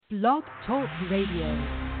Blog Talk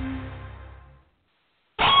Radio.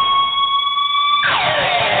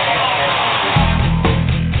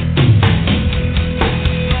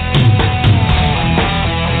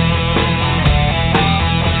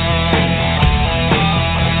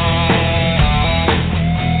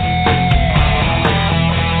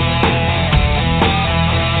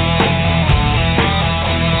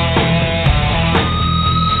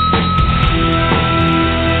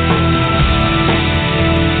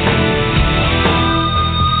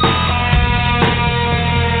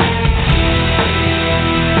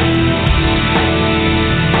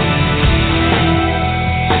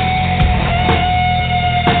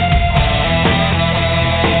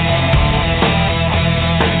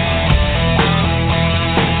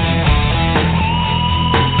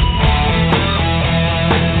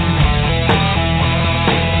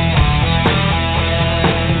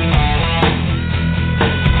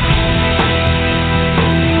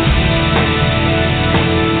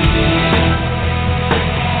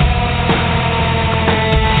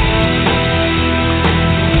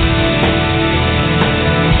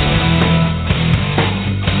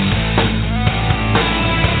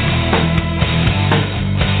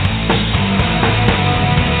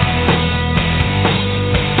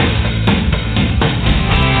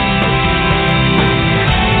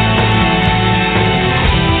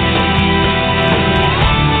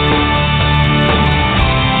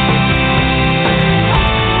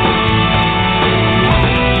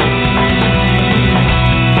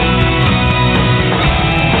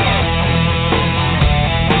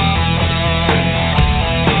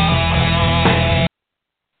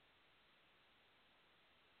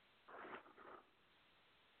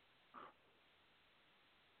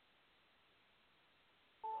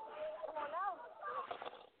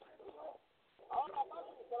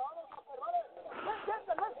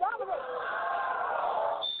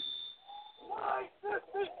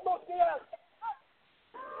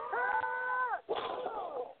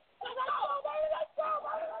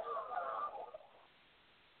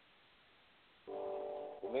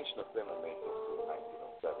 The nation of Finland made history in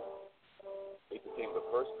 1907. It became the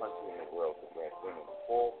first country in the world to grant women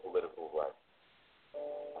full political rights.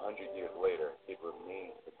 100 years later, it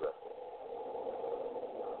remains progressive.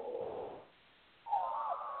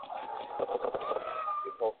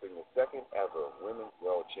 It's hosting the second ever Women's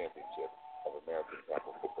World Championship of American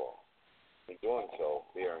tackle football. In doing so,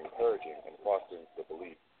 they are encouraging and fostering the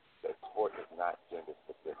belief that sport is not gender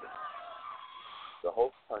specific. The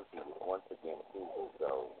host country will once again prove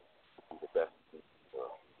themselves to be the best team in the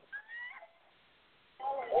world.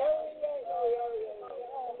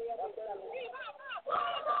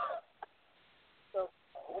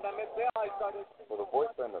 For the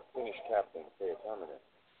boyfriend of Finnish captain Peja Tamminen,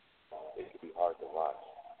 it can be hard to watch.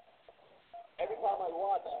 Every time I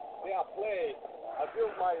watch their play, I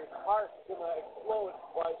feel my heart's gonna explode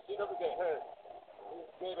while she doesn't get hurt.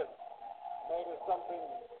 She's maybe something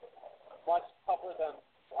much tougher than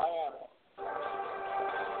I am.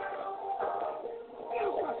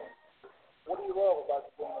 What do you love about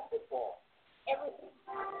the game of football? Everything.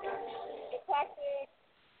 The tactics,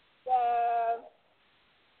 the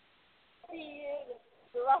speed,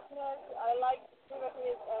 the roughness. I like to do it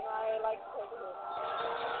and I like to take it.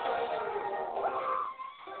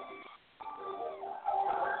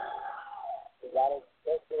 You got it.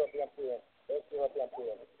 Let's do it, champion. Let's do it,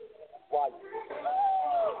 champion. Why?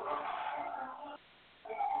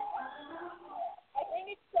 I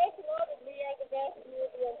think it says a lot that we are the best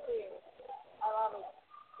European team. I love it.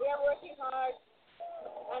 We are working hard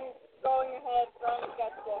and going ahead, trying to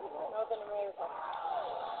get to Northern America.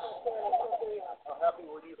 How happy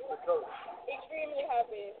were you for the coach? Extremely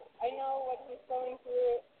happy. I know what he's going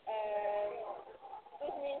through, and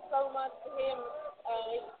this means so much to him,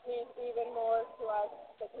 and it means even more to us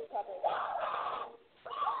that he's happy.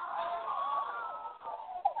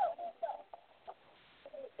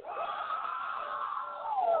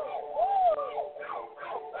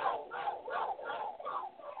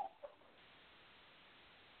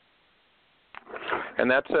 And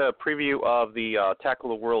that's a preview of the Tackle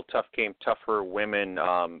the World Tough Game Tougher Women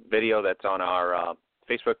video that's on our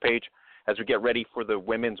Facebook page as we get ready for the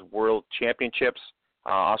Women's World Championships.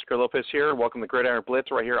 Oscar Lopez here. Welcome to Gridiron Blitz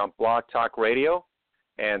right here on Blog Talk Radio.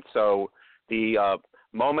 And so the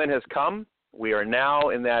moment has come. We are now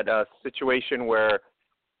in that situation where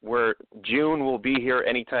June will be here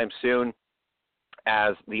anytime soon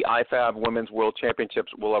as the IFAB Women's World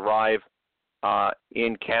Championships will arrive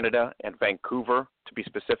in Canada and Vancouver, to be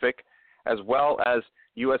specific, as well as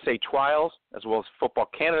USA trials, as well as Football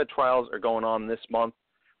Canada trials are going on this month.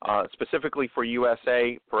 Specifically for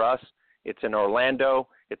USA, for us, it's in Orlando,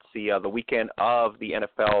 It's the weekend of the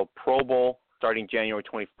NFL Pro Bowl, starting January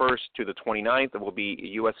 21st to the 29th. There will be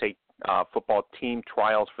USA football team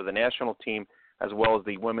trials for the national team, as well as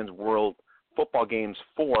the Women's World Football Games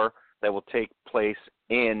 4 that will take place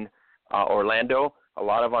in Orlando. A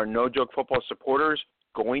lot of our No Joke Football supporters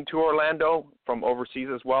going to Orlando from overseas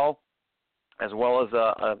as well as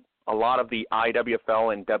a lot of the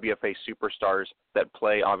IWFL and WFA superstars that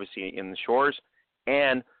play obviously in the shores,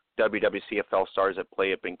 and WWCFL stars that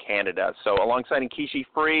play up in Canada. So alongside Nkishi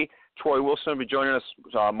Free, Troy Wilson will be joining us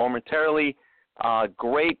momentarily.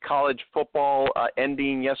 Great college football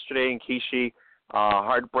ending yesterday, Nkishi.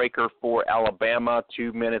 Heartbreaker for Alabama,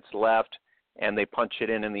 2 minutes left, and they punch it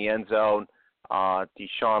in the end zone.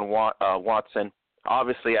 Deshaun Watson,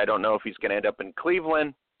 obviously I don't know if he's going to end up in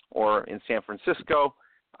Cleveland or in San Francisco.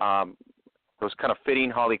 It was kind of fitting.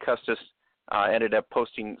 Holly Custis ended up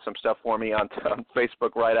posting some stuff for me on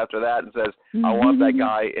Facebook right after that and says, I want that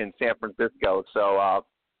guy in San Francisco. So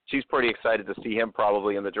she's pretty excited to see him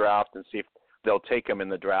probably in the draft and see if they'll take him in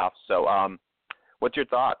the draft. So what's your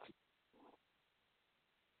thoughts?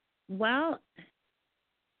 Well,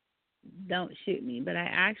 don't shoot me, but I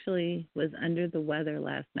actually was under the weather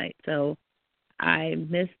last night, so I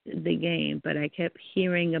missed the game, but I kept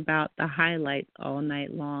hearing about the highlights all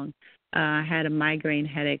night long. I had a migraine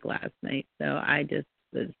headache last night, so I just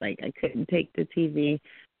was like, I couldn't take the TV.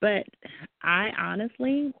 But I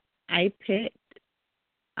picked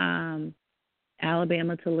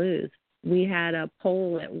Alabama to lose. We had a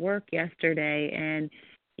poll at work yesterday, and,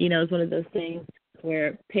 it's one of those things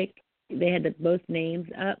where they had both names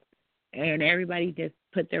up, and everybody just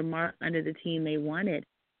put their mark under the team they wanted.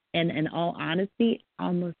 And in all honesty,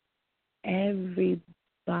 almost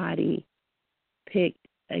everybody picked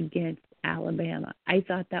against Alabama. I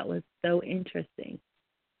thought that was so interesting.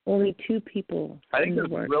 Only 2 people in the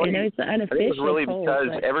work. Really, and it's an unofficial I think it was really poll,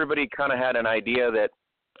 because everybody kind of had an idea that,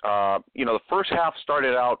 the first half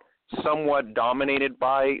started out somewhat dominated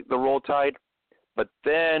by the Roll Tide, but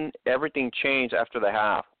then everything changed after the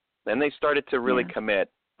half. Then they started to really commit.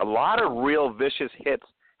 A lot of real vicious hits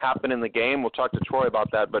happened in the game. We'll talk to Troy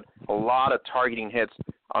about that, but a lot of targeting hits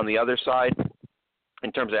on the other side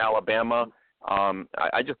in terms of Alabama.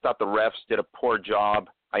 I just thought the refs did a poor job.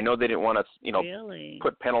 I know they didn't want to, really?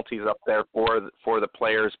 put penalties up there for the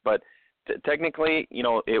players, but technically,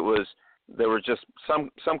 there were just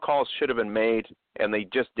some calls should have been made, and they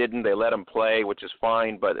just didn't. They let them play, which is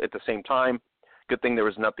fine, but at the same time, good thing there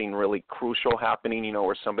was nothing really crucial happening,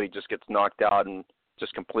 where somebody just gets knocked out and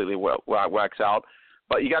just completely whacks out.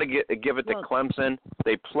 But you got to give it to Clemson.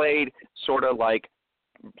 They played sort of like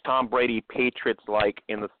Tom Brady Patriots, like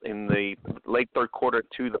in the late third quarter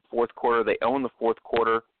to the fourth quarter. They owned the fourth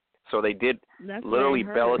quarter, so they did literally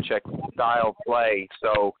Belichick style play.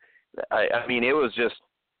 So I mean, it was just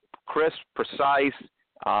crisp, precise.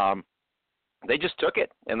 They just took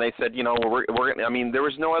it and they said, we're. I mean, there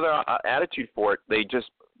was no other attitude for it.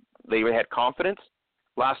 They had confidence.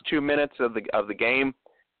 Last 2 minutes of the game,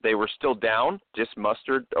 they were still down, just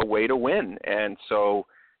mustered a way to win. And so,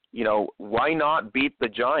 why not beat the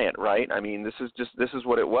giant, right? I mean, this is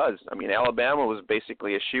what it was. I mean, Alabama was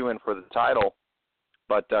basically a shoo-in for the title,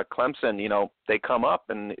 but Clemson, they come up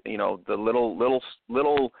and, the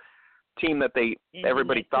little team that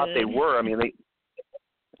everybody thought they were. I mean,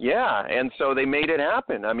 and so they made it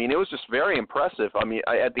happen. I mean, it was just very impressive. I mean,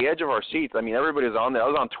 at the edge of our seats, I mean, everybody was on there. I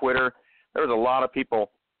was on Twitter. There was a lot of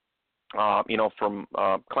people, from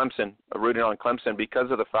Clemson, rooting on Clemson because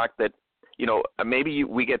of the fact that, maybe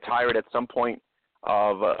we get tired at some point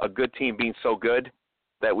of a good team being so good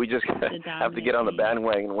that we just have to get on the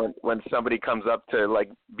bandwagon. When somebody comes up to, like,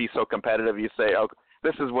 be so competitive, you say, oh,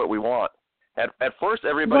 this is what we want. At first,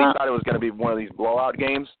 everybody thought it was going to be one of these blowout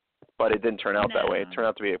games, but it didn't turn out that way. It turned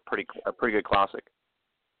out to be a pretty good classic.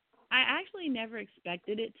 I actually never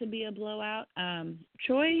expected it to be a blowout.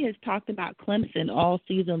 Troy has talked about Clemson all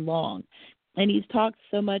season long, and he's talked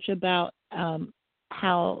so much about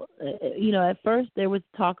how, at first there was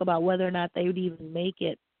talk about whether or not they would even make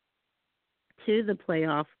it to the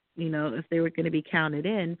playoff, if they were going to be counted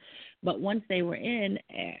in. But once they were in,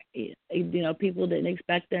 people didn't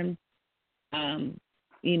expect them, to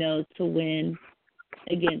win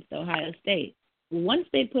against Ohio State. Once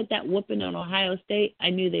they put that whooping on Ohio State, I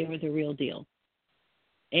knew they were the real deal.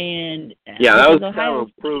 And that was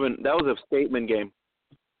proven. That was a statement game.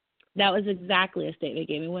 That was exactly a statement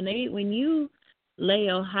game. And when you lay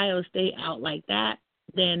Ohio State out like that,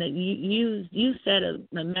 then you set a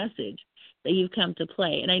message that you've come to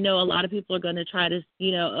play. And I know a lot of people are going to try to,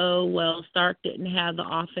 Stark didn't have the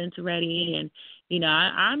offense ready, and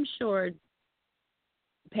I'm sure,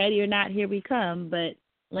 petty or not, here we come, but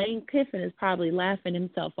Lane Kiffin is probably laughing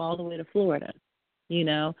himself all the way to Florida, you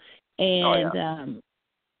know, and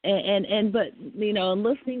but you know,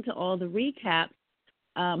 listening to all the recaps,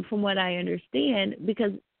 from what I understand,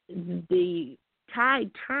 because the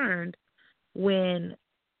tide turned when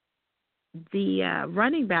the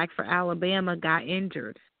running back for Alabama got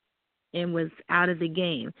injured and was out of the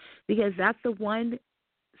game, because that's the one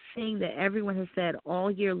thing that everyone has said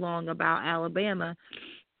all year long about Alabama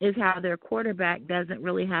is how their quarterback doesn't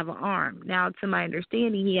really have an arm. Now, to my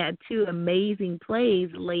understanding, he had 2 amazing plays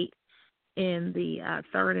late in the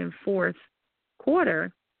third and fourth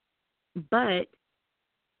quarter, but,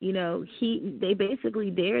 you know, they basically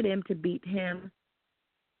dared him to beat him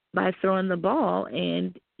by throwing the ball,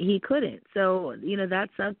 and he couldn't. So, you know,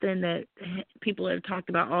 that's something that people have talked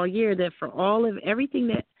about all year, that for all of everything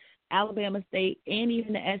that Alabama State and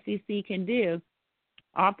even the SEC can do,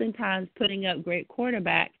 oftentimes putting up great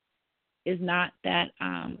quarterbacks is not that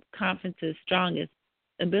conference's strongest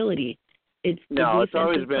ability. It's the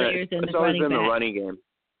defensive players and the running back. Running game.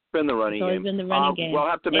 It's been the running game. It's always been the running game. We'll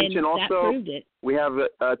have to mention also we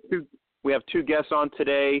have two guests on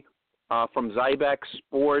today from Zybex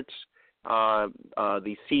Sports,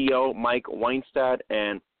 the CEO Mike Weinstadt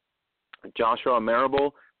and Joshua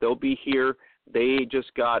Marable. They'll be here. They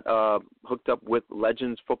just got hooked up with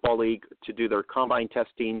Legends Football League to do their combine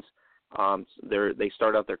testings. They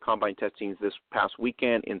started out their combine testings this past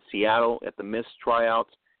weekend in Seattle at the Mist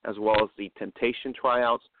tryouts, as well as the Temptation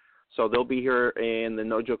tryouts. So they'll be here in the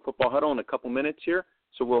No Joke Football Huddle in a couple minutes here.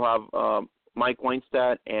 So we'll have Mike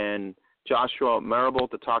Weinstadt and Joshua Marable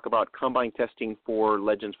to talk about combine testing for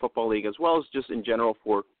Legends Football League, as well as just in general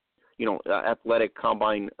for, you know, athletic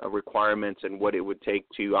combine requirements and what it would take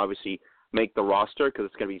to obviously make the roster, because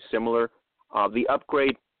it's going to be similar. The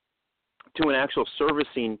upgrade to an actual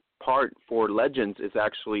servicing part for Legends is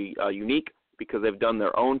actually unique, because they've done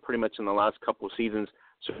their own pretty much in the last couple of seasons.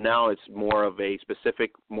 So now it's more of a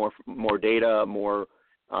specific, more data, more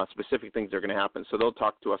specific things that are going to happen. So they'll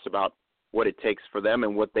talk to us about what it takes for them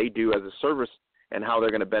and what they do as a service and how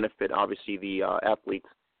they're going to benefit, obviously, the athletes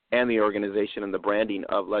and the organization and the branding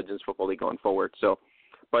of Legends Football League going forward. So,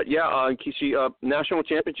 but yeah, Kishi, national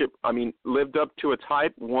championship, I mean, lived up to its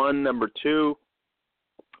hype, won number 2.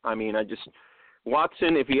 I mean,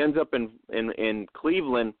 Watson, if he ends up in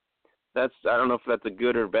Cleveland, I don't know if that's a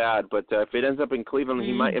good or bad, but if it ends up in Cleveland,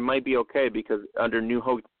 it might be okay, because under new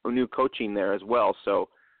coaching there as well, so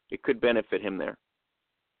it could benefit him there.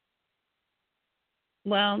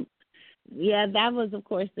 Well, yeah, that was, of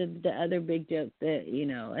course, the other big joke that, you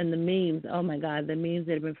know, and the memes. Oh my God, the memes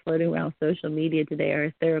that have been floating around social media today are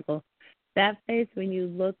hysterical. That face when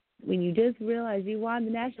you just realize you won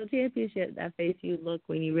the national championship, that face you look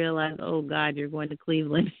when you realize, oh God, you're going to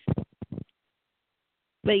Cleveland.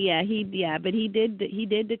 But yeah, he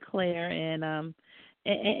did declare, and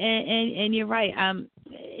you're right.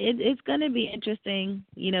 It's going to be interesting,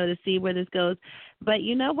 you know, to see where this goes. But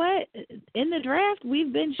you know what? In the draft,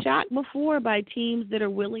 we've been shocked before by teams that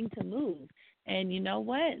are willing to move. And you know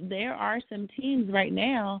what? There are some teams right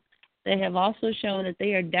now that have also shown that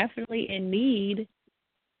they are definitely in need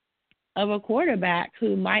of a quarterback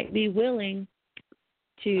who might be willing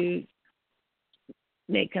to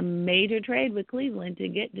make a major trade with Cleveland to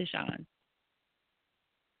get Deshaun.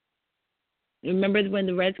 Remember when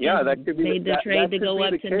the Redskins made the trade to go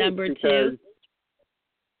up to number 2?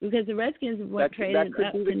 Because the Redskins traded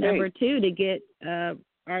up to number 2 to get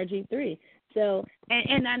RG3. So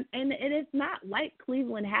and it's not like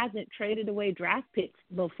Cleveland hasn't traded away draft picks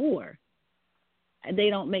before. They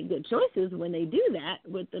don't make good choices when they do that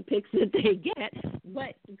with the picks that they get.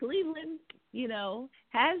 But Cleveland, you know,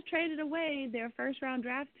 has traded away their first-round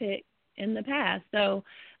draft pick in the past. So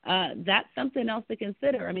that's something else to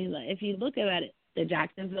consider. I mean, if you look at it, the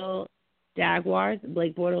Jacksonville Jaguars,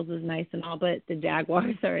 Blake Bortles is nice and all, but the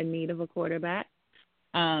Jaguars are in need of a quarterback.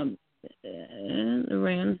 The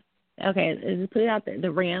Rams, okay, put it out there.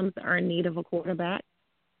 The Rams are in need of a quarterback,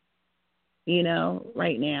 you know,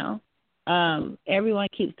 right now. Everyone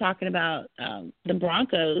keeps talking about the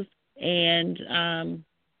Broncos, and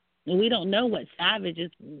we don't know what Savage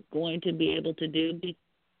is going to be able to do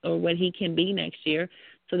or what he can be next year.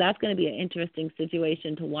 So that's going to be an interesting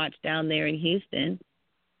situation to watch down there in Houston.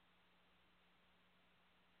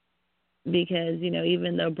 Because, you know,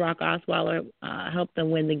 even though Brock Osweiler helped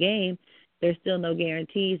them win the game, there's still no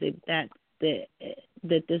guarantees that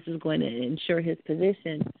this is going to ensure his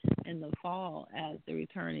position in the fall as the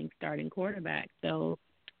returning starting quarterback. So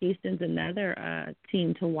Houston's another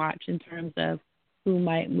team to watch in terms of who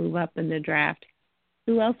might move up in the draft.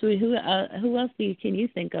 Who else can you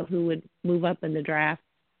think of who would move up in the draft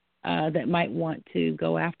that might want to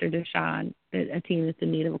go after Deshaun, a team that's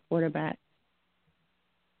in need of a quarterback.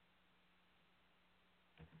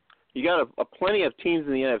 You got a plenty of teams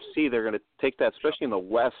in the NFC. They're going to take that, especially in the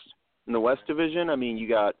West. In the West Division, I mean, you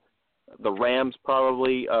got the Rams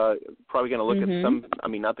probably going to look at some. I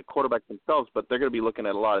mean, not the quarterbacks themselves, but they're going to be looking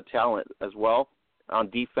at a lot of talent as well on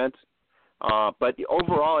defense. But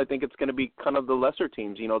overall, I think it's going to be kind of the lesser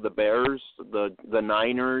teams. You know, the Bears, the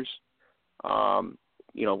Niners.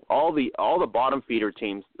 You know, all the bottom feeder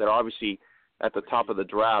teams that are obviously at the top of the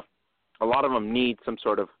draft. A lot of them need some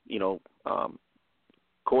sort of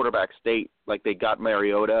quarterback state, like they got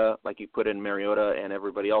Mariota, like you put in Mariota and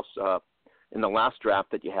everybody else in the last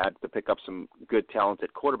draft that you had to pick up some good,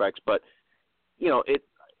 talented quarterbacks. But you know,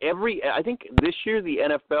 I think this year the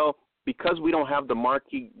NFL, because we don't have the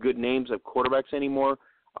marquee good names of quarterbacks anymore,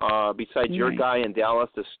 besides your guy in Dallas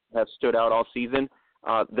has stood out all season.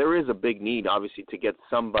 There is a big need, obviously, to get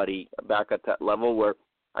somebody back at that level where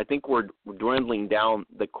I think we're dwindling down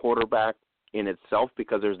the quarterback in itself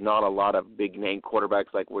because there's not a lot of big-name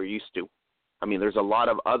quarterbacks like we're used to. I mean, there's a lot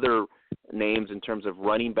of other names in terms of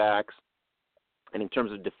running backs and in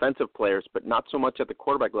terms of defensive players, but not so much at the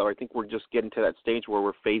quarterback level. I think we're just getting to that stage where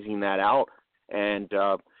we're phasing that out, and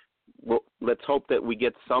let's hope that we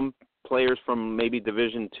get some players from maybe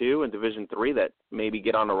Division II and Division III that maybe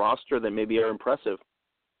get on the roster that maybe are impressive.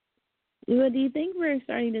 Well, do you think we're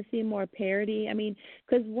starting to see more parity? I mean,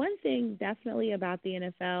 because one thing definitely about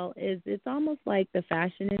the NFL is it's almost like the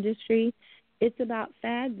fashion industry. It's about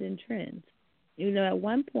fads and trends. You know, at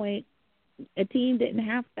one point, a team didn't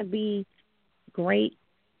have to be great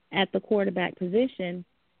at the quarterback position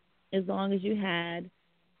as long as you had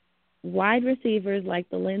wide receivers like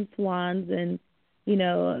the Lynn Swans and, you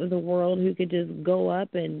know, the world who could just go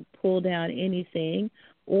up and pull down anything.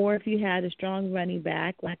 Or if you had a strong running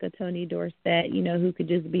back like a Tony Dorsett, you know, who could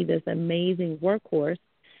just be this amazing workhorse.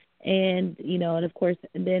 And, you know, and of course,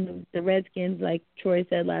 then the Redskins, like Troy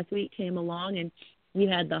said last week, came along and you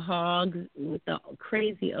had the Hogs with the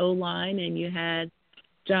crazy O-line and you had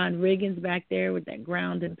John Riggins back there with that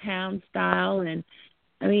ground and pound style. And,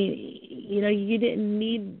 I mean, you know, you didn't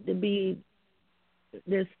need to be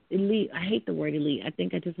this elite. I hate the word elite. I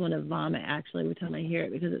think I just want to vomit actually every time I hear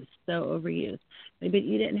it because it's so overused. But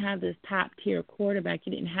you didn't have this top-tier quarterback.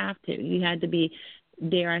 You didn't have to. You had to be,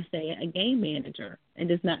 dare I say, a game manager and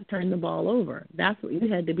just not turn the ball over. That's what you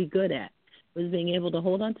had to be good at, was being able to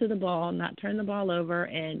hold on to the ball, not turn the ball over,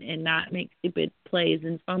 and not make stupid plays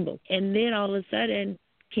and fumbles. And then all of a sudden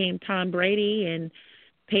came Tom Brady and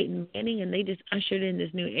Peyton Manning, and they just ushered in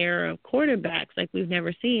this new era of quarterbacks like we've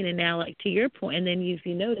never seen. And now, like to your point, and then if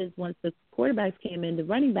you notice, once the quarterbacks came in, the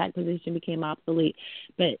running back position became obsolete.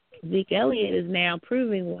 But Zeke Elliott is now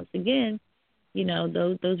proving once again, you know,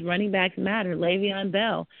 those running backs matter. Le'Veon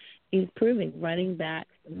Bell, he's proving running backs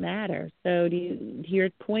matter. So to your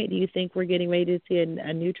point, do you think we're getting ready to see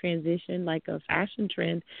a new transition, like a fashion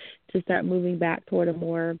trend, to start moving back toward a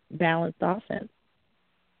more balanced offense?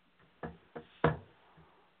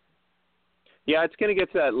 Yeah, it's going to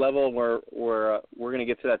get to that level where we're going to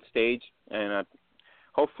get to that stage, and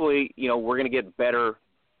hopefully, you know, we're going to get better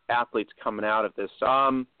athletes coming out of this.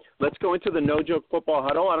 Let's go into the No Joke Football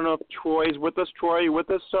Huddle. I don't know if Troy's with us. Troy, are you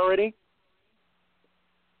with us already?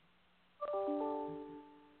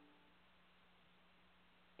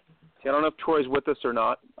 See, I don't know if Troy's with us or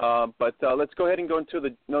not, but let's go ahead and go into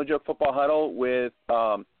the No Joke Football Huddle with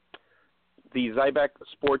the Zybeck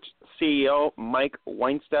Sports CEO, Mike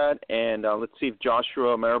Weinstad, and let's see if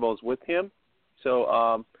Joshua Marable is with him.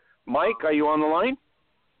 So, Mike, are you on the line?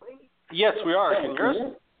 Yes, we are. Can you hear us?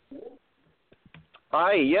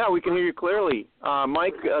 Hi, yeah, we can hear you clearly.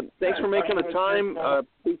 Mike, thanks for making the time.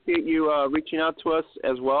 Appreciate you reaching out to us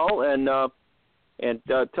as well, and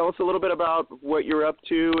tell us a little bit about what you're up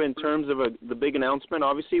to in terms of the big announcement,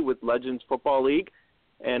 obviously, with Legends Football League.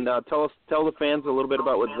 And tell the fans a little bit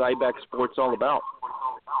about what Zybeck Sports is all about.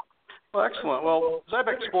 Well, excellent. Well,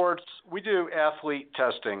 Zybeck Sports, we do athlete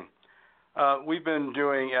testing. We've been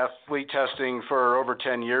doing athlete testing for over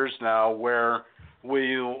 10 years now, where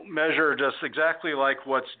we measure just exactly like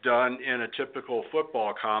what's done in a typical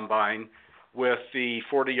football combine with the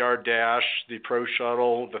 40-yard dash, the pro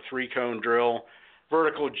shuttle, the three-cone drill,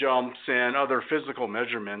 vertical jumps, and other physical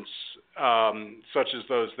measurements such as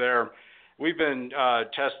those there. We've been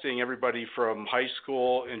testing everybody from high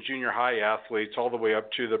school and junior high athletes all the way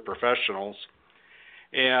up to the professionals.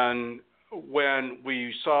 And when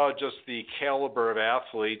we saw just the caliber of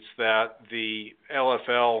athletes that the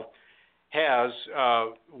LFL has,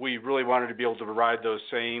 we really wanted to be able to provide those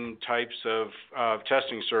same types of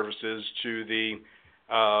testing services to the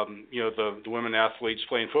the women athletes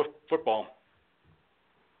playing football.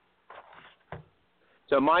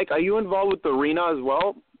 So, Mike, are you involved with the arena as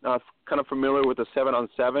well? Kind of familiar with the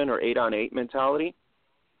 7-on-7 or 8-on-8 mentality?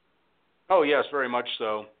 Oh yes, very much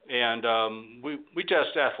so. And we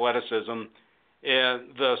test athleticism,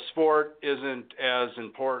 and the sport isn't as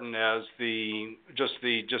important as the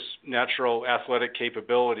natural athletic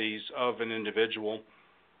capabilities of an individual.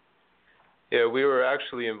 Yeah, we were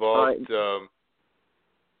actually involved. We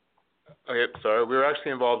were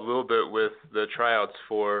actually involved a little bit with the tryouts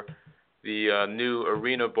for the new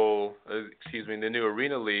Arena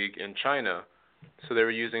League in China. So they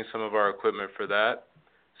were using some of our equipment for that.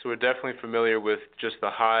 So we're definitely familiar with just the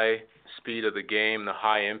high speed of the game, the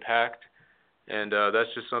high impact, and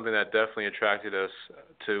that's just something that definitely attracted us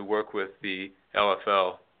to work with the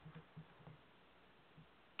LFL.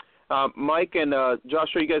 Mike and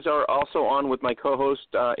Joshua, you guys are also on with my co-host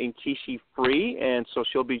Inkishi Free, and so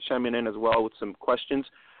she'll be chiming in as well with some questions.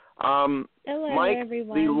 Hello, Mike,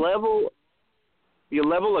 everyone. the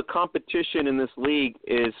level of competition in this league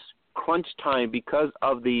is crunch time because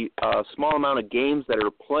of the small amount of games that are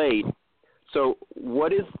played. So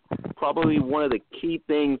what is probably one of the key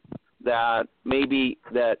things that maybe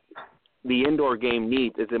that the indoor game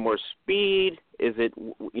needs? Is it more speed? Is it,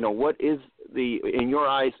 what is in your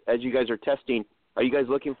eyes, as you guys are testing, are you guys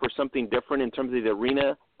looking for something different in terms of the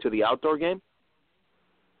arena to the outdoor game?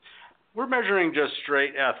 We're measuring just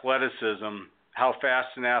straight athleticism, how fast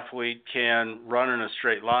an athlete can run in a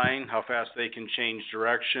straight line, how fast they can change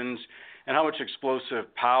directions, and how much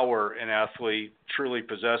explosive power an athlete truly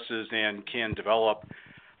possesses and can develop.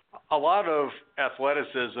 A lot of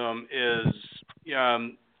athleticism is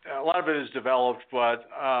developed, but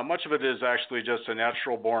much of it is actually just a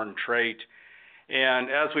natural-born trait. And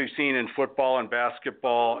as we've seen in football and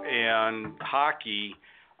basketball and hockey,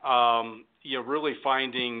 really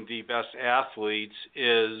finding the best athletes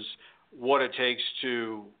is what it takes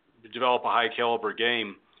to develop a high-caliber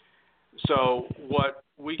game. So what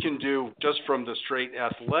we can do just from the straight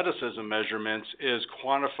athleticism measurements is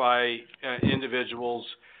quantify individuals'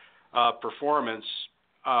 performance.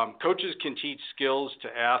 Coaches can teach skills to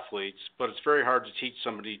athletes, but it's very hard to teach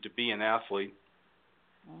somebody to be an athlete.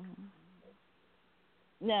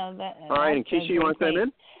 No, all right, and Keisha, you want to send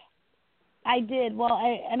in? I did. Well,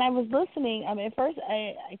 I was listening. At first,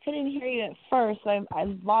 I couldn't hear you at first. So I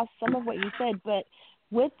lost some of what you said. But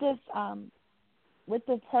with this, with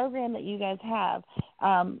the program that you guys have,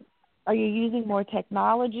 are you using more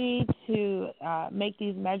technology to make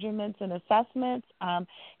these measurements and assessments?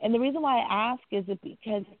 And the reason why I ask is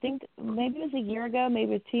because I think maybe it was a year ago,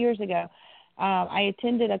 maybe it was 2 years ago, I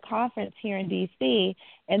attended a conference here in D.C.,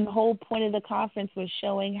 and the whole point of the conference was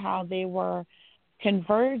showing how they were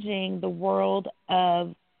converging the world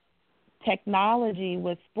of technology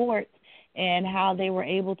with sports and how they were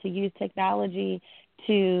able to use technology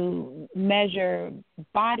to measure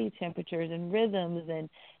body temperatures and rhythms and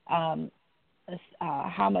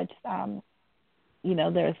how much,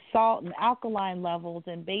 their salt and alkaline levels.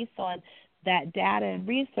 And based on that data and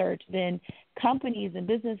research, then companies and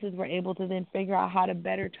businesses were able to then figure out how to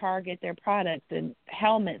better target their products. And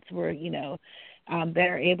helmets were,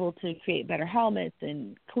 better able to create better helmets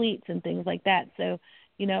and cleats and things like that. So,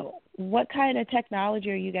 what kind of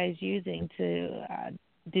technology are you guys using to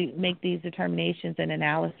make these determinations and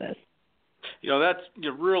analysis? That's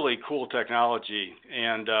really cool technology,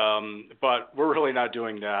 and but we're really not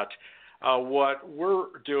doing that. What we're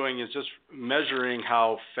doing is just measuring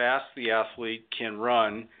how fast the athlete can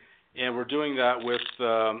run, and we're doing that with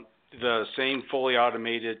the same fully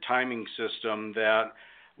automated timing system that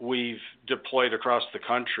we've deployed across the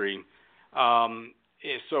country.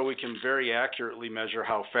 So we can very accurately measure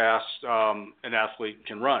how fast an athlete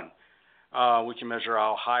can run. We can measure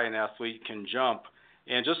how high an athlete can jump,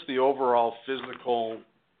 and just the overall physical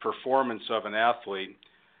performance of an athlete.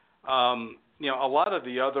 A lot of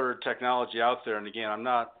the other technology out there, and again, I'm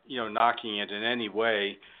not, knocking it in any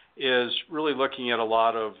way, is really looking at a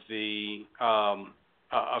lot of the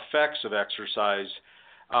effects of exercise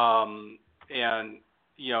and,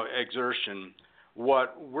 exertion.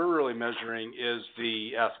 What we're really measuring is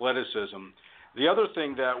the athleticism. The other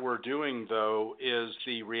thing that we're doing, though, is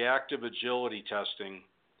the reactive agility testing.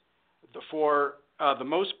 For the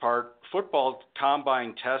most part, football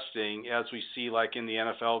combine testing, as we see like in the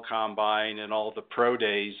NFL combine and all the pro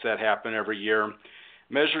days that happen every year,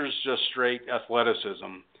 measures just straight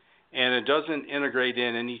athleticism. And it doesn't integrate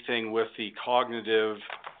in anything with the cognitive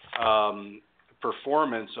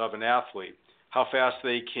performance of an athlete, how fast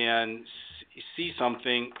they can see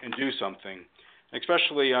something and do something,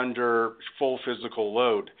 especially under full physical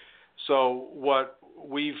load. So what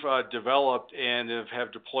we've developed and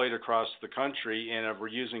have deployed across the country and we're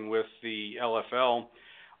using with the LFL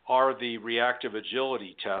are the reactive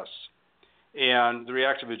agility tests. And the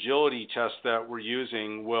reactive agility test that we're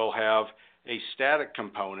using will have a static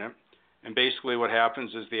component. And basically what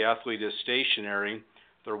happens is the athlete is stationary.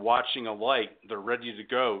 They're watching a light. They're ready to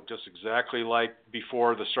go, just exactly like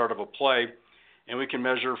before the start of a play. And we can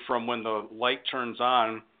measure from when the light turns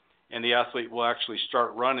on and the athlete will actually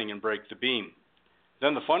start running and break the beam.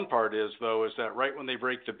 Then the fun part is, though, is that right when they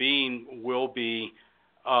break the beam, we'll be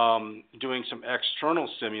doing some external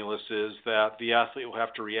stimuluses that the athlete will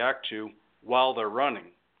have to react to while they're running.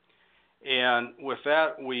 And with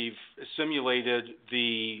that, we've simulated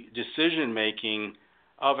the decision-making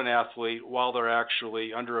of an athlete while they're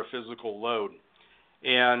actually under a physical load.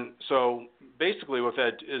 And so basically what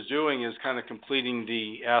that is doing is kind of completing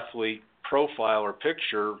the athlete profile or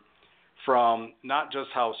picture from not just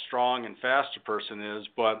how strong and fast a person is,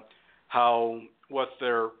 but what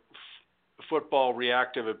their football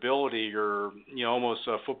reactive ability or almost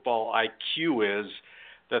a football IQ is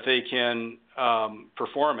that they can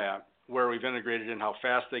perform at, where we've integrated in how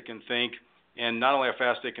fast they can think, and not only how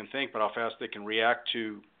fast they can think, but how fast they can react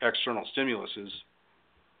to external stimuluses.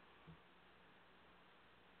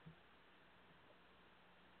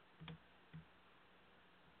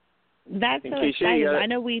 That's so exciting. I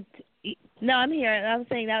know No, I'm here. I was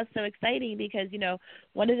saying that was so exciting because,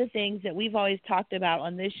 one of the things that we've always talked about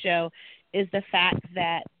on this show is the fact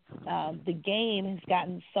that the game has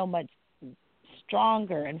gotten so much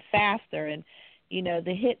stronger and faster, and,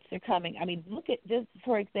 the hits are coming. I mean, look at, just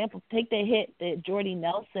for example, take the hit that Jordy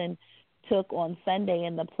Nelson took on Sunday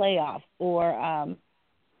in the playoff, or, I'm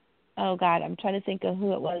trying to think of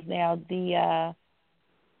who it was now,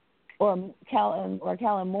 or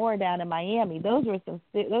Kellen Moore down in Miami. Those are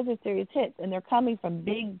serious hits, and they're coming from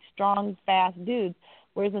big, strong, fast dudes.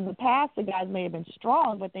 Whereas in the past, the guys may have been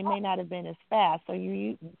strong, but they may not have been as fast. So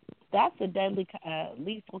that's a deadly,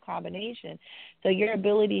 lethal combination. So your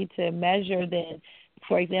ability to measure then,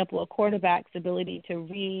 for example, a quarterback's ability to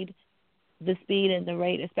read the speed and the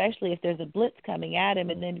rate, especially if there's a blitz coming at him,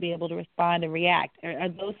 and then to be able to respond and react. Are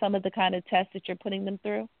those some of the kind of tests that you're putting them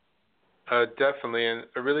through? Definitely, and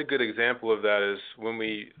a really good example of that is when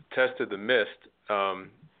we tested the mist,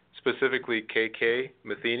 specifically KK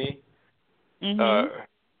Matheny. Mm-hmm.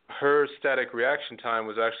 Her static reaction time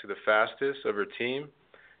was actually the fastest of her team,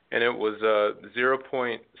 and it was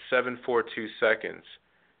 0.742 seconds.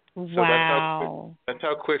 Wow. So that's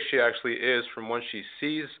how quick she actually is from when she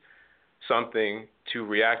sees something to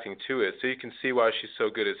reacting to it. So you can see why she's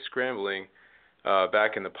so good at scrambling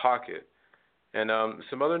back in the pocket. And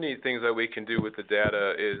some other neat things that we can do with the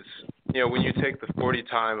data is, when you take the 40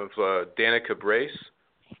 time of Danica Brace,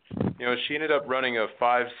 she ended up running a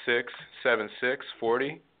 5.676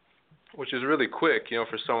 40, which is really quick,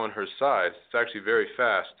 for someone her size. It's actually very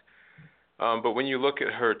fast. But when you look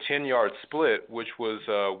at her 10-yard split, which was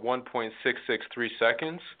 1.663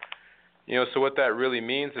 seconds, so what that really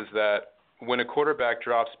means is that when a quarterback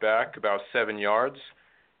drops back about 7 yards,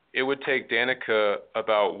 it would take Danica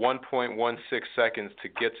about 1.16 seconds to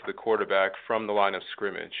get to the quarterback from the line of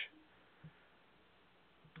scrimmage.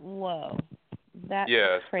 Whoa. That's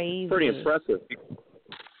crazy. Pretty impressive.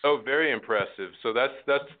 Oh, very impressive. So that's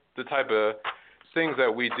the type of things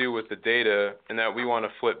that we do with the data and that we want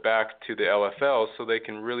to flip back to the LFL so they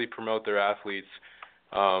can really promote their athletes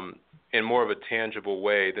in more of a tangible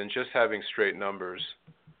way than just having straight numbers.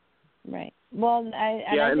 Right. Well, I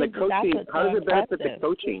and the think coaching, that's how does it benefit impressive. the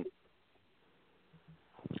coaching?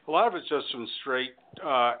 A lot of it's just from straight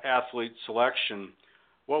athlete selection.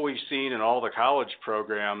 What we've seen in all the college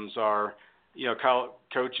programs are,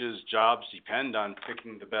 coaches' jobs depend on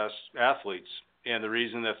picking the best athletes. And the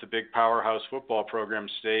reason that the big powerhouse football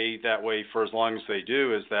programs stay that way for as long as they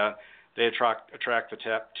do is that they attract the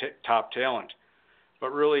top talent.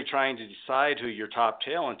 But really trying to decide who your top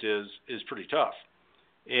talent is pretty tough.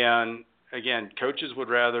 And again, coaches would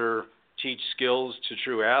rather teach skills to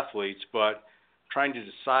true athletes, but trying to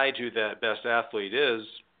decide who that best athlete is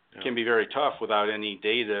can be very tough without any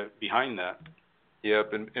data behind that.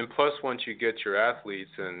 Yep, and plus once you get your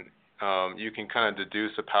athletes and you can kind of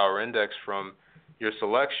deduce a power index from your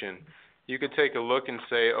selection, you could take a look and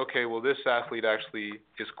say, okay, well, this athlete actually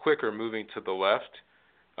is quicker moving to the left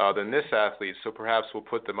than this athlete, so perhaps we'll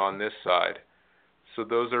put them on this side. So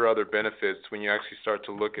those are other benefits when you actually start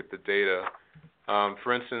to look at the data.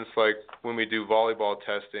 For instance, like when we do volleyball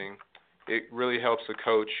testing, it really helps the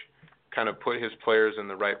coach kind of put his players in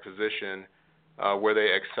the right position where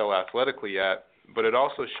they excel athletically at, but it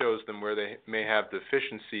also shows them where they may have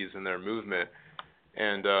deficiencies in their movement.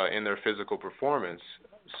 and in their physical performance.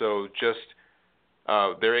 So just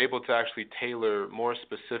they're able to actually tailor more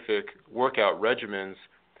specific workout regimens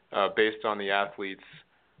based on the athlete's,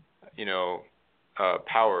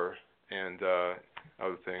 power and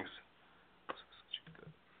other things.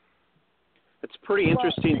 It's pretty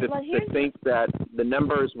interesting to think that the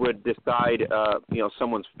numbers would decide,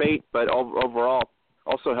 someone's fate, but overall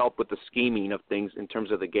also help with the scheming of things in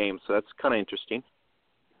terms of the game. So that's kind of interesting.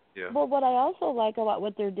 Yeah. Well, what I also like about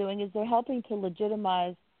what they're doing is they're helping to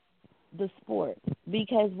legitimize the sport,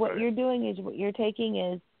 because what you're doing is what you're taking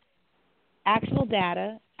is actual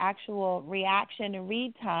data, actual reaction and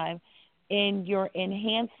read time, and you're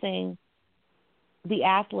enhancing the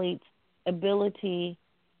athlete's ability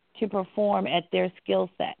to perform at their skill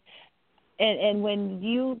set. And when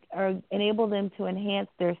you enable them to enhance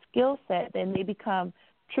their skill set, then they become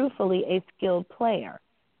truthfully a skilled player.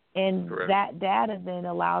 And Correct. That data then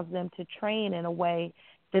allows them to train in a way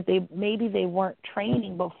that they weren't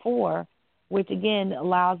training before, which again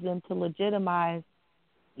allows them to legitimize,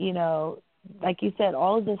 like you said,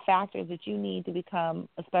 all of the factors that you need to become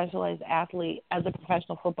a specialized athlete as a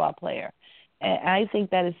professional football player. And I think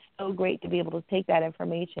that is so great to be able to take that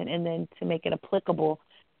information and then to make it applicable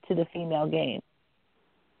to the female game.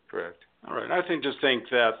 Correct. All right. I think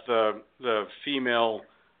that the female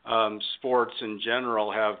sports in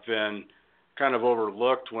general have been kind of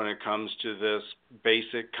overlooked when it comes to this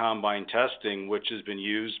basic combine testing, which has been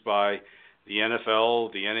used by the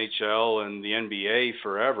NFL, the NHL, and the NBA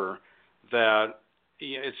forever. That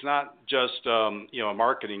it's not just a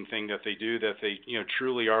marketing thing that they do. That they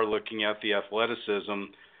truly are looking at the athleticism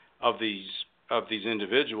of these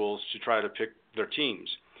individuals to try to pick their teams.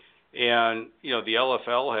 And the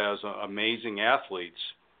LFL has amazing athletes.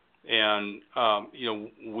 And,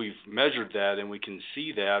 we've measured that, and we can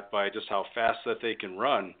see that by just how fast that they can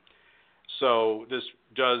run. So this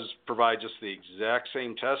does provide just the exact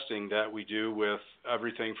same testing that we do with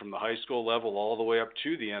everything from the high school level all the way up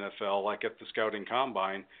to the NFL, like at the scouting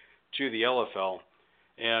combine, to the LFL.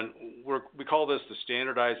 And we call this the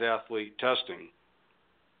standardized athlete testing.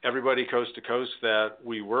 Everybody coast to coast that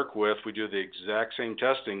we work with, we do the exact same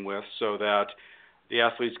testing with, so that the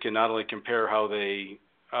athletes can not only compare how they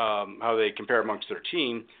compare amongst their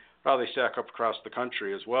team, but how they stack up across the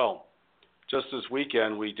country as well. Just this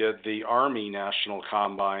weekend, we did the Army National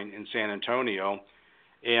Combine in San Antonio,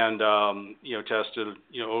 and tested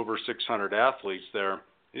over 600 athletes there.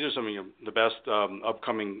 These are some of the best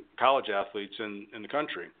upcoming college athletes in the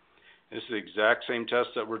country. And this is the exact same test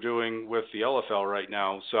that we're doing with the LFL right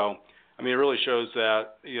now. So, it really shows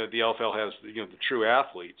that the LFL has the true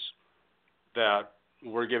athletes, that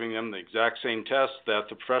we're giving them the exact same test that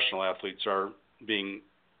the professional athletes are being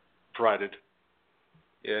provided.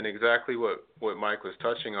 Yeah, and exactly what Mike was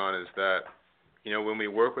touching on is that, when we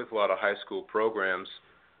work with a lot of high school programs,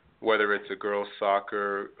 whether it's a girls'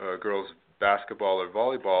 soccer, girls' basketball, or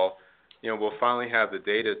volleyball, we'll finally have the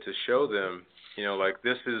data to show them,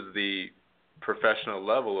 this is the professional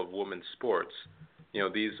level of women's sports.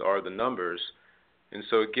 These are the numbers. And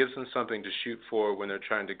so it gives them something to shoot for when they're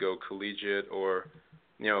trying to go collegiate or,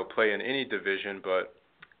 play in any division, but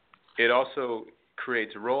it also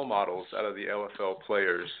creates role models out of the LFL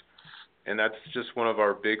players, and that's just one of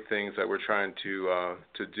our big things that we're trying to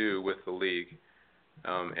do with the league,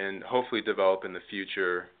 and hopefully develop in the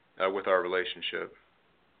future with our relationship.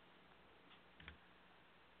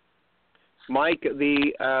 Mike,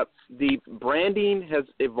 the branding has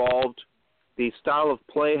evolved, the style of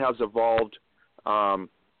play has evolved.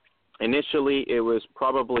 Initially, it was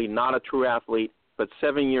probably not a true athlete, but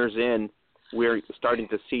 7 years in, we're starting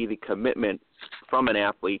to see the commitment from an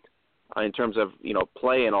athlete in terms of,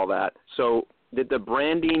 play and all that. So did the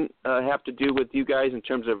branding have to do with you guys in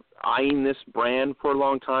terms of eyeing this brand for a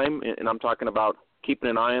long time? And I'm talking about keeping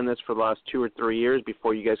an eye on this for the last 2 or 3 years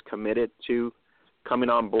before you guys committed to coming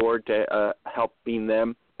on board to helping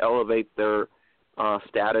them elevate their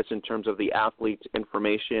status in terms of the athlete's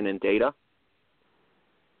information and data?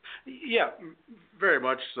 Yeah, very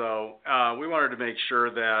much so. We wanted to make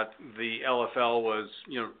sure that the LFL was,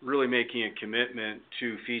 really making a commitment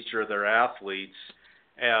to feature their athletes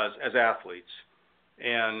as athletes.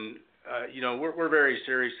 And, we're very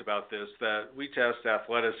serious about this, that we test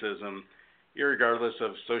athleticism irregardless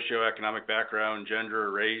of socioeconomic background,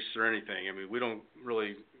 gender, race, or anything. We don't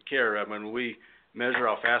really care. We measure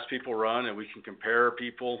how fast people run, and we can compare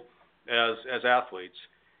people as athletes.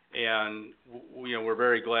 And we're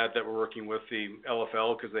very glad that we're working with the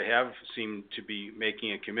LFL, because they have seemed to be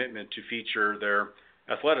making a commitment to feature their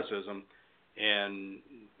athleticism. And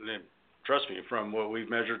trust me, from what we've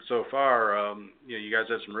measured so far, you guys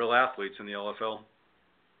have some real athletes in the LFL.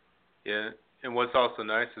 Yeah, and what's also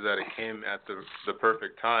nice is that it came at the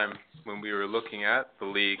perfect time when we were looking at the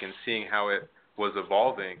league and seeing how it was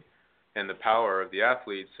evolving and the power of the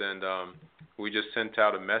athletes. And we just sent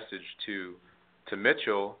out a message to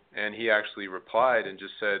Mitchell, and he actually replied and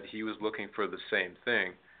just said he was looking for the same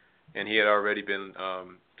thing. And he had already been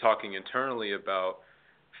talking internally about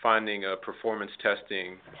finding a performance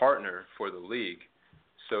testing partner for the league.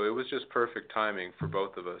 So it was just perfect timing for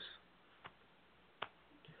both of us.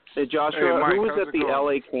 Hey, Joshua, Mike, who was at the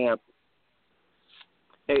LA camp?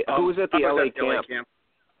 Hey, who was at the LA camp?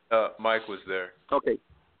 Mike was there.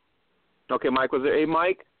 Okay, Mike was there. Hey,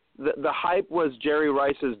 Mike, the hype was Jerry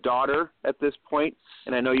Rice's daughter at this point,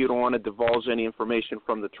 and I know you don't want to divulge any information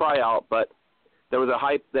from the tryout, but there was a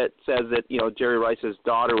hype that says that, Jerry Rice's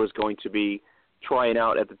daughter was going to be trying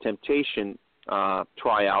out at the Temptation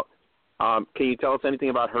tryout. Can you tell us anything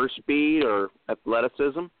about her speed or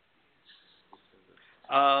athleticism?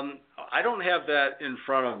 I don't have that in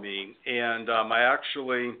front of me, and I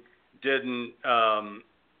actually didn't,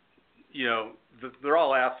 they're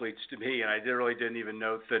all athletes to me, and I really didn't even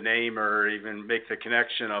note the name or even make the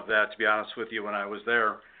connection of that, to be honest with you, when I was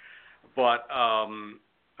there. But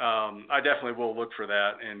I definitely will look for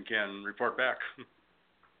that and can report back.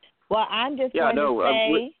 Well, I'm just going to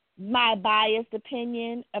say my biased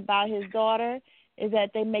opinion about his daughter is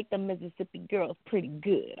that they make the Mississippi girls pretty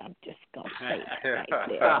good. I'm just going to say that right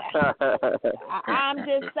there. I'm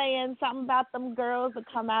just saying something about them girls that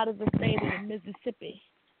come out of the state of Mississippi.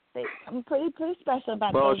 I'm pretty special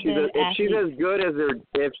about those athletes. If she's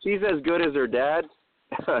as good as her dad,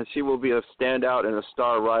 she will be a standout and a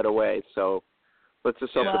star right away. So let's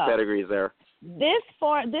just hope the pedigree's there. This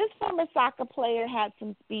former soccer player had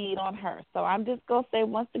some speed on her, so I'm just gonna say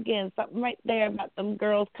once again something right there about them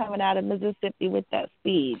girls coming out of Mississippi with that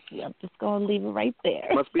speed. I'm just gonna leave it right there.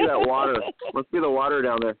 Must be that water. Must be the water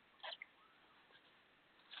down there.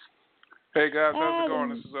 Hey guys, how's it going?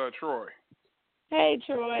 This is Troy. Hey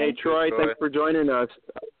Troy. Hey Troy, thanks for joining us.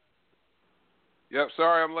 Yep,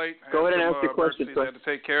 sorry I'm late. Go ahead and ask your question. I had to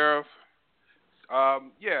take care of.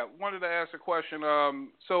 Wanted to ask a question.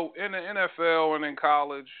 So in the NFL and in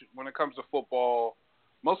college, when it comes to football,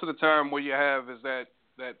 most of the time what you have is that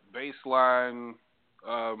baseline,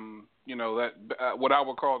 that what I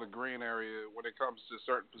would call the green area when it comes to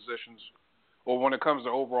certain positions or when it comes to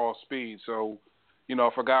overall speed. So,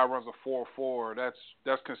 if a guy runs a 4.4,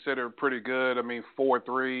 that's considered pretty good. I mean,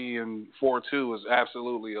 4.3 and 4.2 is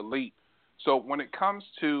absolutely elite. So when it comes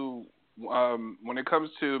to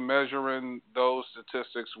measuring those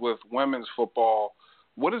statistics with women's football,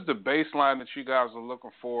 what is the baseline that you guys are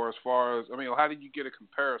looking for as far as, how do you get a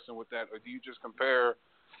comparison with that? Or do you just compare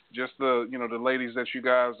just the ladies that you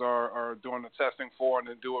guys are doing the testing for and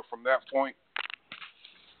then do it from that point?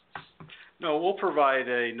 No, we'll provide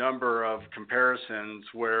a number of comparisons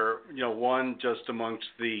where, one just amongst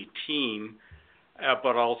the team,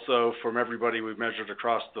 but also from everybody we've measured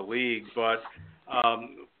across the league. But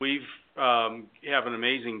we've have an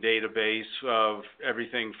amazing database of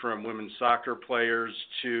everything from women's soccer players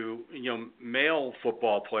to male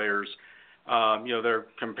football players. They're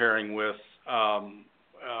comparing with that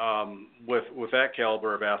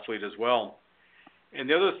caliber of athlete as well. And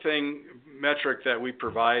the other metric that we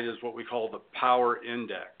provide is what we call the power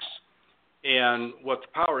index. And what the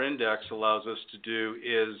power index allows us to do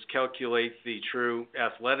is calculate the true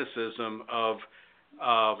athleticism of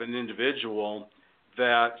an individual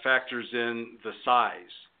that factors in the size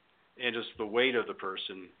and just the weight of the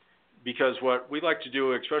person. Because what we like to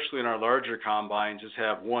do, especially in our larger combines, is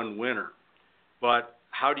have one winner. But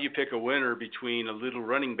how do you pick a winner between a little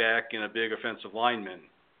running back and a big offensive lineman?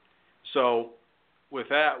 So with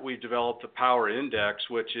that, we've developed the power index,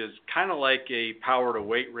 which is kind of like a power to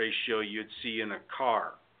weight ratio you'd see in a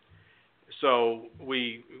car. So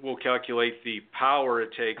we will calculate the power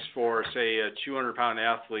it takes for, say, a 200-pound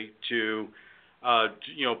athlete to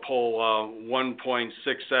pull 1.6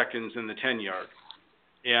 seconds in the 10-yard.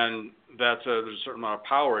 And there's a certain amount of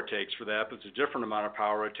power it takes for that, but it's a different amount of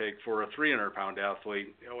power it takes for a 300-pound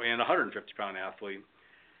athlete and a 150-pound athlete.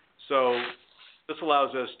 So this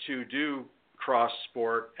allows us to do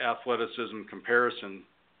cross-sport athleticism comparison.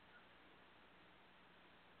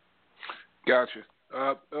 Gotcha.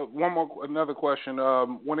 Another question.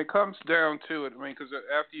 When it comes down to it, because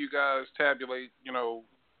after you guys tabulate,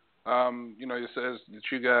 it says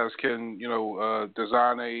that you guys can,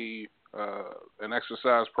 design an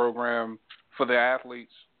exercise program for the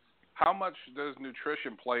athletes. How much does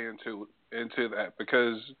nutrition play into that?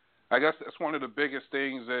 Because I guess that's one of the biggest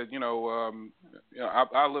things that,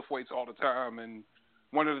 I lift weights all the time, and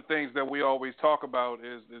one of the things that we always talk about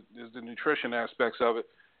is the nutrition aspects of it.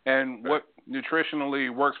 and what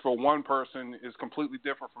nutritionally works for one person is completely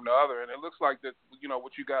different from the other. And it looks like that,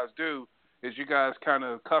 what you guys do is you guys kind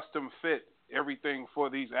of custom fit everything for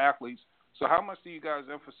these athletes. So how much do you guys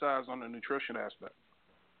emphasize on the nutrition aspect?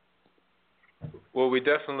 Well, we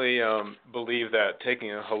definitely believe that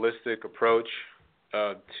taking a holistic approach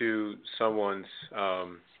to someone's,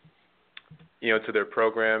 to their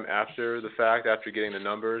program after the fact, after getting the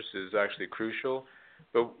numbers, is actually crucial.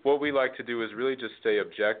 But what we like to do is really just stay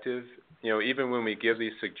objective. Even when we give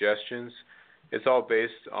these suggestions, it's all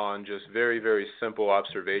based on just very, very simple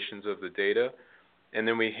observations of the data. And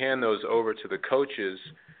then we hand those over to the coaches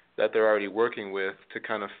that they're already working with to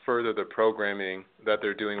kind of further the programming that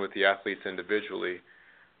they're doing with the athletes individually.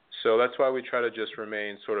 So that's why we try to just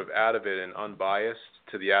remain sort of out of it and unbiased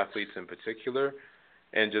to the athletes in particular,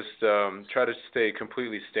 and just try to stay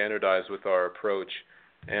completely standardized with our approach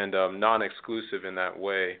and non-exclusive in that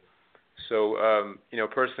way. So,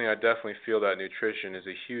 personally, I definitely feel that nutrition is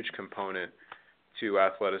a huge component to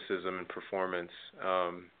athleticism and performance.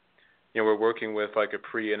 We're working with like a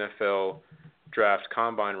pre-NFL draft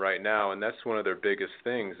combine right now, and that's one of their biggest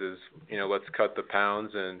things is, let's cut the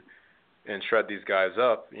pounds and shred these guys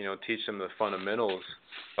up, teach them the fundamentals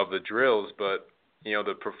of the drills, but,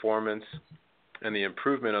 the performance and the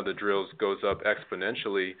improvement of the drills goes up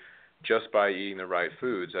exponentially just by eating the right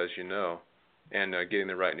foods, as you know, and getting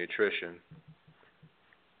the right nutrition.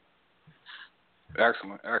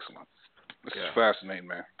 Excellent. This is fascinating,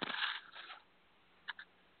 man.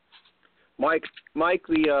 Mike,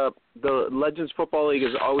 the Legends Football League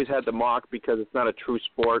has always had the mock because it's not a true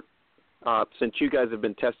sport. Since you guys have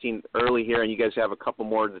been testing early here and you guys have a couple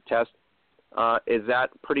more to test, is that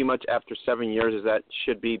pretty much after 7 years, is that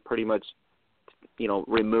should be pretty much,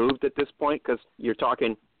 removed at this point? Because you're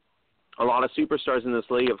talking a lot of superstars in this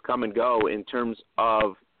league have come and go in terms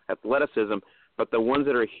of athleticism, but the ones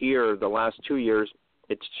that are here the last 2 years,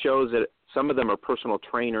 it shows that some of them are personal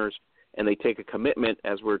trainers and they take a commitment,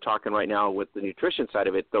 as we're talking right now with the nutrition side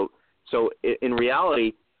of it. So in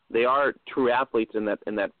reality, they are true athletes in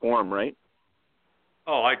that form, right?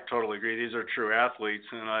 Oh, I totally agree. These are true athletes,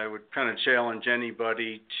 and I would kind of challenge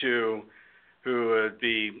anybody who would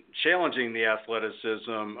be challenging the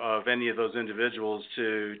athleticism of any of those individuals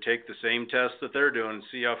to take the same test that they're doing and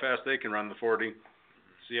see how fast they can run the 40,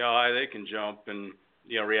 see how high they can jump, and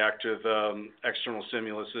react to the external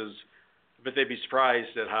stimuluses. But they'd be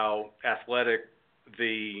surprised at how athletic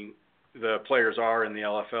the players are in the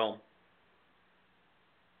LFL.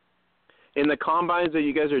 In the combines that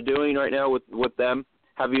you guys are doing right now with them,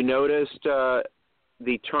 have you noticed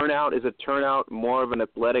the turnout? Is the turnout more of an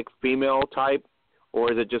athletic female type,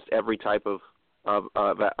 or is it just every type of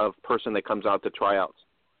person that comes out to tryouts?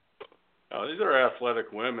 These are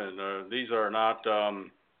athletic women. These are not,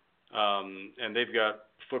 and they've got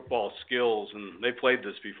football skills, and they played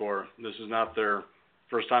this before. This is not their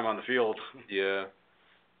first time on the field. Yeah,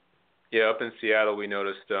 up in Seattle, we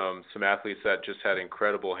noticed some athletes that just had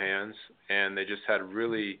incredible hands, and they just had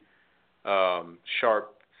really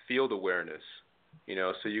sharp field awareness.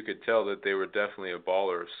 So you could tell that they were definitely a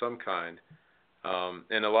baller of some kind.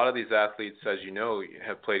 And a lot of these athletes, as you know,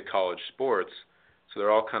 have played college sports, so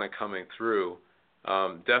they're all kind of coming through.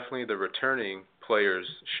 Definitely the returning players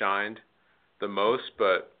shined the most,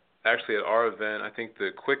 but actually at our event, I think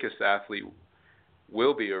the quickest athlete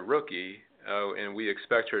will be a rookie, and we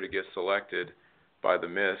expect her to get selected by the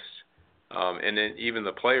Mist. And then even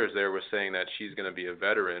the players there were saying that she's going to be a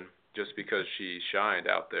veteran just because she shined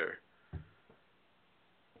out there.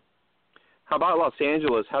 How about Los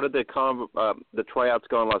Angeles? How did the tryouts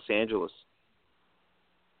go in Los Angeles?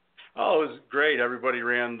 Oh, it was great. Everybody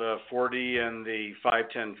ran the 40 and the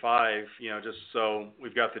 5-10-5, just so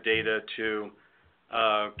we've got the data to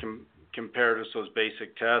compare just those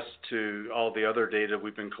basic tests to all the other data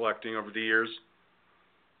we've been collecting over the years.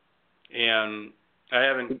 And I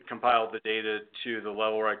haven't compiled the data to the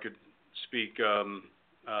level where I could speak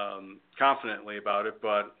confidently about it,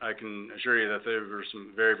 but I can assure you that there were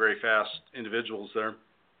some very, very fast individuals there.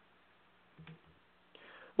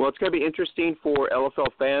 Well, it's going to be interesting for LFL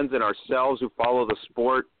fans and ourselves who follow the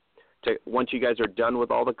sport to, once you guys are done with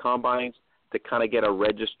all the combines, to kind of get a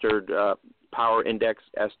registered power index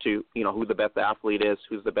as to, who the best athlete is,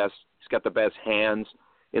 who's got the best hands.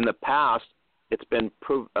 In the past, it's been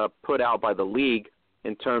put out by the league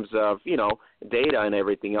in terms of, data and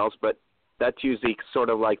everything else, but that's usually sort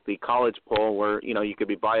of like the college poll where, you could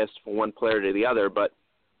be biased from one player to the other. But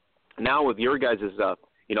now with your guys'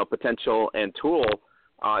 potential and tool,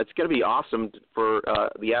 it's going to be awesome for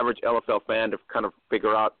the average LFL fan to kind of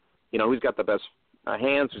figure out, who's got the best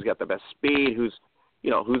hands, who's got the best speed, who's,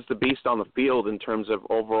 who's the beast on the field in terms of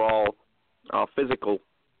overall physical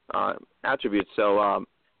attributes. So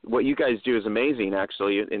what you guys do is amazing,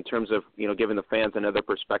 actually, in terms of giving the fans another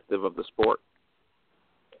perspective of the sport.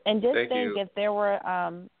 And just Thank think you. if there were,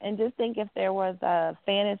 was a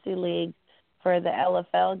fantasy league for the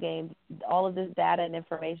LFL games, all of this data and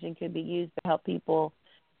information could be used to help people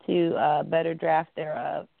to better draft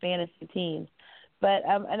their fantasy teams. But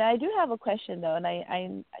and I do have a question though, and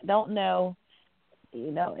I don't know,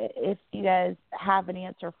 if you guys have an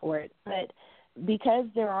answer for it, but because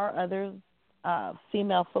there are other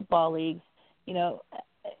female football leagues,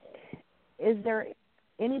 is there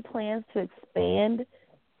any plans to expand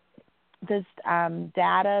this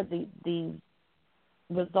data, the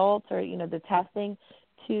results, or the testing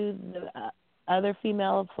to the other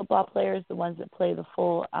female football players, the ones that play the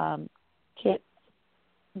full kit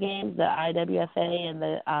games, the IWFA and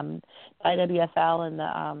the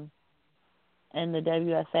IWFL and the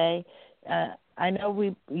WFA? I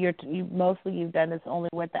know you've done this only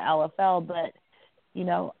with the LFL, but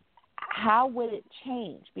how would it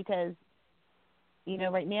change? Because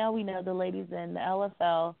right now we know the ladies in the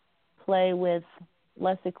LFL play with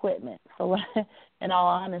less equipment. So, in all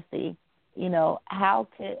honesty, how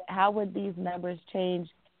would these numbers change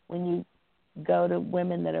when you go to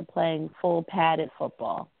women that are playing full padded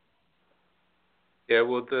football? Yeah,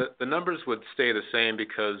 well, the numbers would stay the same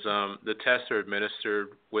because the tests are administered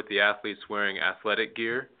with the athletes wearing athletic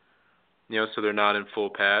gear, so they're not in full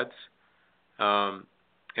pads.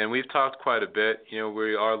 And we've talked quite a bit.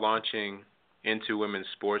 We are launching into women's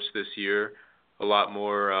sports this year a lot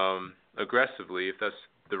more aggressively, if that's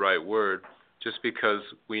the right word, just because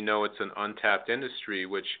we know it's an untapped industry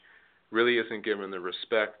which really isn't given the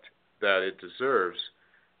respect that it deserves.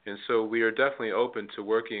 And so we are definitely open to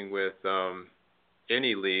working with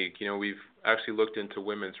any league. We've actually looked into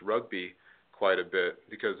women's rugby quite a bit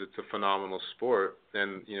because it's a phenomenal sport,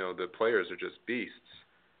 and the players are just beasts.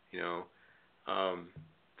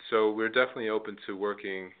 So we're definitely open to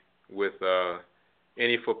working with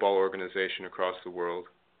any football organization across the world.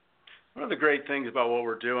 One of the great things about what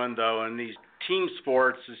we're doing, though, in these team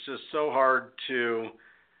sports, it's just so hard to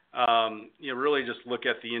really just look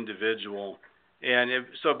at the individual. And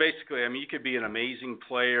so basically, you could be an amazing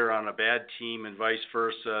player on a bad team and vice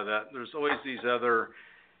versa. That there's always these other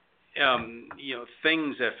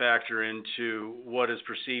things that factor into what is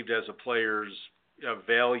perceived as a player's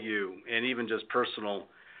value and even just personal.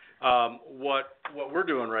 What we're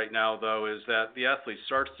doing right now, though, is that the athlete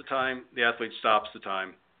starts the time, the athlete stops the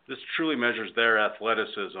time. This truly measures their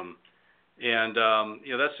athleticism. And,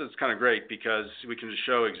 that's just kind of great because we can just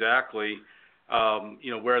show exactly,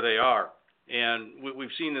 where they are. And we've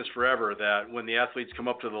seen this forever, that when the athletes come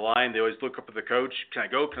up to the line, they always look up at the coach, can I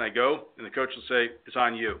go? And the coach will say, it's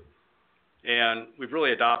on you. And we've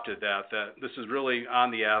really adopted that this is really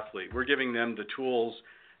on the athlete. We're giving them the tools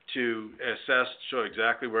to assess, show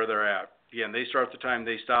exactly where they're at. Again, they start the time,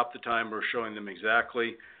 they stop the time. We're showing them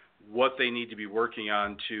exactly what they need to be working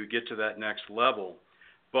on to get to that next level.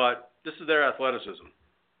 But this is their athleticism,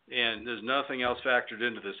 and there's nothing else factored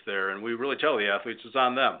into this there. And we really tell the athletes it's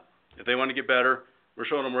on them. If they want to get better, we're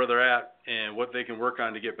showing them where they're at and what they can work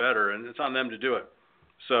on to get better, and it's on them to do it.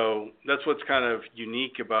 So that's what's kind of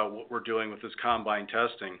unique about what we're doing with this combine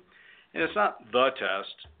testing. And it's not the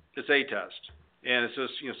test, it's a test. And it's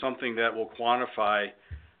just something that will quantify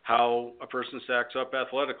how a person stacks up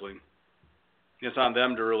athletically. It's on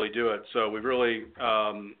them to really do it. So we really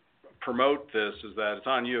promote this is that it's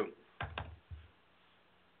on you.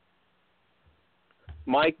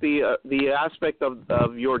 Mike, the aspect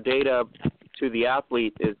of your data to the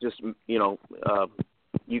athlete is just,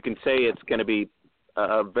 you can say it's going to be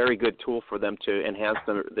a very good tool for them to enhance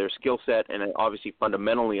their skill set and obviously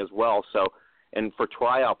fundamentally as well. So, and for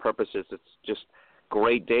tryout purposes, it's just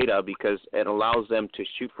great data because it allows them to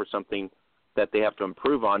shoot for something that they have to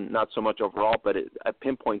improve on, not so much overall, but it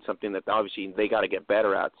pinpoints something that obviously they got to get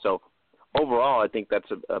better at. So overall, I think that's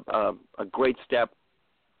a great step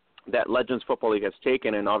that Legends Football League has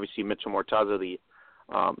taken, and obviously Mitchell Mortaza,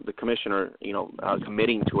 the commissioner,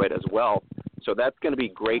 committing to it as well. So that's going to be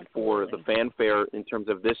great for the fanfare in terms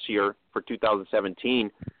of this year for 2017,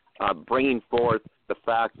 bringing forth the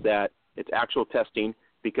fact that it's actual testing,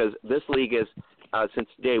 because this league is, since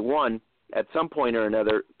day one, at some point or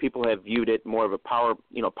another, people have viewed it more of a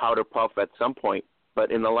powder puff at some point.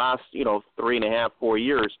 But in the last, 3.5, 4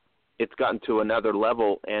 years, it's gotten to another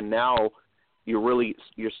level, and now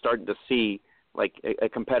you're starting to see like a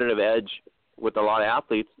competitive edge with a lot of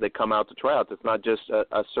athletes that come out to tryouts. It's not just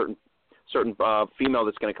a certain female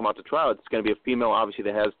that's going to come out to tryouts. It's going to be a female, obviously,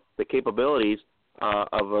 that has the capabilities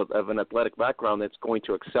of an athletic background that's going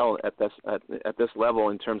to excel at this level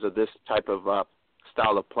in terms of this type of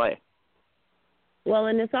style of play. Well,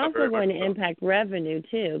 and it's also going to impact revenue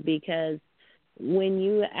too, because when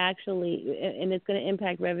you actually, and it's going to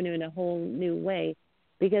impact revenue in a whole new way,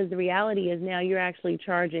 because the reality is now you're actually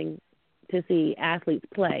charging to see athletes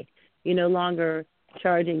play. You're no longer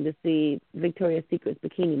charging to see Victoria's Secret's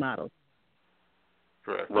bikini models.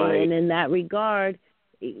 Correct. Right. And in that regard,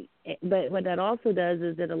 but what that also does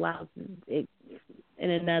is it allows it in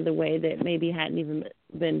another way that maybe hadn't even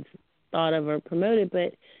been thought of or promoted,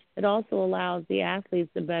 but it also allows the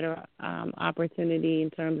athletes a better opportunity in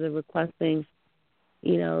terms of requesting,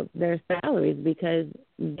 their salaries, because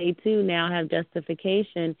they too now have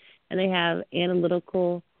justification and they have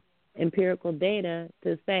analytical, empirical data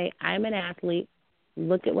to say, I'm an athlete,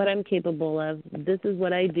 look at what I'm capable of, this is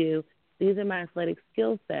what I do, these are my athletic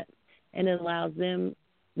skill sets, and it allows them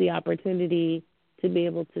the opportunity to be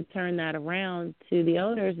able to turn that around to the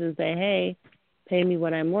owners and say, hey, pay me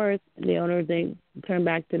what I'm worth. And the owners then turn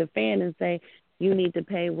back to the fan and say, you need to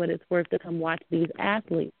pay what it's worth to come watch these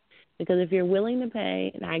athletes. Because if you're willing to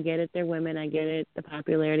pay, and I get it, they're women, I get it, the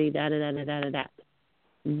popularity, da-da-da-da-da-da-da.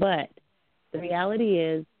 But the reality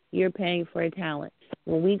is you're paying for a talent.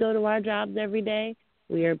 When we go to our jobs every day,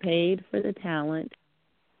 we are paid for the talent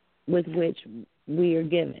with which we are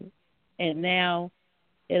given. And now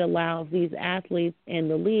it allows these athletes and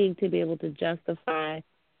the league to be able to justify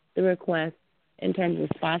the request in terms of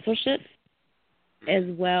sponsorships as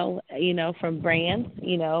well, from brands,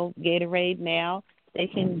 Gatorade now. They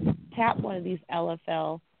can tap one of these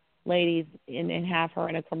LFL ladies and have her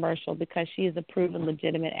in a commercial because she is a proven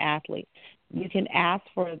legitimate athlete. You can ask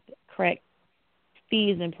for correct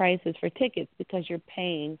fees and prices for tickets because you're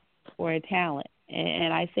paying for a talent.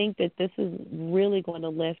 And I think that this is really going to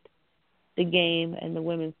lift the game and the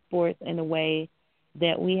women's sports in a way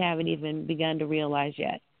that we haven't even begun to realize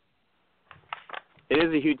yet. It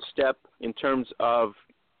is a huge step in terms of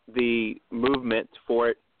the movement for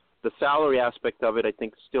it. The salary aspect of it, I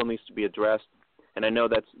think, still needs to be addressed. And I know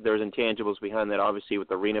there's intangibles behind that, obviously,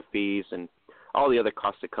 with arena fees and all the other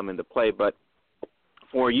costs that come into play. But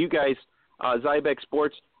for you guys, Zybex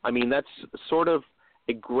Sports, I mean, that's sort of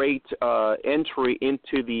a great entry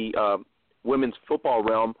into the women's football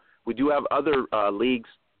realm. We do have other leagues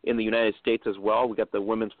in the United States as well. We got the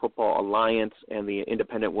Women's Football Alliance and the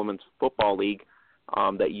Independent Women's Football League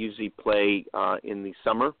that usually play in the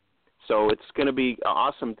summer. So it's going to be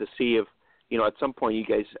awesome to see if, at some point you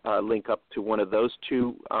guys link up to one of those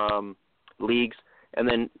two leagues. And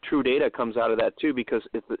then True Data comes out of that too, because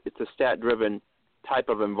it's a stat-driven type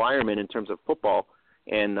of environment in terms of football.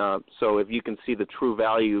 And so if you can see the true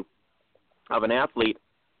value of an athlete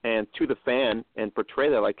and to the fan and portray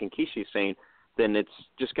that like Nkishi's saying, then it's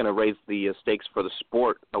just going to raise the stakes for the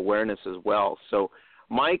sport awareness as well. So,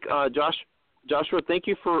 Mike, Joshua, thank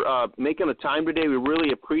you for making the time today. We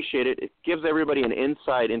really appreciate it. It gives everybody an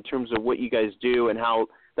insight in terms of what you guys do and how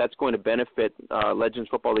that's going to benefit Legends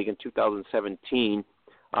Football League in 2017.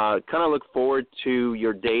 Kind of look forward to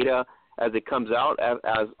your data as it comes out,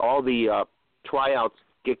 as all the tryouts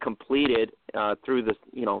get completed through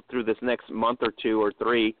this next month or two or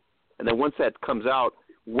three. And then once that comes out,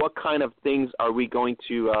 what kind of things are we going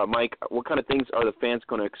to, Mike, what kind of things are the fans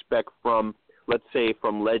going to expect from, let's say,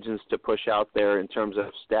 from Legends to push out there in terms of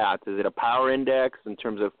stats? Is it a power index in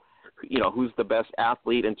terms of, who's the best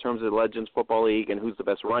athlete in terms of the Legends Football League and who's the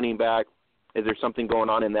best running back? Is there something going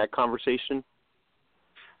on in that conversation?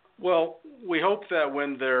 Well, we hope that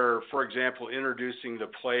when they're, for example, introducing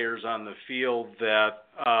the players on the field, that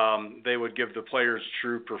they would give the players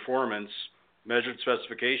true performance, measured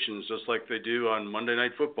specifications, just like they do on Monday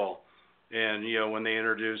Night Football. And, when they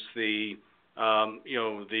introduce the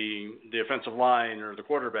offensive line or the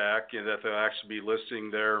quarterback, that they'll actually be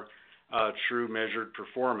listing their true measured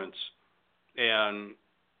performance and,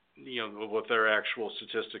 what their actual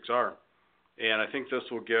statistics are. And I think this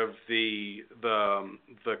will give the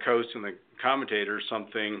coach and the commentators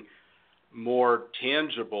something more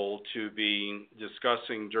tangible to be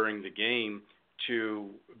discussing during the game, to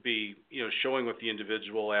be showing what the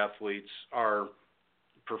individual athletes are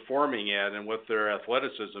performing at and what their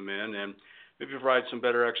athleticism in, and maybe provide some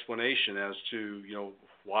better explanation as to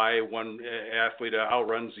why one athlete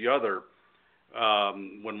outruns the other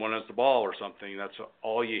when one has the ball or something. That's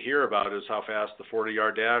all you hear about, is how fast the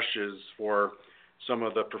 40-yard dash is for some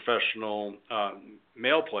of the professional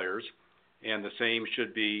male players, and the same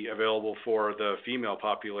should be available for the female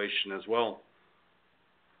population as well.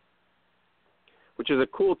 Which is a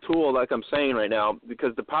cool tool, like I'm saying right now,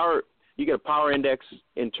 because you get a power index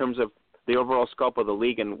in terms of the overall scope of the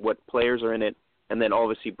league and what players are in it, and then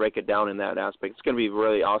obviously break it down in that aspect. It's going to be a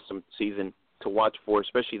really awesome season to watch for,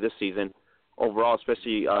 especially this season overall,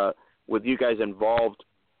 especially with you guys involved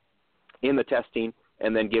in the testing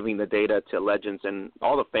and then giving the data to legends and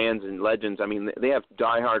all the fans and legends. I mean, they have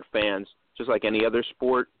diehard fans, just like any other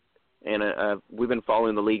sport, and we've been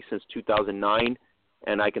following the league since 2009,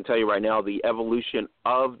 and I can tell you right now the evolution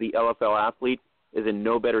of the LFL athlete is in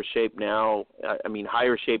no better shape now,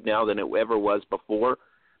 higher shape now than it ever was before.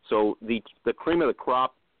 So the cream of the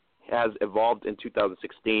crop has evolved in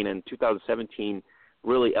 2016, and 2017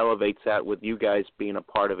 really elevates that with you guys being a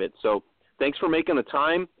part of it. So thanks for making the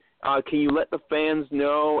time. Can you let the fans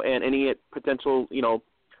know and any potential,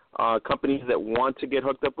 companies that want to get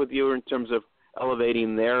hooked up with you in terms of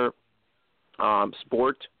elevating their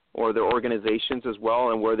sport or their organizations as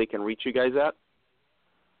well, and where they can reach you guys at?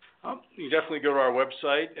 You definitely go to our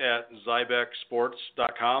website at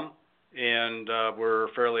zybexsports.com, and we're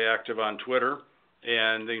fairly active on Twitter.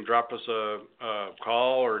 And they can drop us a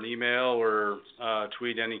call or an email or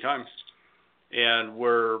tweet anytime. And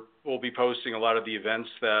we'll be posting a lot of the events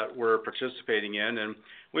that we're participating in, and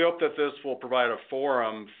we hope that this will provide a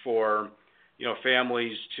forum for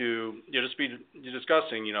families to just be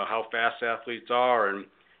discussing how fast athletes are,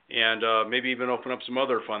 and maybe even open up some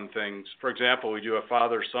other fun things. For example, we do a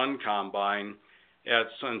father-son combine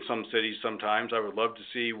in some cities sometimes. I would love to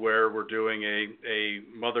see where we're doing a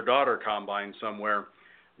mother-daughter combine somewhere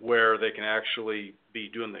where they can actually be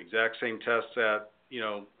doing the exact same tests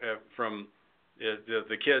from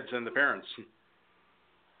the kids and the parents.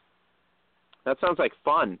 That sounds like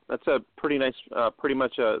fun. That's a pretty nice, pretty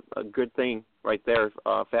much a good thing right there,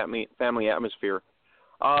 family atmosphere.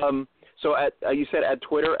 So you said at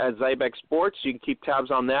Twitter at Zybex Sports, you can keep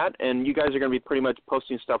tabs on that, and you guys are going to be pretty much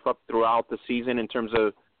posting stuff up throughout the season in terms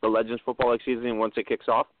of the Legends Football League season once it kicks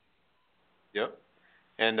off? Yep.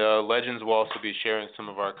 And Legends will also be sharing some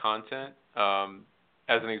of our content.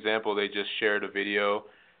 As an example, they just shared a video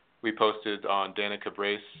we posted on Danica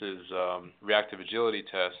Brace's reactive agility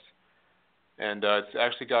test. And it's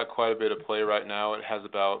actually got quite a bit of play right now. It has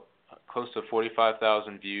about close to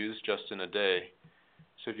 45,000 views just in a day.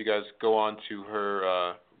 So if you guys go on to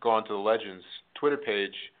the Legends Twitter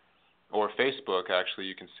page or Facebook, actually,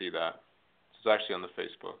 you can see that. It's actually on the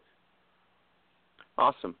Facebook.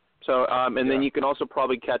 Awesome. So, then you can also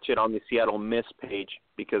probably catch it on the Seattle Miss page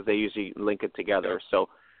because they usually link it together. Yeah. So,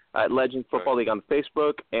 Legends Football League on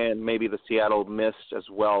Facebook and maybe the Seattle Miss as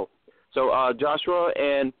well. So, Joshua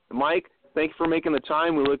and Mike, thank you for making the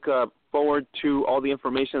time. We look forward to all the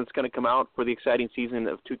information that's going to come out for the exciting season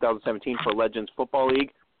of 2017 for Legends Football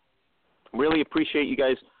League. Really appreciate you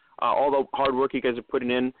guys, all the hard work you guys are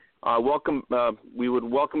putting in. We would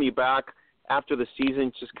welcome you back after the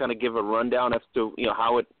season, just kind of give a rundown as to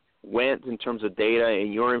how it went in terms of data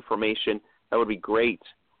and your information. That would be great.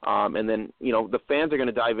 And then, the fans are going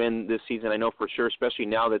to dive in this season, I know for sure, especially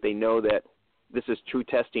now that they know that this is true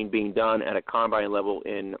testing being done at a combine level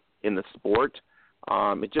in the sport.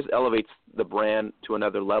 It just elevates the brand to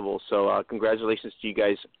another level. So congratulations to you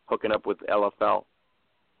guys hooking up with LFL.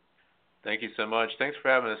 Thank you so much. Thanks for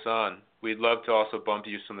having us on. We'd love to also bump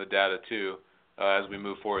you some of the data, too, as we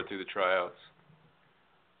move forward through the tryouts.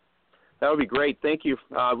 That would be great. Thank you.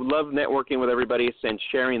 We love networking with everybody and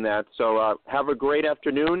sharing that. So have a great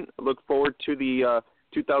afternoon. Look forward to the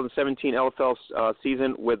 2017 LFL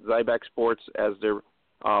season with Zybex Sports as their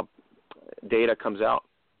data comes out.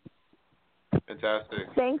 Fantastic.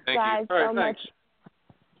 Thanks, Thank guys, you. so much.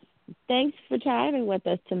 Thanks for chatting with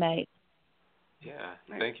us tonight. Yeah,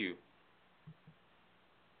 thank you.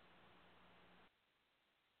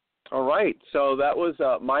 All right. So that was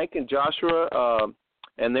Mike and Joshua,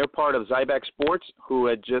 and they're part of Zybex Sports, who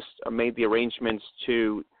had just made the arrangements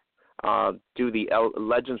to do the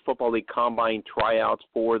Legends Football League Combine tryouts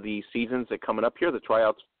for the seasons that are coming up here, the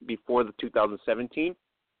tryouts before the 2017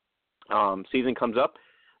 season comes up.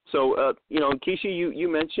 So, Keisha,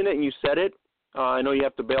 you mentioned it and you said it. I know you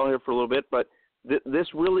have to bail here for a little bit, but this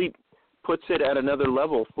really puts it at another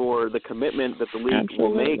level for the commitment that the league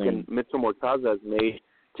will make and Mitchell Mortaza has made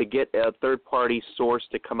to get a third-party source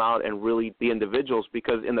to come out and really be individuals,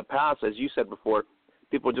 because in the past, as you said before,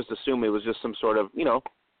 people just assume it was just some sort of,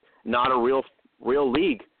 not a real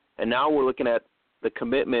league. And now we're looking at the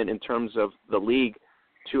commitment in terms of the league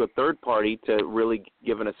to a third party to really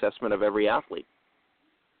give an assessment of every athlete.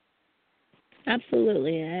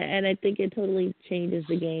 Absolutely, and I think it totally changes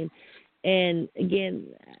the game. And again,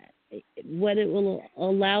 what it will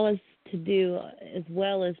allow us to do as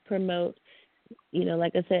well as promote,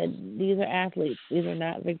 like I said, these are athletes. These are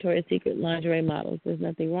not Victoria's Secret lingerie models. There's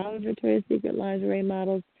nothing wrong with Victoria's Secret lingerie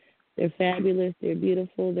models, They're fabulous. They're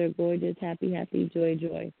beautiful. They're gorgeous. Happy, happy, joy,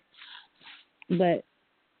 joy. But,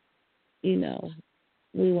 you know,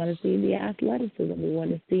 we want to see the athleticism. We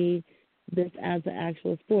want to see this as an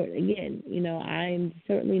actual sport. Again, you know, I'm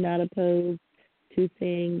certainly not opposed to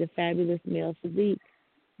seeing the fabulous male physique,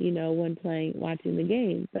 you know, when watching the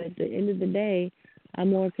game. But at the end of the day,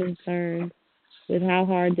 I'm more concerned with how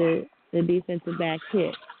hard the defensive back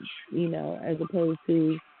hit, you know, as opposed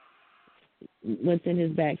to what's in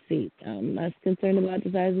his back seat. I'm less concerned about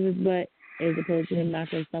the size of his butt as opposed to him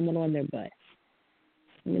knocking someone on their butt.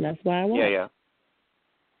 I mean, that's why I watch. Yeah.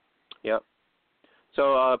 Yep.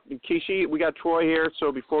 So, Kishi, we got Troy here.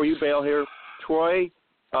 So before you bail here, Troy,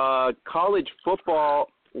 college football,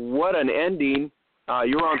 what an ending.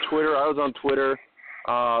 You were on Twitter. I was on Twitter.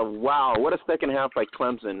 Wow, what a second half by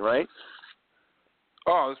Clemson, right?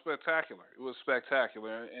 Oh, it was spectacular. It was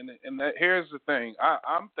spectacular. And here's the thing.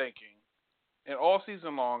 I'm thinking, and all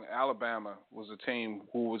season long, Alabama was a team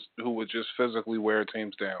who would just physically wear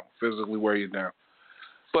teams down, physically wear you down.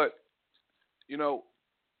 But, you know,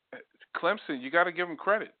 Clemson, you got to give them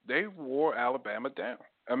credit. They wore Alabama down.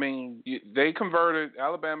 I mean,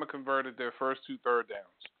 Alabama converted their first 2 third downs.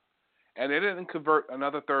 And they didn't convert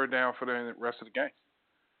another third down for the rest of the game.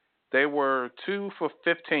 They were 2 for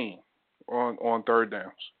 15 on third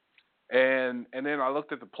downs. And then I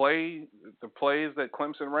looked at the plays that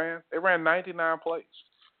Clemson ran. They ran 99 plays.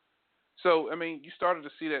 So, I mean, you started to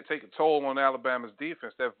see that take a toll on Alabama's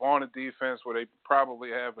defense, that vaunted defense where they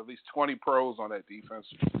probably have at least 20 pros on that defense.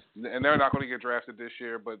 And they're not going to get drafted this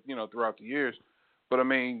year, but, you know, throughout the years. But, I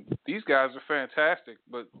mean, these guys are fantastic,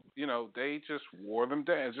 but, you know, they just wore them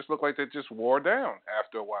down. It just looked like they just wore down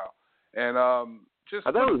after a while. And I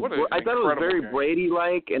thought it was very game.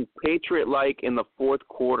 Brady-like and Patriot-like in the fourth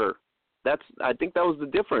quarter. I think that was the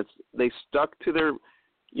difference. They stuck to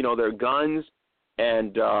their guns,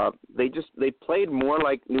 and they played more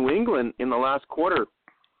like New England in the last quarter.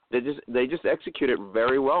 They just executed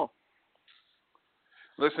very well.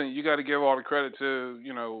 Listen, you got to give all the credit to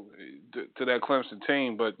that Clemson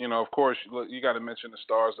team, but of course you got to mention the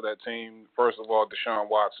stars of that team. First of all, Deshaun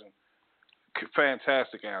Watson,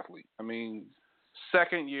 fantastic athlete. I mean,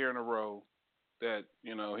 second year in a row that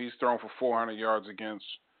he's thrown for 400 yards against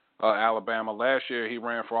Alabama. Last year he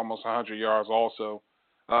ran for almost 100 yards also.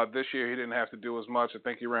 This year he didn't have to do as much. I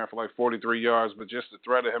think he ran for like 43 yards, but just the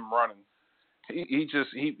threat of him running,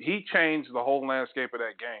 he changed the whole landscape of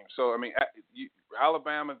that game. So I mean,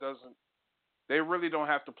 Alabama they really don't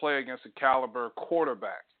have to play against a caliber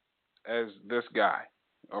quarterback as this guy.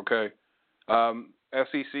 Okay,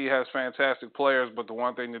 SEC has fantastic players, but the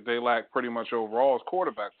one thing that they lack pretty much overall is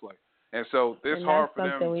quarterback play. And so it's hard for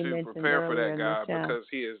them to prepare for that guy because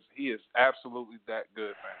he is absolutely that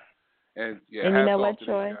good, man. And you know what,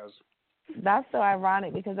 Troy? That's so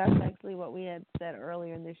ironic because that's actually what we had said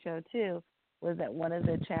earlier in the show too, was that one of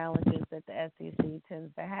the challenges that the SEC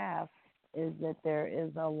tends to have is that there is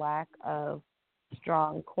a lack of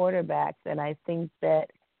strong quarterbacks. And I think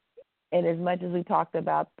that in as much as we talked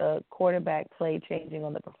about the quarterback play changing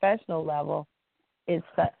on the professional level, it's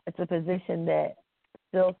a position that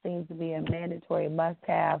still seems to be a mandatory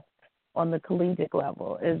must-have on the collegiate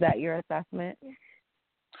level. Is that your assessment?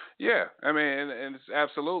 Yeah, I mean, and it's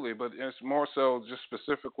absolutely, but it's more so just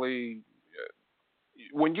specifically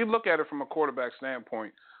when you look at it from a quarterback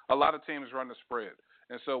standpoint, a lot of teams run the spread.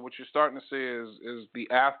 And so what you're starting to see is the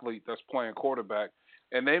athlete that's playing quarterback,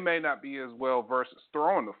 and they may not be as well versed as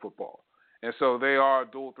throwing the football. And so they are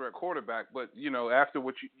a dual threat quarterback. But, after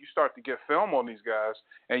what you start to get film on these guys,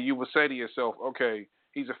 and you would say to yourself, okay,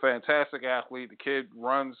 he's a fantastic athlete. The kid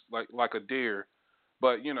runs like a deer.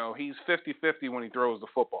 But, he's 50-50 when he throws the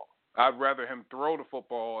football. I'd rather him throw the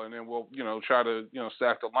football, and then we'll, try to,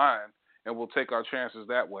 stack the line, and we'll take our chances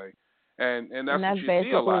that way. And that's what you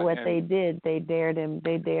see a lot. Basically what they did. They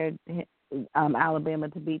dared Alabama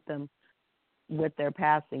to beat them with their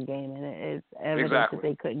passing game, and it's evident that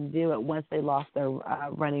they couldn't do it once they lost their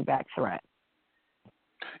running back threat.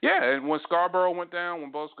 Yeah, and when Scarborough went down,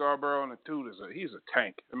 when both Scarborough and the Toot he's a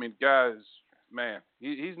tank. I mean, guys, man,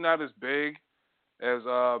 he's not as big as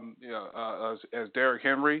Derrick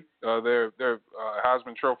Henry, their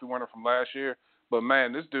Heisman Trophy winner from last year. But,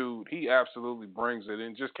 man, this dude, he absolutely brings it.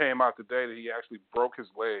 And just came out today that he actually broke his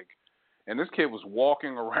leg. And this kid was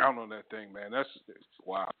walking around on that thing, man. It's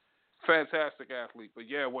wow. Fantastic athlete. But,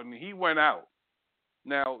 yeah, when he went out,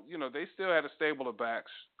 now, they still had a stable of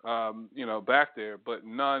backs, back there, but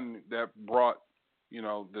none that brought,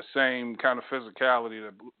 the same kind of physicality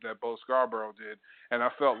that Bo Scarborough did. And I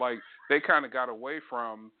felt like they kind of got away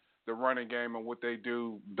from the the running game and what they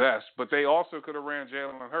do best. But they also could have ran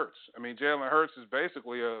Jalen Hurts. I mean, Jalen Hurts is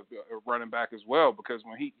basically a running back as well, because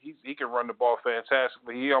when he can run the ball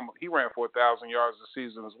fantastically. He ran for 1,000 yards this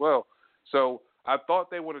season as well. So I thought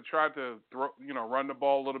they would have tried to run the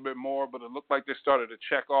ball a little bit more, but it looked like they started to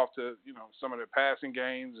check off to some of their passing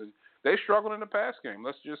games, and they struggled in the pass game.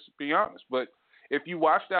 Let's just be honest. But if you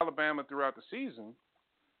watched Alabama throughout the season,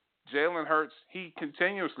 Jalen Hurts, he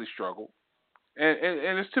continuously struggled, and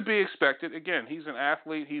it's to be expected. Again, he's an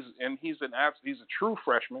athlete. He's a true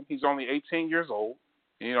freshman. He's only 18 years old.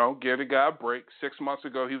 Give the guy a break. 6 months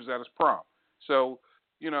ago, he was at his prom. So,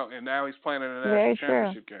 and now he's playing in a national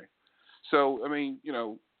championship game. So, I mean,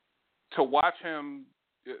 to watch him,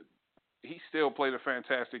 he still played a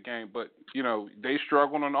fantastic game. But, they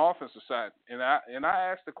struggled on the offensive side. And I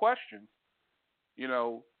asked the question,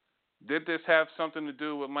 did this have something to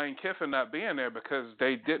do with Lane Kiffin not being there? Because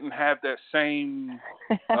they didn't have that same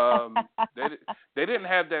they didn't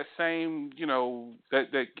have that same,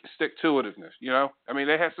 that stick-to-itiveness, I mean,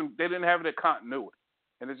 they didn't have that continuity.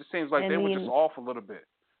 And it just seems like they were just off a little bit.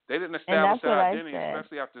 They didn't establish that identity,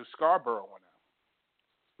 especially after Scarborough went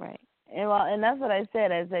out. Right. And that's what I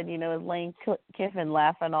said. I said, is Lane Kiffin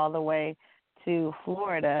laughing all the way to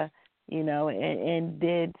Florida, and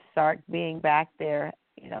did Sark being back there,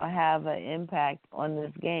 have an impact on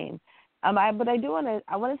this game. But I want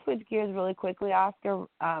to switch gears really quickly, Oscar,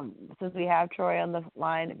 since we have Troy on the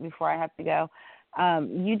line before I have to go.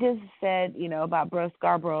 You just said, about Bro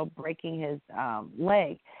Scarborough breaking his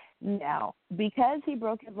leg. Now, because he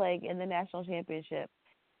broke his leg in the national championship,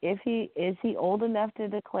 is he old enough to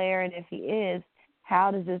declare? And if he is,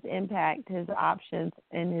 how does this impact his options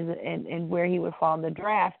and where he would fall in the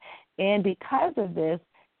draft? And because of this,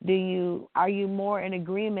 are you more in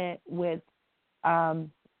agreement with the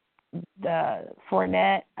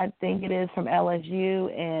Fournette, I think it is, from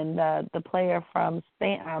LSU, and the player from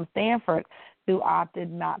Stanford who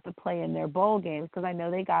opted not to play in their bowl games? Because I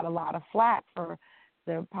know they got a lot of flack for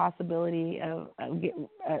the possibility of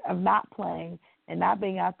not playing and not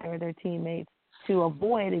being out there with their teammates to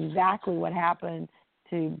avoid exactly what happened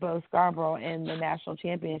to Bo Scarborough in the national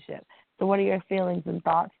championship. So what are your feelings and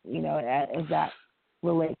thoughts, as that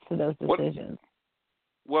relates to those decisions?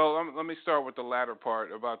 Well, let me start with the latter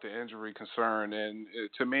part about the injury concern, and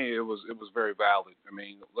to me, it was very valid. I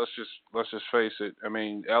mean, let's just face it. I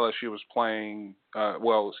mean, LSU was playing.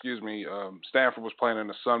 Stanford was playing in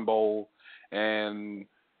the Sun Bowl, and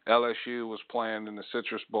LSU was playing in the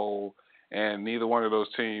Citrus Bowl, and neither one of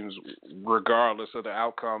those teams, regardless of the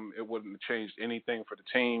outcome, it wouldn't have changed anything for the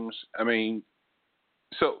teams. I mean.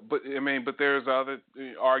 But there's other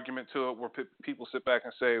argument to it where people sit back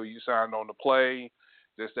and say, well, you signed on to play,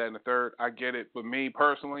 this, that, and the third. I get it. But me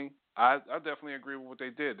personally, I definitely agree with what they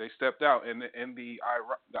did. They stepped out. And the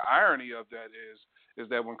irony of that is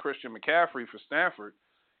that when Christian McCaffrey for Stanford,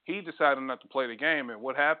 he decided not to play the game. And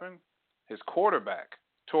what happened? His quarterback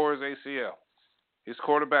tore his ACL. His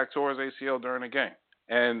quarterback tore his ACL during the game.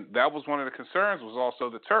 And that was one of the concerns, was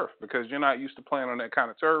also the turf, because you're not used to playing on that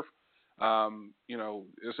kind of turf.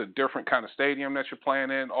 It's a different kind of stadium that you're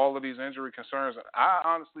playing in, all of these injury concerns. And I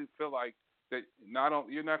honestly feel like that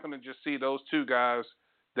you're not going to just see those two guys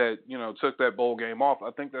that, took that bowl game off.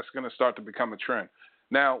 I think that's going to start to become a trend.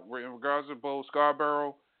 Now, in regards to Bo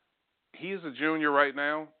Scarborough, he's a junior right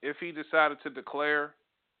now. If he decided to declare,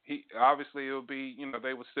 obviously it would be,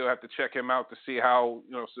 they would still have to check him out to see how,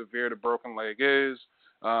 severe the broken leg is.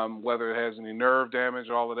 Whether it has any nerve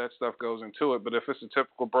damage, all of that stuff goes into it. But if it's a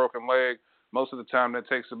typical broken leg, most of the time that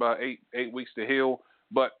takes about eight weeks to heal.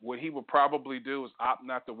 But what he would probably do is opt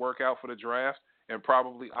not to work out for the draft, and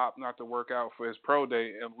probably opt not to work out for his pro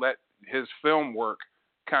day, and let his film work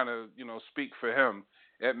kind of, speak for him.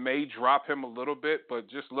 It may drop him a little bit, but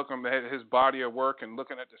just looking at his body of work and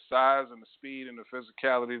looking at the size and the speed and the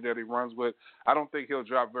physicality that he runs with, I don't think he'll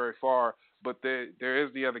drop very far. But there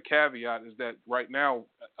is the other caveat, is that right now,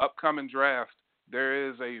 upcoming draft, there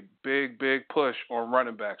is a big, big push on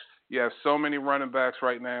running backs. You have so many running backs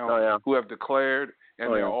right now who have declared,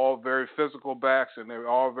 and they're all very physical backs, and they're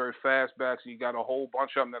all very fast backs. You got a whole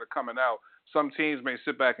bunch of them that are coming out. Some teams may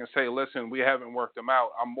sit back and say, listen, we haven't worked them out.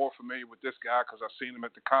 I'm more familiar with this guy because I've seen him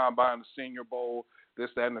at the Combine, the Senior Bowl, this,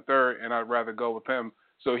 that, and the third, and I'd rather go with him.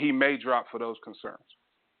 So he may drop for those concerns.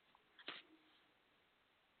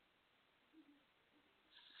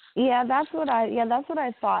 Yeah, that's what I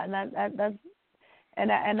thought, and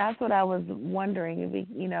that's what I was wondering,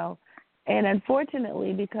 and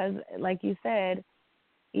unfortunately, because like you said,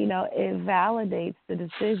 it validates the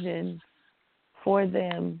decision for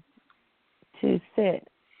them to sit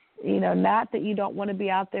not that you don't want to be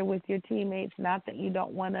out there with your teammates, not that you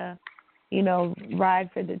don't want to, ride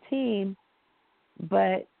for the team,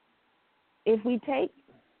 but if we take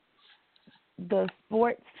the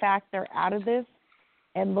sports factor out of this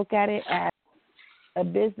and look at it as a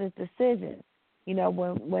business decision,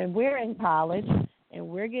 when we're in college and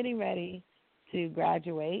we're getting ready to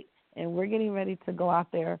graduate and we're getting ready to go out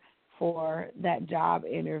there for that job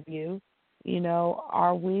interview,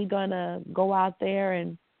 are we going to go out there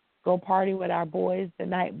and go party with our boys the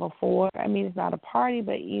night before? I mean, it's not a party,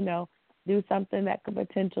 but, do something that could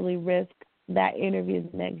potentially risk that interview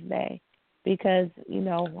the next day, because,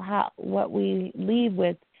 what we leave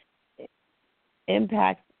with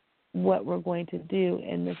impacts what we're going to do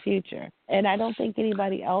in the future. And I don't think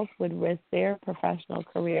anybody else would risk their professional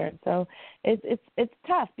career. So it's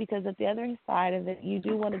tough, because at the other side of it, you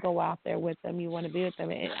do want to go out there with them. You want to be with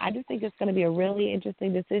them. And I just think it's going to be a really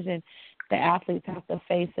interesting decision that athletes have to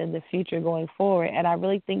face in the future going forward. And I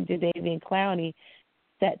really think Jadeveon Clowney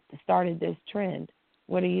started this trend.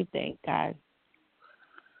 What do you think, guys?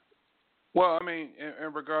 Well, I mean,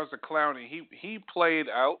 in regards to Clowney, he played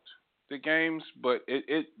out the games, but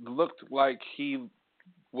it looked like he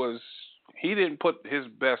didn't put his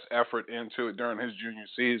best effort into it during his junior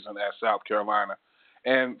season at South Carolina.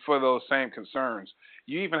 And for those same concerns,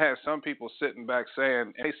 you even had some people sitting back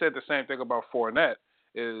saying, and they said the same thing about Fournette,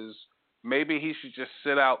 is maybe he should just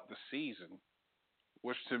sit out the season,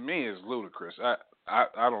 which to me is ludicrous. I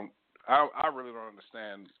really don't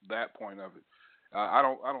understand that point of it. I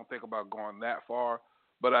don't think about going that far,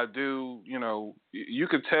 but I do. You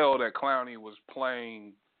could tell that Clowney was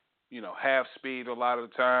playing, half speed a lot of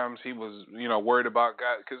the times. He was, worried about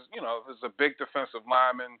guys because there's a big defensive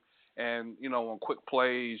lineman, and on quick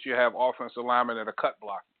plays you have offensive linemen that are cut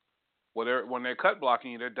blocking. Well, when they're cut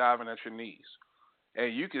blocking you, they're diving at your knees,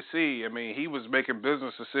 and you can see. I mean, he was making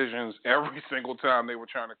business decisions every single time they were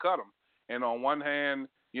trying to cut him. And on one hand,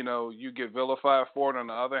 you get vilified for it. On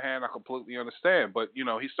the other hand, I completely understand. But,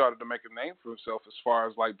 he started to make a name for himself as far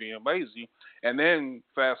as, being lazy. And then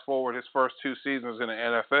fast forward his first 2 seasons in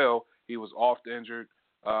the NFL, he was oft injured.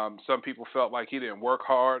 Some people felt like he didn't work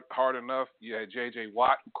hard enough. You had J.J.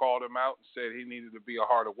 Watt, who called him out and said he needed to be a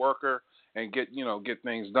harder worker and get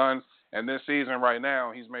things done. And this season right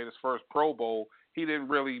now, he's made his first Pro Bowl. He didn't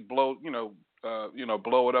really blow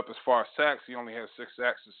it up as far as sacks. He only had 6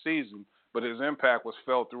 sacks this season. But his impact was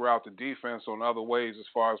felt throughout the defense on other ways as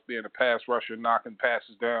far as being a pass rusher, knocking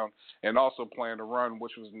passes down, and also playing the run,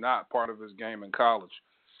 which was not part of his game in college.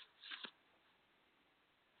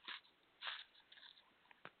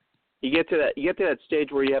 You get to that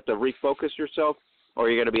stage where you have to refocus yourself, or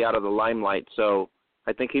you're going to be out of the limelight. So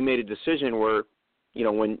I think he made a decision where,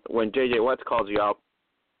 when J.J. Watts calls you out,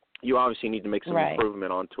 you obviously need to make some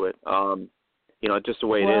improvement onto it. Just the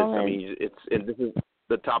way it is. I mean, this is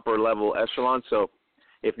the topper level echelon. So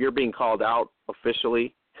if you're being called out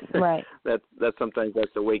officially, that sometimes has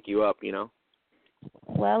to wake you up,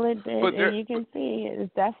 Well, it did, and you can see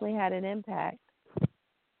it's definitely had an impact.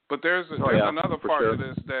 But there's another part to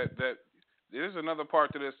this that there's another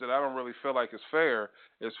part to this that I don't really feel like is fair.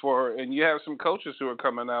 And you have some coaches who are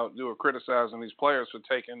coming out who are criticizing these players for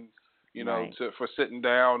taking, for sitting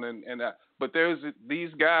down and that. But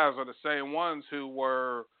these guys are the same ones who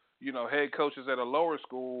were, head coaches at a lower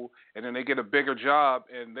school, and then they get a bigger job,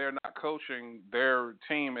 and they're not coaching their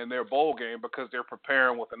team in their bowl game because they're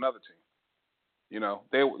preparing with another team.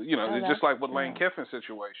 It's just like with Lane Kiffin's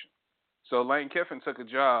situation. So Lane Kiffin took a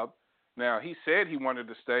job. Now, he said he wanted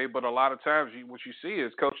to stay, but a lot of times what you see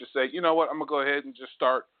is coaches say, you know what, I'm going to go ahead and just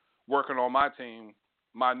start working on my team,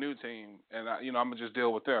 my new team, and I'm going to just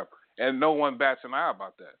deal with them. And no one bats an eye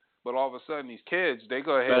about that. But all of a sudden, these kids, they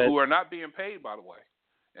go ahead, who are not being paid, by the way,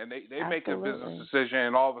 and they make a business decision,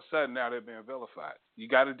 and all of a sudden now they're being vilified. You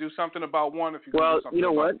got to do something about one if you can do something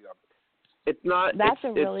about the other. It's not.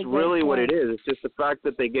 It's really what it is. It's just the fact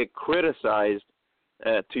that they get criticized.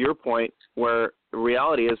 To your point, where the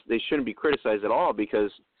reality is they shouldn't be criticized at all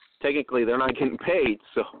because technically they're not getting paid.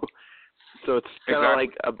 So it's kind of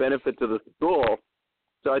like a benefit to the school.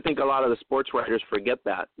 So I think a lot of the sports writers forget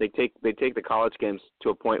that. They take the college games to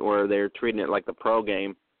a point where they're treating it like the pro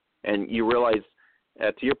game, and you realize,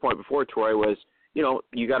 to your point before, Troy, was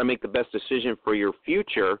you got to make the best decision for your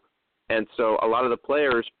future, and so a lot of the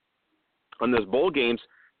players on those bowl games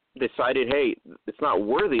decided, hey, it's not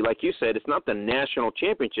worthy. Like you said, it's not the national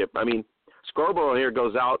championship. I mean, Scarborough here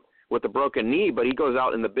goes out with a broken knee, but he goes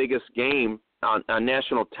out in the biggest game on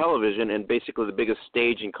national television and basically the biggest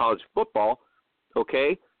stage in college football,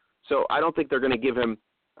 okay? So I don't think they're going to give him,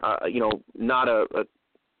 not a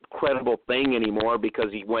credible thing anymore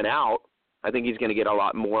because he went out. I think he's going to get a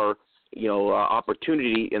lot more,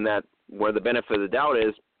 opportunity in that, where the benefit of the doubt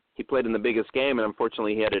is he played in the biggest game, and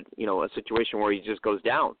unfortunately he had a situation where he just goes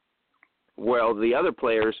down. Well, the other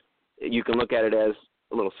players, you can look at it as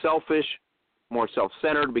a little selfish, more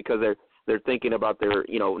self-centered, because they're thinking about their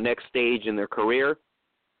next stage in their career,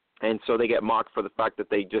 and so they get mocked for the fact that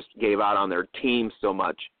they just gave out on their team so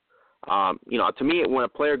much. To me, when a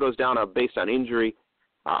player goes down based on injury,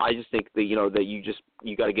 I just think that that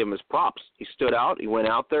you got to give him his props. He stood out, he went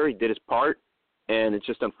out there, he did his part, and it's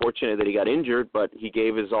just unfortunate that he got injured, but he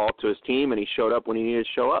gave his all to his team and he showed up when he needed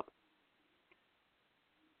to show up.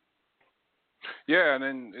 Yeah, and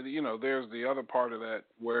then there's the other part of that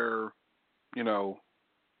where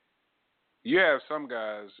you have some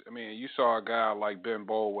guys. I mean, you saw a guy like Ben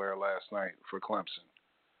Boulware last night for Clemson,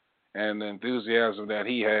 and the enthusiasm that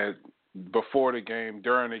he had before the game,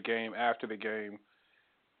 during the game, after the game.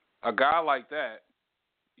 A guy like that,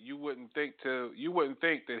 you wouldn't think that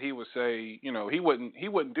he would say, he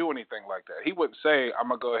wouldn't do anything like that. He wouldn't say, I'm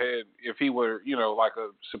gonna go ahead, if he were, like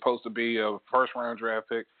supposed to be a first round draft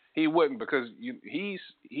pick. He wouldn't, because he's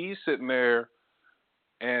sitting there,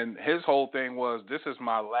 and his whole thing was, this is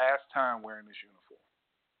my last time wearing this uniform.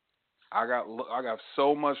 I got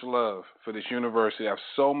so much love for this university. I have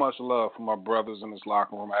so much love for my brothers in this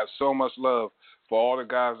locker room. I have so much love for all the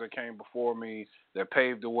guys that came before me, that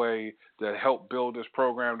paved the way, that helped build this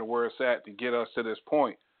program to where it's at to get us to this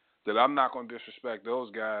point, that I'm not going to disrespect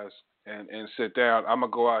those guys and sit down. I'm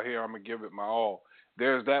going to go out here. I'm going to give it my all.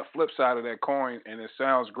 There's that flip side of that coin, and it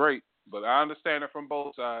sounds great, but I understand it from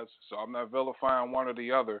both sides, so I'm not vilifying one or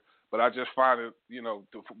the other. But I just find it, to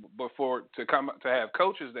have